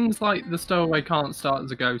 things like the stowaway can't start as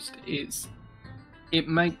a ghost. It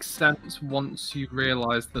makes sense once you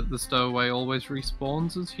realise that the stowaway always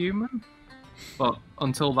respawns as human. But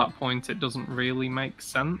until that point, it doesn't really make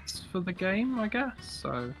sense for the game, I guess.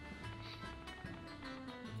 So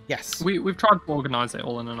Yes. we've tried to organise it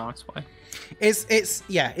all in a nice way.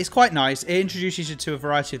 It's quite nice. It introduces you to a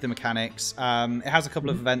variety of the mechanics. It has a couple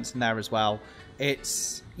of events in there as well.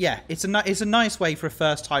 It's a nice way for a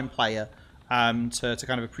first time player to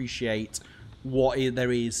kind of appreciate what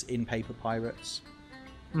there is in Paper Pirates.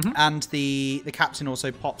 And the captain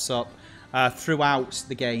also pops up throughout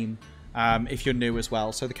the game if you're new as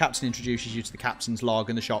well. So the captain introduces you to the captain's log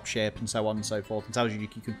and the shop ship and so on and so forth, and tells you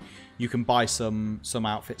you can buy some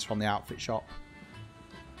outfits from the outfit shop,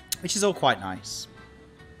 which is all quite nice.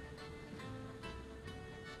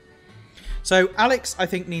 So Alex, I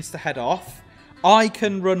think, needs to head off. I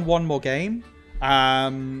can run one more game.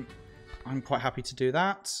 I'm quite happy to do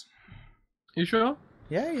that. You sure?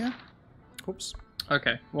 Yeah. Oops.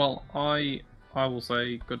 Okay. Well, I will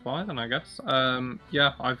say goodbye then, I guess.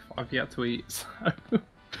 Yeah, I've yet to eat, so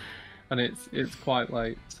and it's quite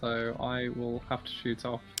late, so I will have to shoot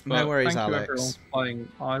off. But no worries, thank Alex. you everyone for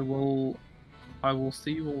playing. I will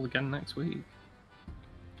see you all again next week.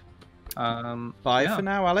 Bye for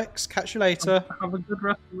now, Alex. Catch you later. Have a good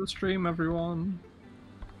rest of the stream, everyone.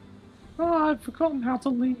 Oh, I've forgotten how to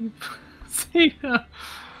leave. See ya.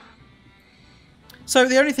 So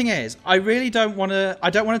the only thing is, I really don't want to. I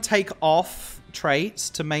don't want to take off traits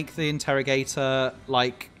to make the interrogator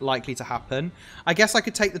likely to happen. I guess I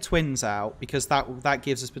could take the twins out because that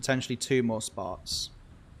gives us potentially 2 more spots.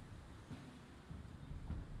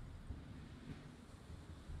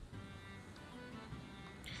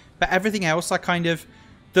 But everything else, I kind of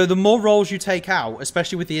the more roles you take out,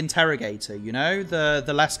 especially with the interrogator, you know,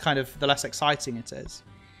 the less exciting it is.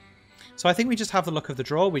 So I think we just have the luck of the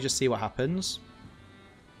draw. We just see what happens.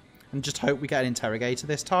 And just hope we get an interrogator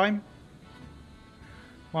this time.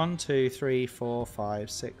 1, 2, 3, 4, 5,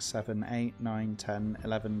 6, 7, 8, 9, 10,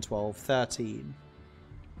 11, 12, 13.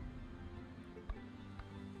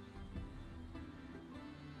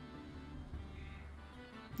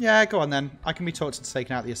 Yeah, go on then. I can be talked into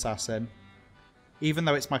taking out the assassin. Even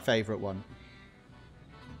though it's my favourite one.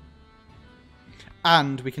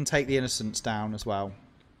 And we can take the innocents down as well.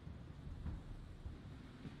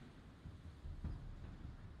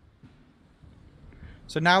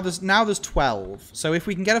 So now there's 12. So if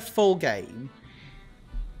we can get a full game,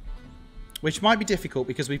 which might be difficult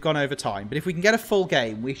because we've gone over time, but if we can get a full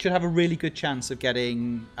game, we should have a really good chance of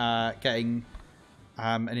getting an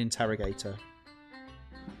interrogator.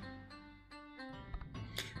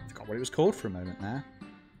 I forgot what it was called for a moment there.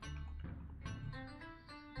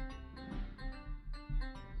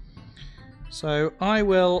 So I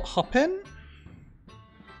will hop in.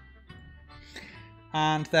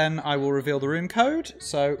 And then I will reveal the room code.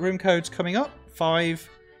 So room code's coming up. 5,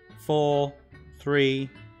 4, 3,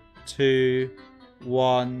 2,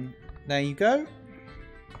 1. There you go.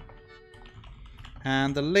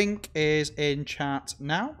 And the link is in chat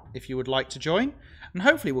now, if you would like to join. And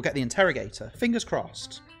hopefully we'll get the interrogator. Fingers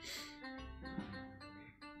crossed.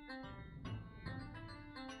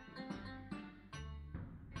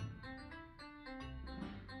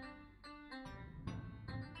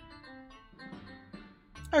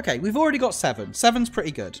 Okay, we've already got 7. 7's pretty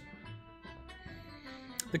good.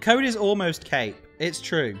 The code is almost Cape. It's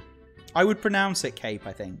true. I would pronounce it Cape,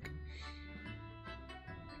 I think.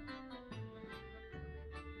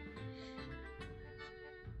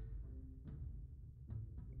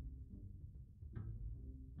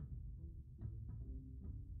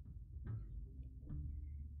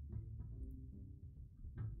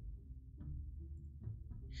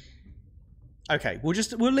 Okay,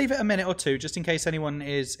 we'll leave it a minute or two just in case anyone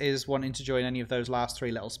is wanting to join any of those last 3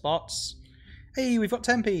 little spots. Hey, we've got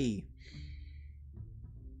Tempe.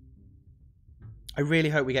 I really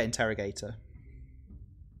hope we get interrogator.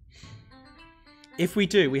 If we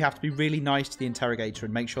do, we have to be really nice to the interrogator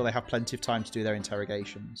and make sure they have plenty of time to do their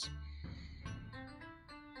interrogations.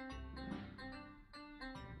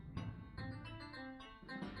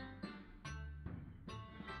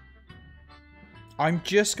 I'm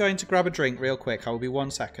just going to grab a drink real quick. I will be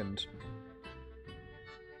 1 second.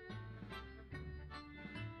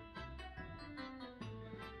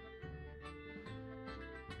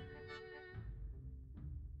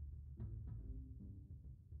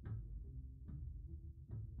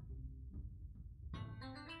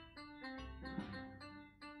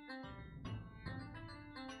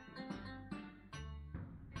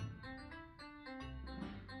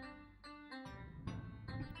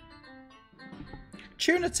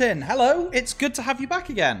 Tuna Tin, hello. It's good to have you back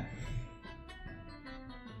again.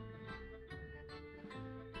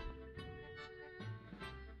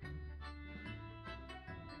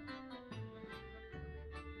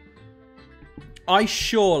 I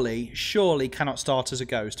surely cannot start as a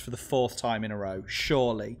ghost for the 4th time in a row.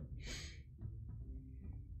 Surely.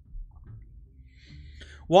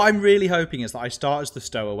 What I'm really hoping is that I start as the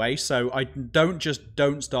stowaway, so I don't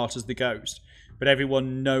start as the ghost, but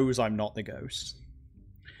everyone knows I'm not the ghost.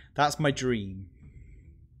 That's my dream.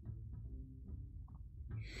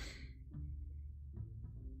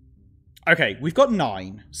 Okay, we've got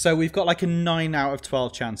 9, so we've got like a 9 out of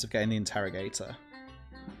 12 chance of getting the interrogator.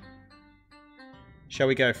 Shall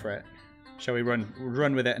we go for it? Shall we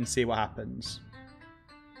run with it and see what happens?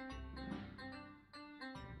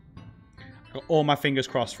 I've got all my fingers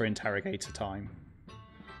crossed for interrogator time.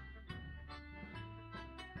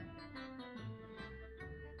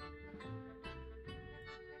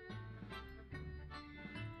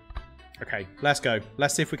 Okay, let's go.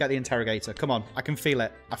 Let's see if we get the interrogator. Come on, I can feel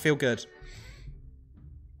it. I feel good.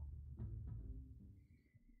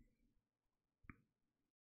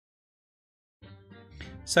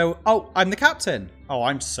 So, oh, I'm the captain. Oh,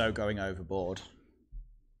 I'm so going overboard.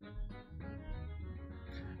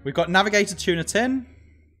 We've got Navigator Tuna Tin.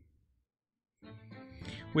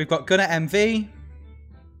 We've got Gunner MV.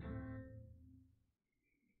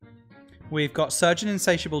 We've got Surgeon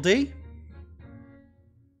Insatiable D.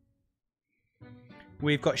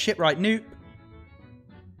 We've got Shipwright Noop.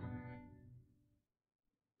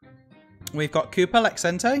 We've got Cooper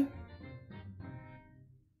Lexente.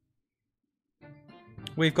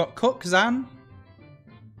 We've got Cook Zan.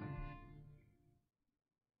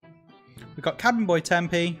 We've got Cabin Boy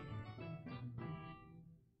Tempe.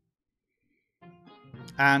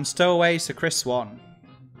 And Stowaway Sir Chris Swan.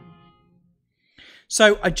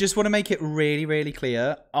 So, I just want to make it really, really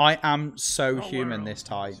clear. I am so human this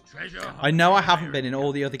time. I know I haven't been in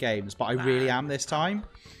all the other games, but I really am this time.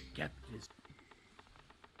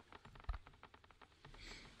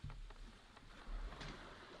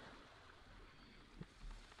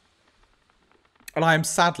 And I am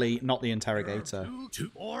sadly not the interrogator.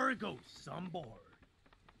 Two more ghosts on board.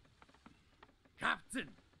 Captain,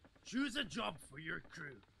 choose a job for your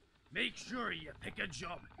crew. Make sure you pick a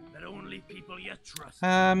job that only people you trust.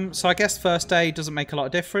 So I guess first aid doesn't make a lot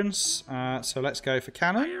of difference. So let's go for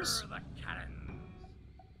cannons. Fire the cannons.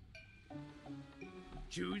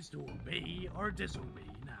 Choose to obey or disobey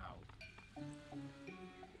now.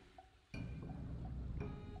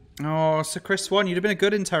 Oh, Sir Chris Swan, you'd have been a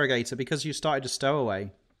good interrogator because you started a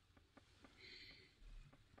stowaway.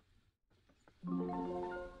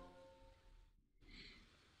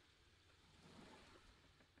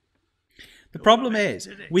 The problem is,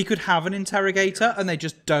 we could have an interrogator and they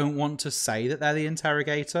just don't want to say that they're the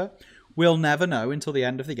interrogator. We'll never know until the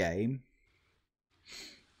end of the game.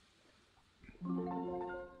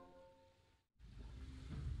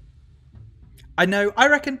 I know, I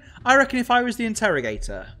reckon if I was the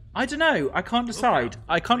interrogator, I don't know, I can't decide.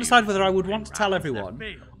 I can't decide whether I would want to tell everyone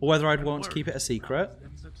or whether I'd want to keep it a secret.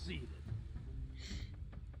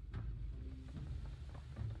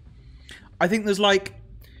 I think there's like...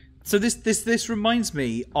 So this reminds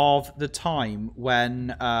me of the time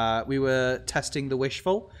when we were testing the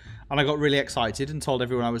Wishful, and I got really excited and told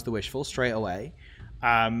everyone I was the Wishful straight away.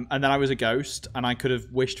 And then I was a ghost, and I could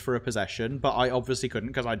have wished for a possession, but I obviously couldn't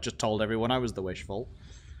because I just told everyone I was the Wishful.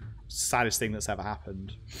 Saddest thing that's ever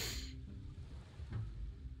happened.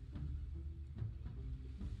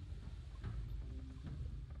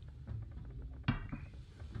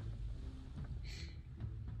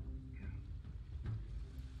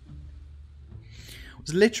 It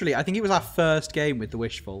was literally, I think it was our first game with the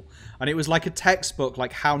Wishful, and it was like a textbook,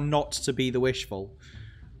 like how not to be the Wishful.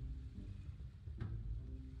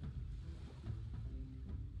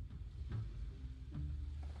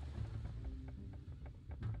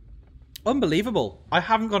 Unbelievable. I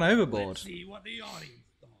haven't gone overboard. Let's see what the audience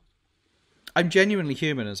thought. I'm genuinely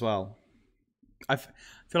human as well. I feel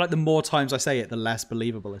like the more times I say it, the less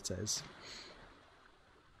believable it is.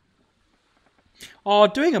 Oh,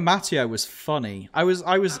 doing a Matteo was funny. I was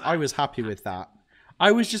happy with that.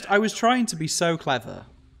 I was trying to be so clever.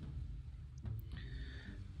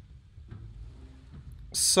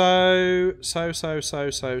 So.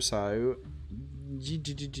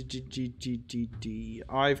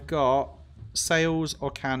 I've got sails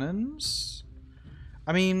or cannons.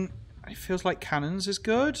 I mean, it feels like cannons is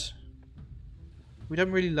good. We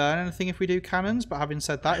don't really learn anything if we do cannons, but having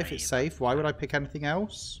said that, if it's safe, why would I pick anything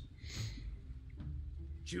else?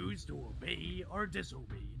 Choose to obey or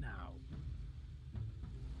disobey now.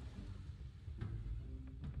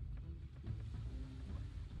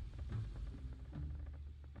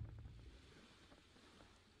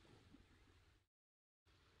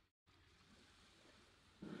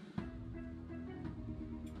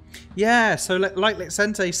 Yeah, so like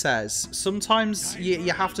Lexente says, sometimes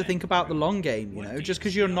you have to think about the long game, you know? Just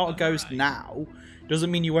because you're not a ghost now doesn't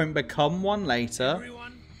mean you won't become one later.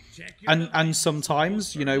 And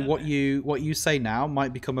sometimes, you know, what you say now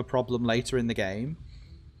might become a problem later in the game.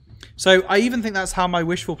 So I even think that's how my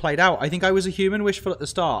Wishful played out. I think I was a human Wishful at the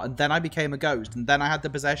start, and then I became a ghost, and then I had the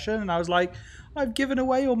possession, and I was like, I've given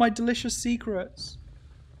away all my delicious secrets.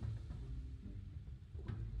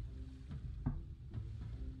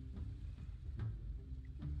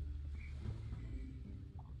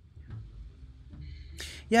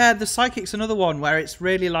 Yeah, the psychic's another one where it's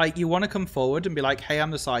really like you want to come forward and be like, hey,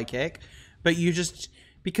 I'm the psychic, but you just,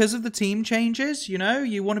 because of the team changes, you know,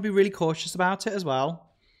 you want to be really cautious about it as well.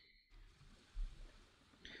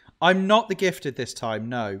 I'm not the gifted this time,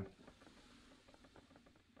 no.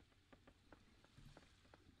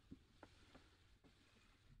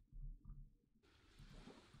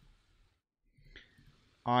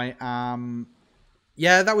 I am...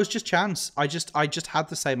 Yeah, that was just chance. I just had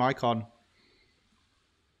the same icon.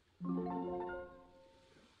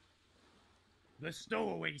 The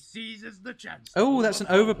stowaway seizes the chance. Oh, that's an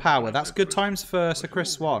overpower. That's good times for Sir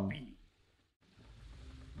Chris Swan.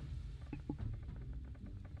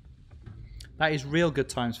 That is real good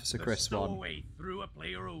times for Sir Chris Swan. The stowaway threw a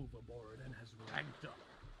player overboard and has ranked up.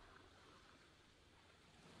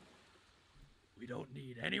 We don't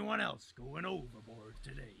need anyone else going overboard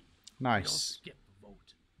today. Nice. We'll skip voting.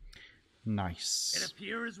 Nice. It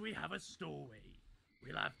appears we have a stowaway.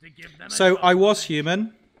 We'll have to give them. So I was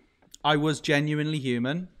human. I was genuinely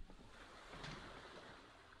human.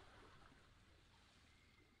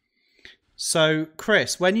 So,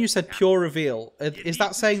 Chris, when you said pure reveal, is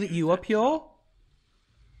that saying that you are pure?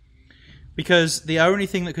 Because the only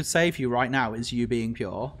thing that could save you right now is you being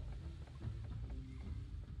pure.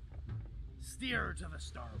 Steer to the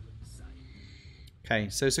starboard side. Okay,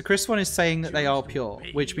 so Chris One is saying that they are pure,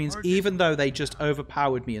 which means even though they just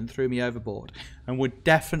overpowered me and threw me overboard, and would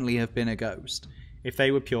definitely have been a ghost, if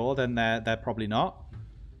they were pure, then they're probably not.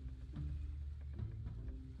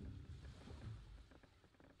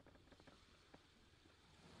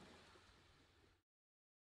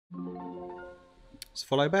 Let's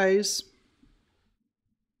follow bays.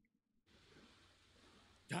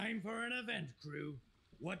 Time for an event, crew.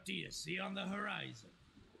 What do you see on the horizon?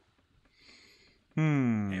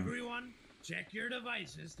 Everyone, check your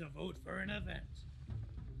devices to vote for an event.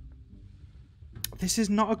 This is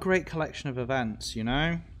not a great collection of events, you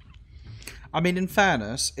know? I mean, in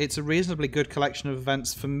fairness, it's a reasonably good collection of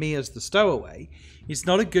events for me as the stowaway. It's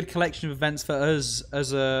not a good collection of events for us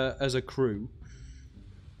as a crew.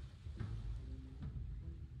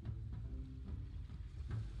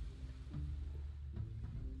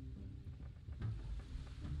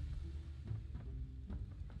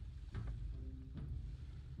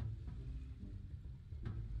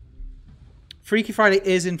 Freaky Friday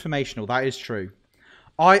is informational, that is true.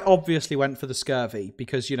 I obviously went for the scurvy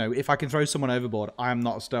because, you know, if I can throw someone overboard, I am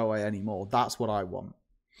not a stowaway anymore. That's what I want.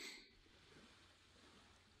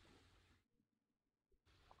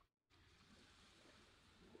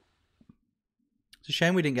 It's a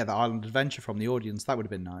shame we didn't get the Island Adventure from the audience. That would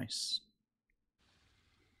have been nice.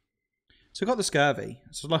 So I got the scurvy.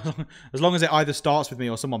 So as long as it either starts with me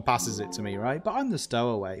or someone passes it to me, right? But I'm the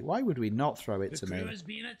stowaway. Why would we not throw it to me? The crew has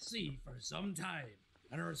been at sea for some time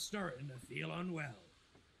and are starting to feel unwell.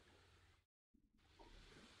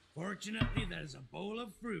 Fortunately, there's a bowl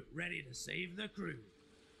of fruit ready to save the crew.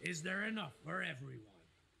 Is there enough for everyone?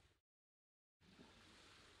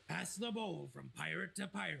 Pass the bowl from pirate to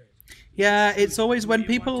pirate. Yeah, it's always when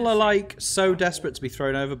people are like so desperate to be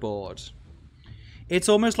thrown overboard. It's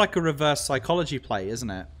almost like a reverse psychology play, isn't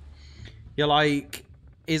it? You're like,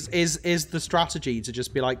 is the strategy to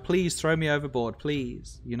just be like, please throw me overboard,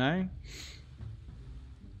 please, you know?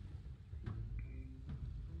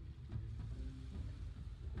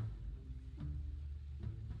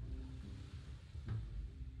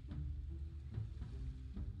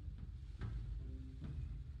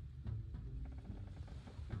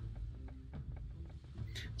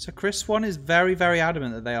 So Chris Swan is very, very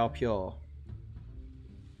adamant that they are pure.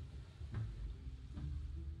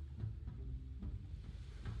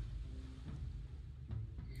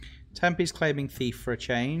 Tempe's claiming thief for a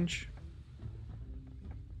change.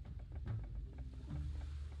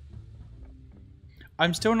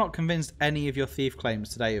 I'm still not convinced any of your thief claims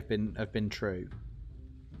today have been true.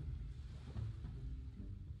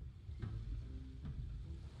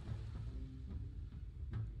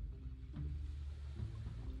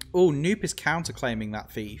 Oh, Noop is counterclaiming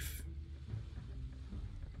that thief.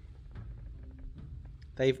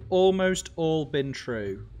 They've almost all been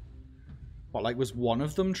true. What, like, was one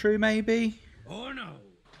of them true, maybe? Oh no,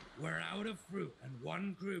 we're out of fruit and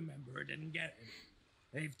one crew member didn't get any.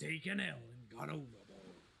 They've taken ill and got overboard.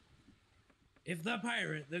 If the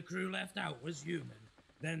pirate the crew left out was human,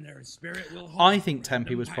 then their spirit will haunt I think the Tempe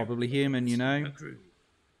random was pirate probably that human, you gets know? the crew.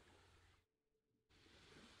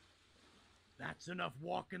 That's enough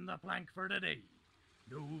walking the plank for today.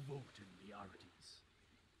 No voting the arties.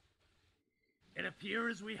 It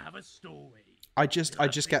appears we have a stowaway. I just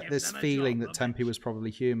get this feeling that Tempe was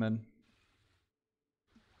probably human.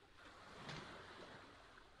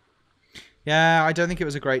 Yeah, I don't think it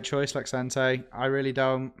was a great choice, Lexente. I really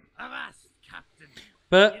don't. Avast, Captain.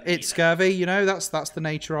 But it's scurvy, you know, that's the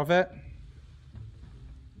nature of it.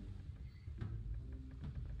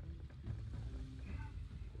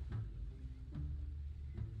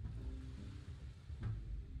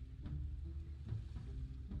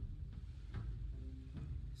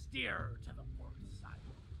 Steer to the port side.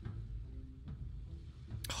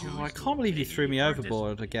 Oh, I can't believe you threw me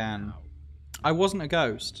overboard again. I wasn't a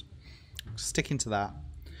ghost. Sticking to that.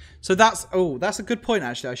 So that's a good point,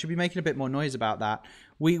 actually. I should be making a bit more noise about that.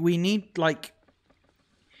 We need, like,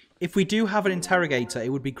 if we do have an interrogator, it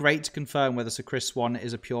would be great to confirm whether Sir Chris Swan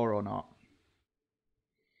is a pure or not.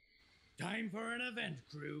 Time for an event,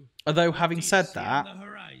 crew. Although, having said that,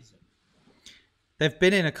 they've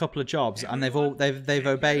been in a couple of jobs and they've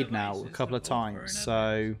obeyed now a couple of times.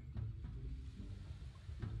 So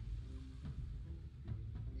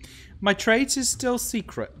my trait is still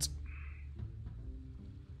secret.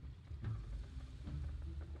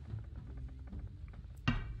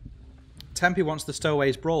 Tempe wants the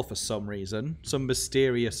Stowaways Brawl for some reason. Some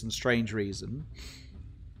mysterious and strange reason.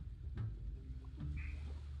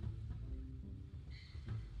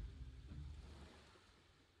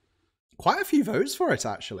 Quite a few votes for it,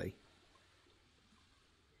 actually.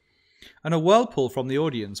 And a whirlpool from the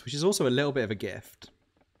audience, which is also a little bit of a gift.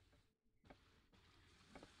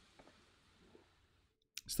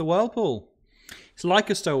 It's the whirlpool. It's like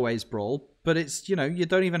a Stowaways Brawl, but it's, you know, you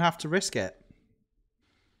don't even have to risk it.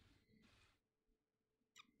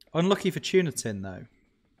 Unlucky for Tunatin, though.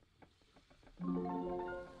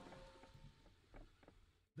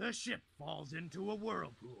 The ship falls into a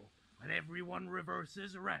whirlpool, and everyone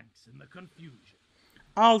reverses ranks in the confusion.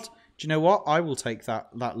 Do you know what? I will take that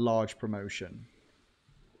large promotion.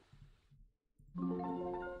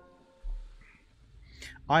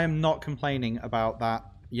 I am not complaining about that,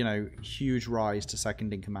 you know, huge rise to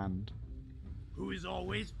second in command. Who is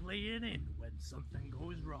always playing in when something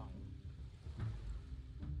goes wrong?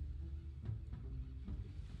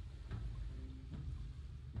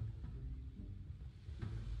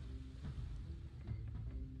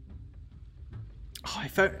 Oh, I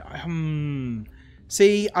felt,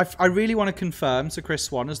 see, I really want to confirm Sir Chris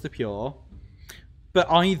Swan as the pure, but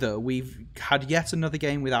either we've had yet another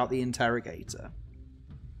game without the interrogator,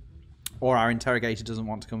 or our interrogator doesn't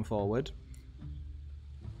want to come forward.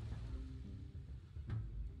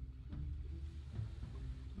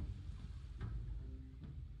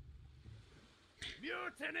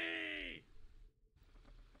 Mutiny!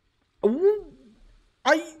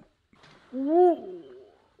 Ooh,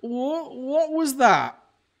 what was that?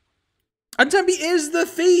 And Tempe is the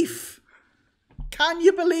thief! Can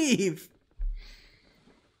you believe?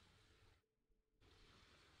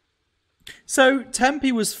 So,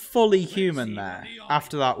 Tempe was fully human there,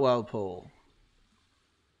 after that whirlpool.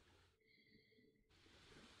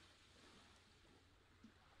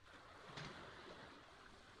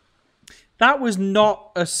 That was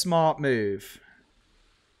not a smart move.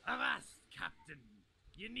 Avast, Captain.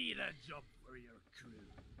 You need a job for your crew.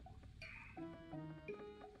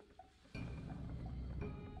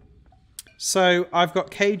 So, I've got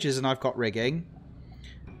cages and I've got rigging.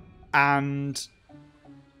 And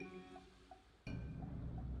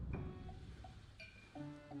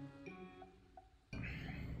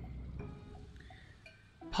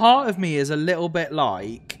part of me is a little bit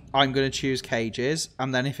like, I'm going to choose cages,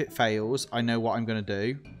 and then if it fails, I know what I'm going to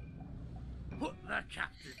do. Put the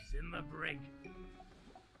captives in the brig.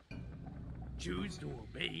 Choose to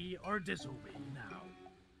obey or disobey now.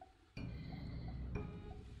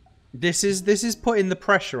 This is putting the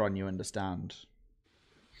pressure on you, understand?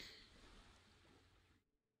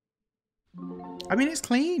 I mean, it's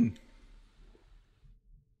clean.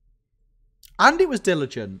 And it was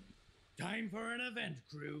diligent. Time for an event,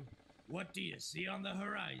 crew. What do you see on the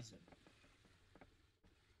horizon?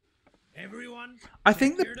 Everyone, I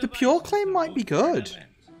think the pure claim might be good.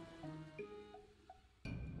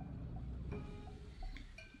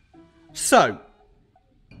 So,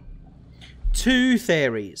 two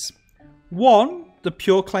theories. One, the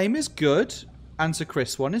pure claim is good, and Sir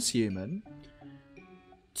Chris one is human.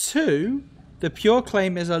 2, the pure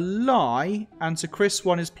claim is a lie, and Sir Chris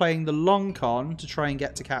 1 is playing the long con to try and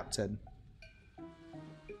get to captain.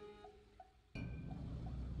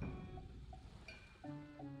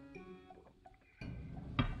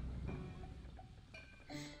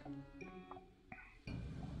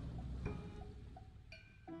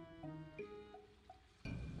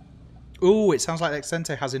 Ooh, it sounds like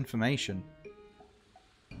Exente has information.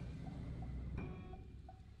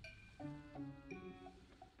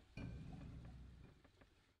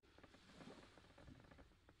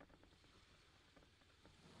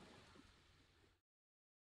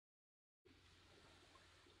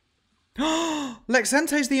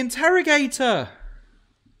 Lexente's the interrogator!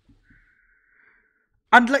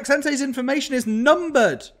 And Lexente's information is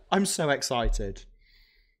numbered! I'm so excited.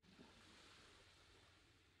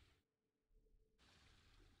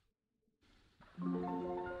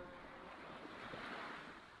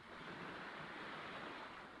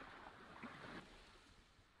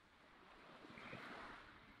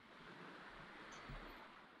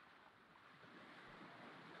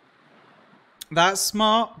 That's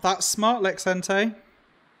smart. That's smart, Lexente.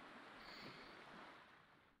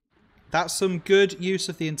 That's some good use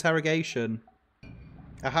of the interrogation,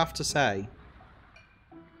 I have to say.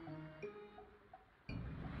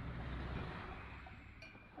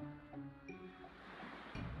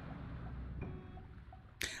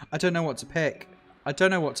 I don't know what to pick. I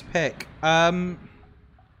don't know what to pick.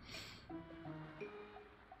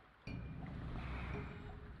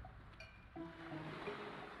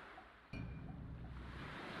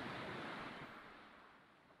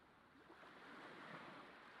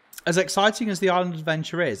 As exciting as the island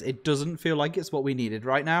adventure is, it doesn't feel like it's what we needed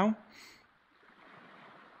right now.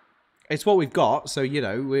 It's what we've got, so, you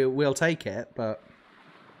know, we'll take it, but...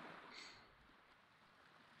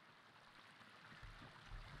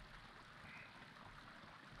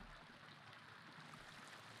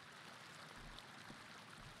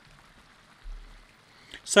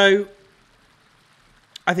 So,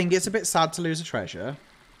 I think it's a bit sad to lose a treasure.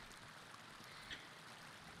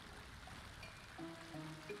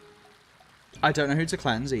 I don't know who to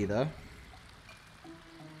cleanse either.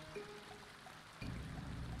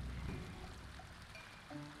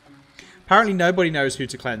 Apparently nobody knows who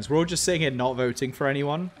to cleanse. We're all just sitting here not voting for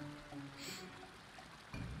anyone.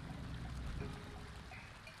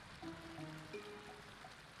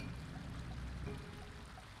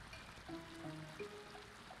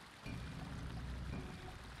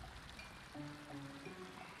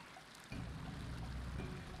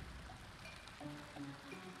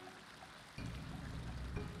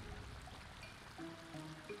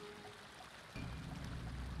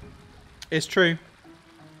 It's true.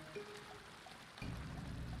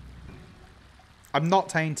 I'm not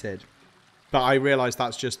tainted, but I realise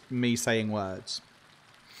that's just me saying words.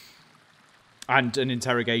 And an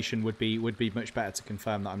interrogation would be much better to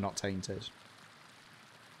confirm that I'm not tainted.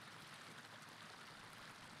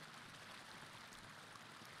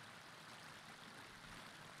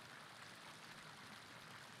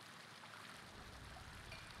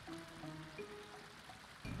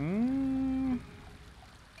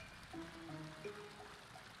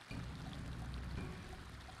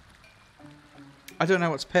 I don't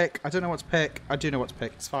know what to pick. I don't know what to pick. I do know what to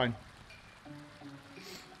pick. It's fine.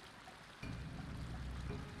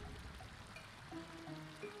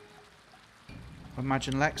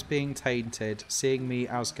 Imagine Lex being tainted, seeing me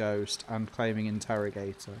as ghost, and claiming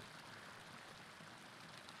interrogator.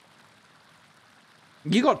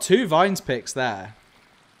 You got 2 Vines picks there.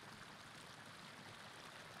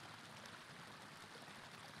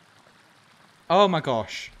 Oh my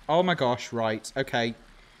gosh. Oh my gosh, right. Okay.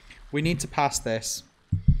 We need to pass this.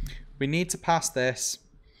 We need to pass this.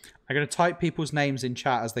 I'm going to type people's names in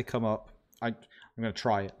chat as they come up. I'm going to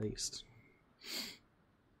try at least.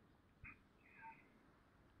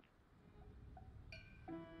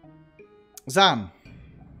 Zan.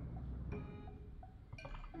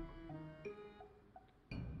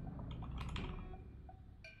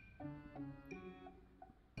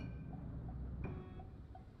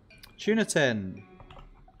 Tunatin.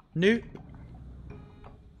 Nope.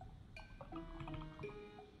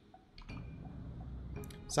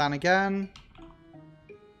 Zan again.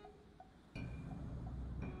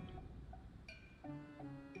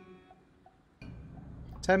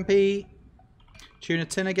 Tempe.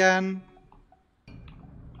 Tunatin again.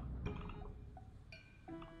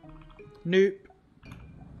 Nope.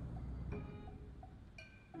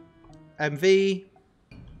 MV.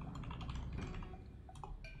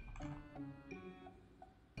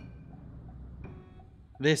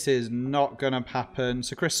 This is not gonna happen.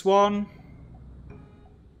 So Chris Swan.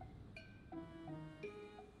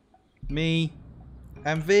 Me.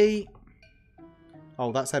 MV.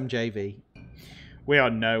 Oh, that's MJV. We are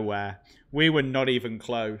nowhere. We were not even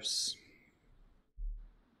close.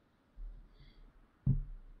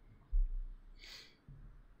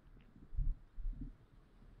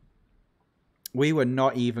 We were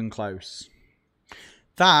not even close.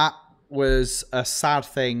 That was a sad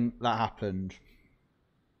thing that happened.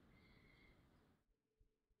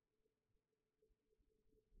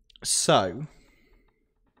 So,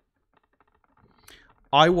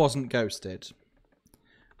 I wasn't ghosted,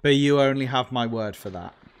 but you only have my word for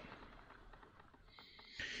that.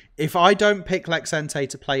 If I don't pick Lexente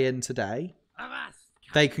to play in today,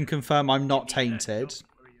 they can confirm I'm not tainted,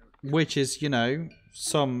 which is, you know,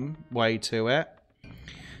 some way to it.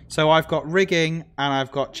 So I've got rigging and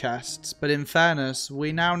I've got chests, but in fairness,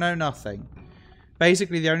 we now know nothing.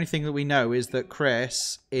 Basically, the only thing that we know is that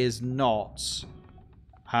Chris is not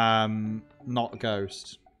a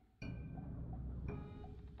ghost.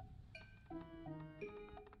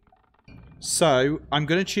 So I'm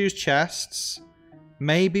going to choose chests.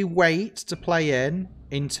 Maybe wait to play in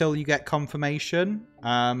until you get confirmation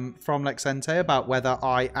from Lexente about whether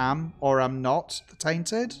I am or am not the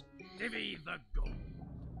tainted. Divvy the gold.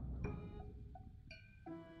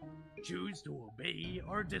 Choose to obey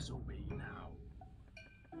or disobey now.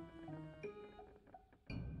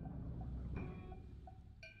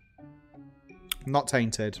 Not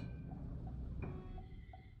tainted.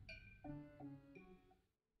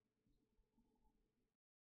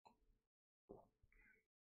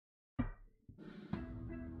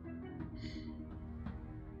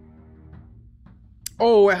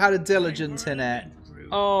 Oh, it had a diligence in it.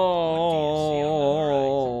 Oh.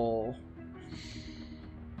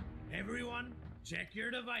 Everyone, check your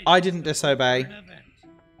devices. I didn't disobey.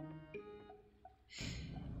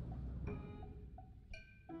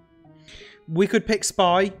 We could pick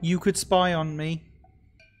spy. You could spy on me.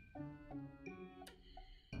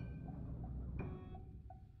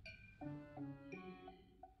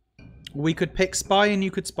 We could pick spy and you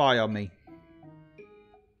could spy on me.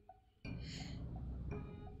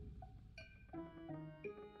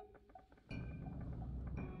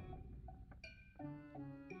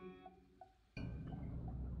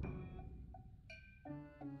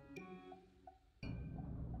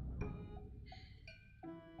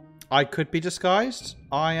 I could be disguised.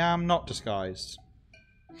 I am not disguised.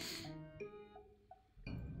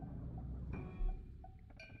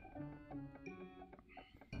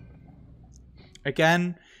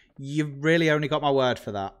 Again, you've really only got my word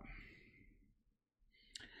for that.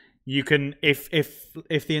 You can, if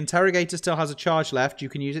the interrogator still has a charge left, you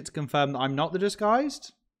can use it to confirm that I'm not the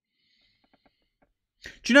disguised.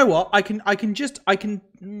 Do you know what? I can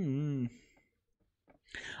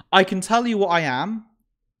tell you what I am.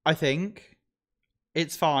 I think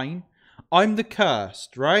it's fine. I'm the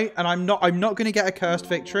cursed, right? And I'm not going to get a cursed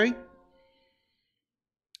victory.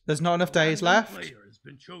 There's not enough days left. Player has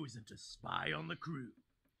been chosen to spy on the crew.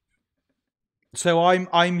 So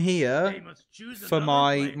I'm here They must choose for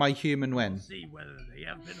another player my human and we'll win. see whether they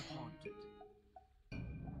have been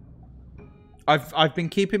haunted. I've been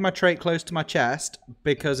keeping my trait close to my chest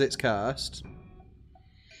because it's cursed.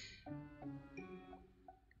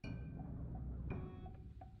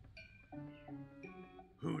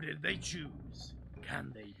 Who did they choose?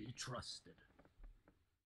 Can they be trusted?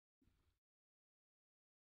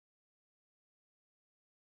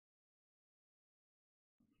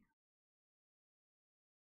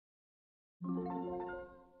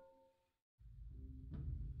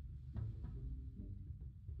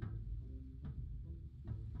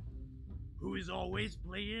 Who is always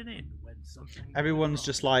playing in when something Everyone's goes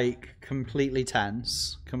just wrong? like completely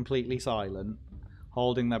tense, completely silent,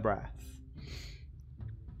 holding their breath.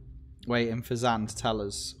 Waiting for Zan to tell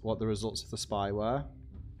us what the results of the spy were.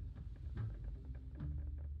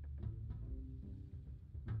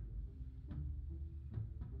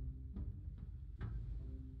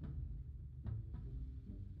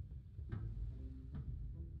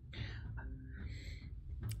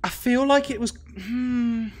 I feel like it was...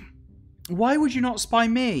 Why would you not spy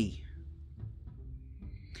me?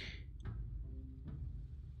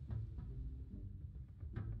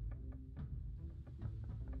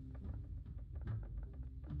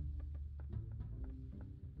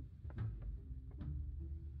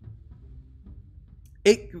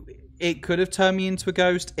 It could have turned me into a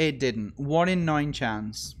ghost. It didn't. 1 in 9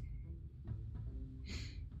 chance.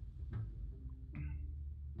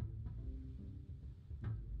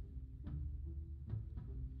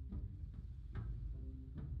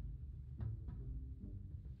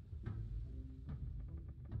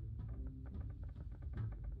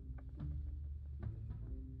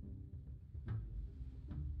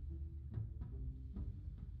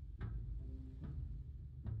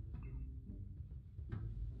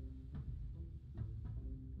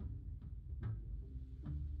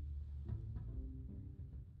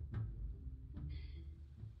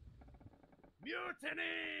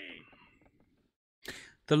 Mutiny!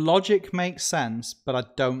 The logic makes sense, but I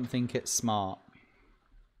don't think it's smart.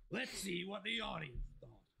 Let's see what the audience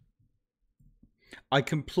thought. I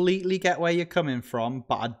completely get where you're coming from,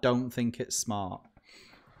 but I don't think it's smart.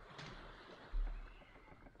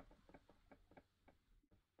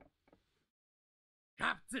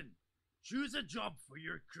 Captain, choose a job for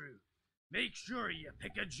your crew. Make sure you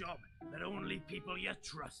pick a job that only people you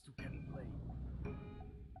trust can play.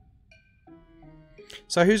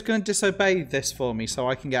 So who's going to disobey this for me so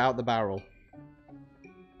I can get out the barrel?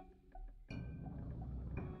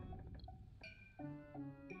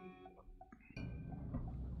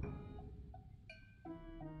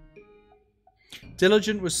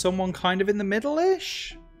 Diligent was someone kind of in the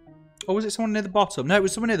middle-ish? Or was it someone near the bottom? No, it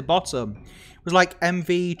was someone near the bottom. It was like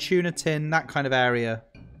MV, tuna tin, that kind of area.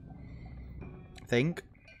 I think.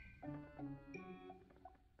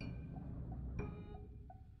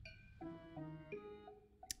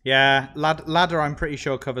 Yeah, ladder I'm pretty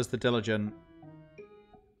sure covers the diligent.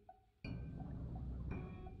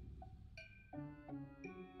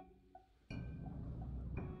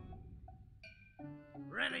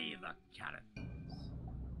 Ready the cannons.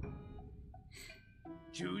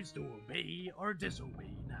 Choose to obey or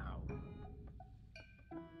disobey now.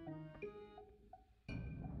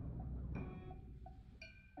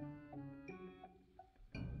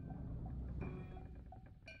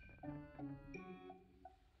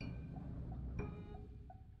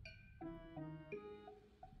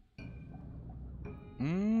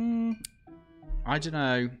 I don't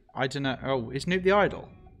know. I don't know. Oh, is Noop the idol?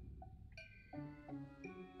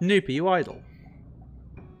 Noop, are you idle?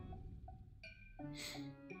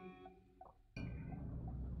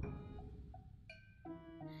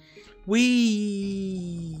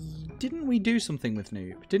 Didn't we do something with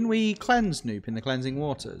Noop? Didn't we cleanse Noop in the cleansing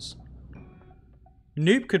waters?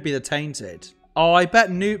 Noop could be the tainted. Oh, I bet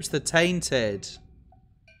Noop's the tainted.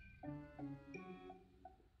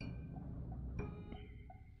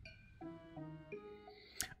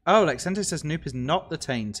 Oh, Lexente says Noop is not the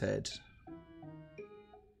tainted.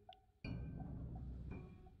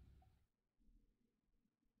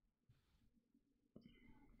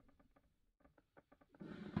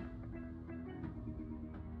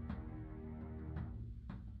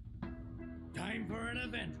 Time for an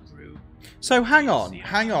event, crew. So hang on.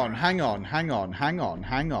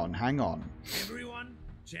 Everyone,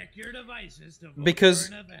 check your devices to vote Because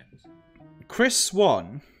for an event. Chris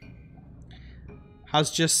Swan has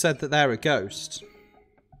just said that they're a ghost.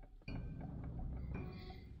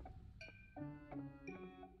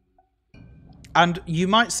 And you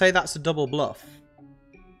might say that's a double bluff.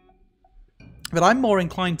 But I'm more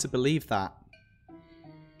inclined to believe that.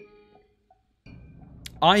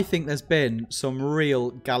 I think there's been some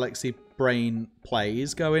real galaxy brain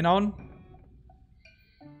plays going on.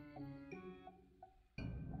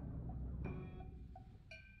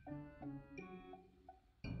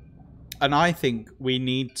 And I think we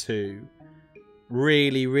need to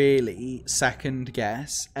really, really second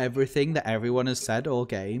guess everything that everyone has said all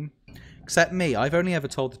game. Except me, I've only ever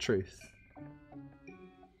told the truth.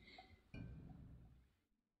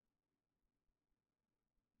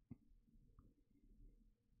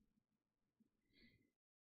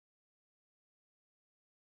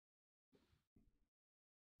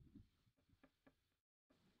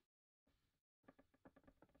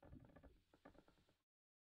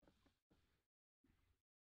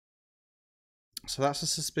 So that's a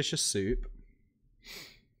suspicious soup.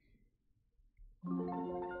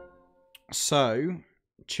 So,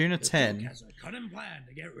 tuna tin. Has a cunning plan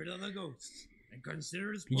to get rid of the ghosts and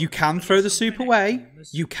considers You can throw the soup away.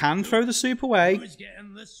 You can throw the soup away. Who's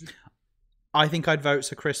getting the soup? I think I'd vote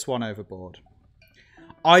Sir Chris Swan overboard.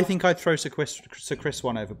 I think I'd throw Sir Chris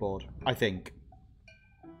Swan overboard. I think.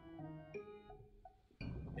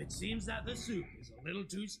 It seems that the soup is a little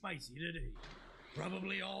too spicy today.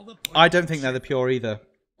 Probably all the. I don't think they're the pure either.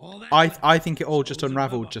 I think it all just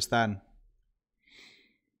unraveled just then.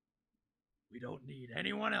 We don't need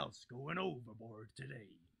anyone else going overboard today.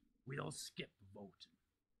 We'll skip voting.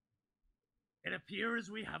 It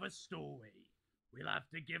appears we have a stowaway. We'll have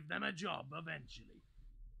to give them a job eventually.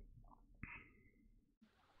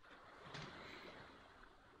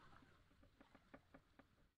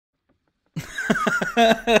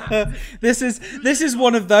 This is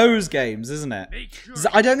one of those games, isn't it?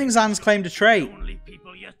 I don't think Zan's claimed a trait.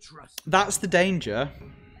 That's the danger.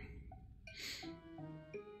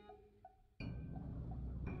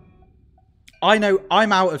 I know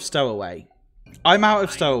I'm out of stowaway. I'm out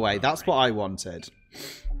of stowaway. That's what I wanted.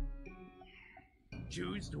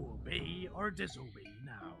 Choose to obey or disobey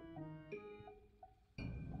now.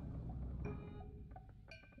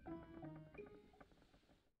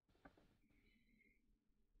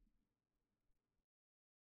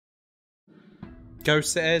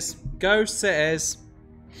 Ghost it is. Ghost it is.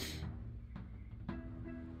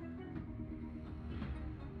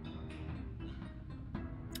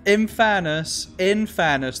 In fairness,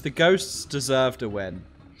 the ghosts deserved a win.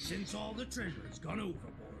 Since all the treasure's gone overboard,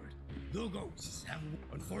 the ghosts have,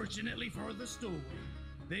 unfortunately for the stowaway,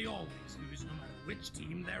 they always lose no matter which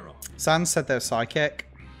team they're on. Sans said they're psychic.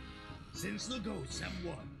 Since the ghosts have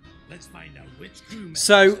won, let's find out which crew members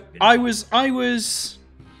So have been I was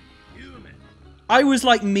human.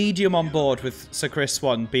 like medium on board with Sir Chris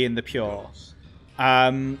Swan being the pure.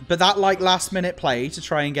 But that like last minute play to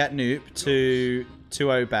try and get Noop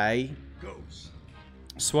to obey Ghosts.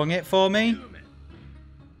 swung it for me. Human.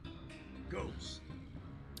 Ghosts.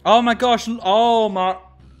 Oh my gosh, oh my,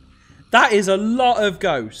 that is a lot of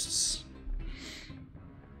ghosts.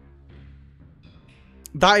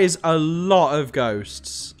 That is a lot of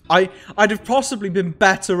ghosts. I'd have possibly been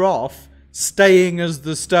better off staying as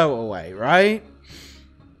the stowaway, right?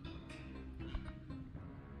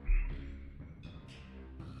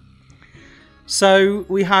 So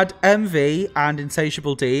we had MV and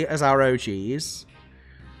Insatiable D as our OGs.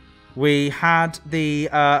 We had the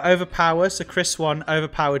overpower, so Chris Swan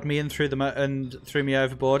overpowered me and threw me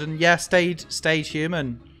overboard, and yeah, stayed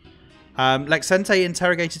human. Lexente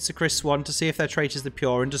interrogated Sir Chris Swan to see if their trait is the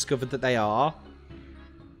pure and discovered that they are.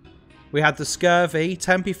 We had the scurvy.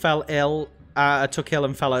 Tempe fell ill, took ill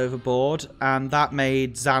and fell overboard, and that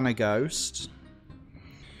made Zan a ghost.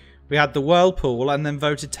 We had the whirlpool and then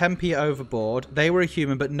voted Tempe overboard. They were a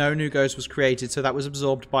human, but no new ghost was created, so that was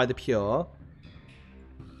absorbed by the pure.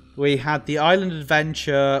 We had the island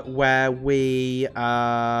adventure where we...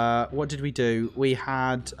 what did we do? We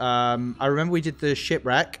had... I remember we did the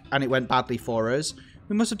shipwreck and it went badly for us.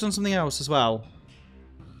 We must have done something else as well.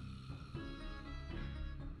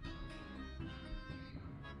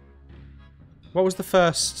 What was the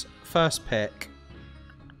first pick?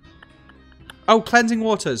 Oh, cleansing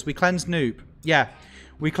waters. We cleansed Noop. Yeah,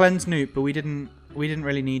 we cleansed Noop, but we didn't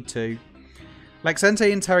really need to. Lexente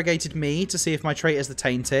interrogated me to see if my trait is the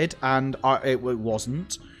tainted, and it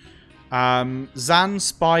wasn't. Zan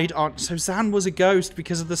spied on... So Zan was a ghost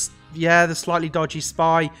because of the slightly dodgy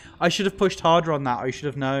spy. I should have pushed harder on that. I should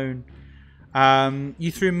have known.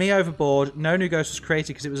 You threw me overboard. No new ghost was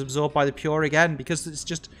created because it was absorbed by the pure again, because it's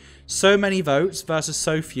just so many votes versus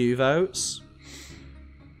so few votes.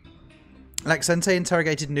 Lexente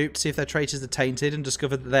interrogated Noop to see if their trait is the tainted and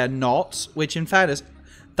discovered that they're not, which in fairness,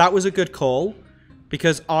 that was a good call,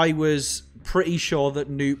 because I was pretty sure that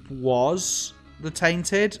Noop was the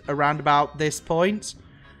tainted around about this point.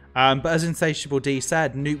 But as Insatiable D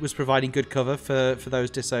said, Noop was providing good cover for those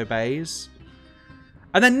disobeys.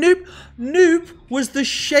 And then Noop was the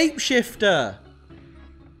shapeshifter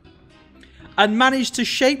and managed to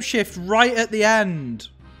shapeshift right at the end.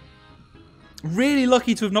 Really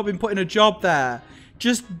lucky to have not been put in a job there.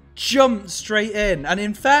 Just jumped straight in. And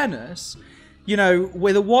in fairness, you know,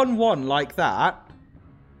 with a 1-1 like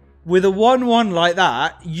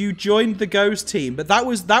that, you joined the ghost team. But that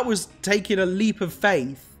was taking a leap of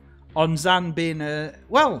faith on Zan being a...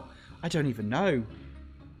 Well, I don't even know.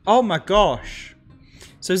 Oh my gosh.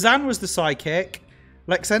 So Zan was the psychic.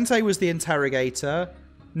 Lexente was the interrogator.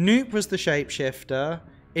 Noop was the shapeshifter.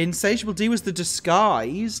 Insatiable D was the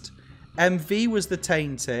disguised. MV was the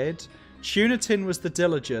tainted. Tunatin was the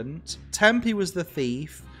diligent. Tempe was the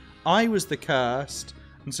thief. I was the cursed.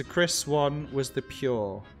 And Sir Chris Swan was the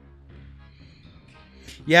pure.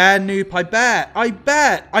 Yeah, Noop, I bet. I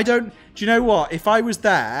don't... Do you know what? If I was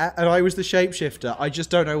there and I was the shapeshifter, I just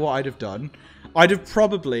don't know what I'd have done. I'd have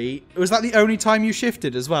probably... Was that the only time you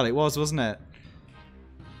shifted as well? It was, wasn't it?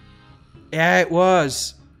 Yeah, it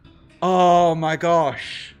was. Oh my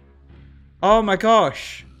gosh. Oh my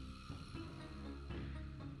gosh.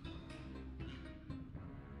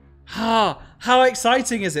 How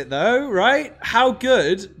exciting is it though, right? How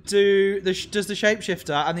good does the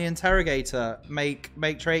shapeshifter and the interrogator make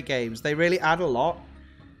trait games? They really add a lot.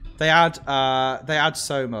 They add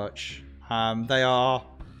so much. They are,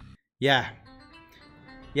 yeah,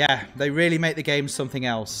 they really make the game something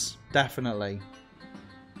else, definitely.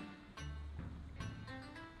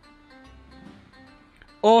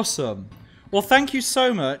 Awesome. Well, thank you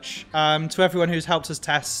so much to everyone who's helped us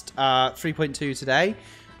test 3.2 today.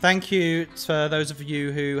 Thank you for those of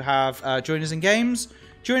you who have joined us in games,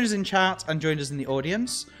 joined us in chat, and joined us in the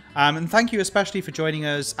audience. And thank you especially for joining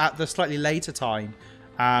us at the slightly later time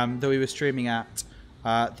that we were streaming at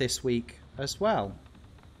this week as well.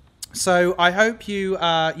 So I hope you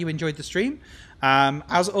you enjoyed the stream.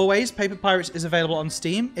 As always, Paper Pirates is available on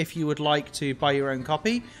Steam if you would like to buy your own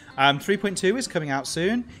copy. 3.2 is coming out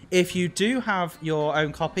soon. If you do have your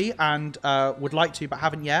own copy and would like to but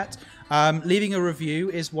haven't yet, leaving a review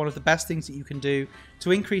is one of the best things that you can do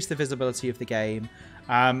to increase the visibility of the game.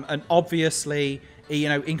 And obviously, you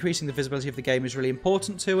know, increasing the visibility of the game is really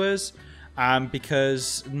important to us.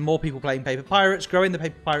 Because more people playing Paper Pirates, growing the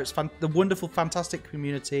Paper Pirates, the wonderful, fantastic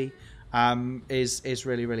community is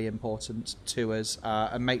really, really important to us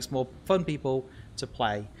and makes more fun people to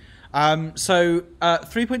play. So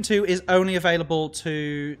 3.2 is only available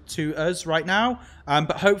to us right now,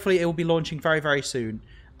 but hopefully it will be launching very, very soon.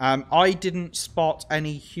 I didn't spot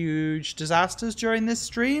any huge disasters during this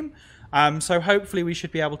stream, so hopefully we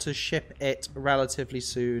should be able to ship it relatively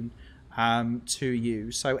soon to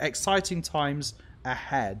you. So exciting times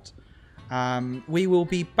ahead. We will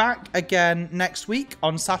be back again next week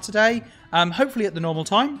on Saturday, hopefully at the normal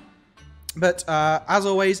time. But as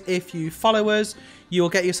always, if you follow us, you'll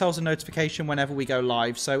get yourselves a notification whenever we go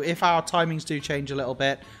live. So if our timings do change a little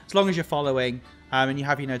bit, as long as you're following and you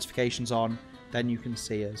have your notifications on, then you can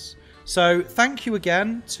see us. So thank you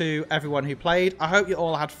again to everyone who played. I hope you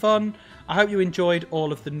all had fun. I hope you enjoyed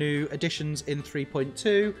all of the new additions in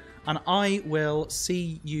 3.2. And I will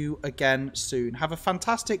see you again soon. Have a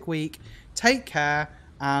fantastic week. Take care.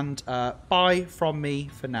 And bye from me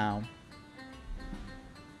for now.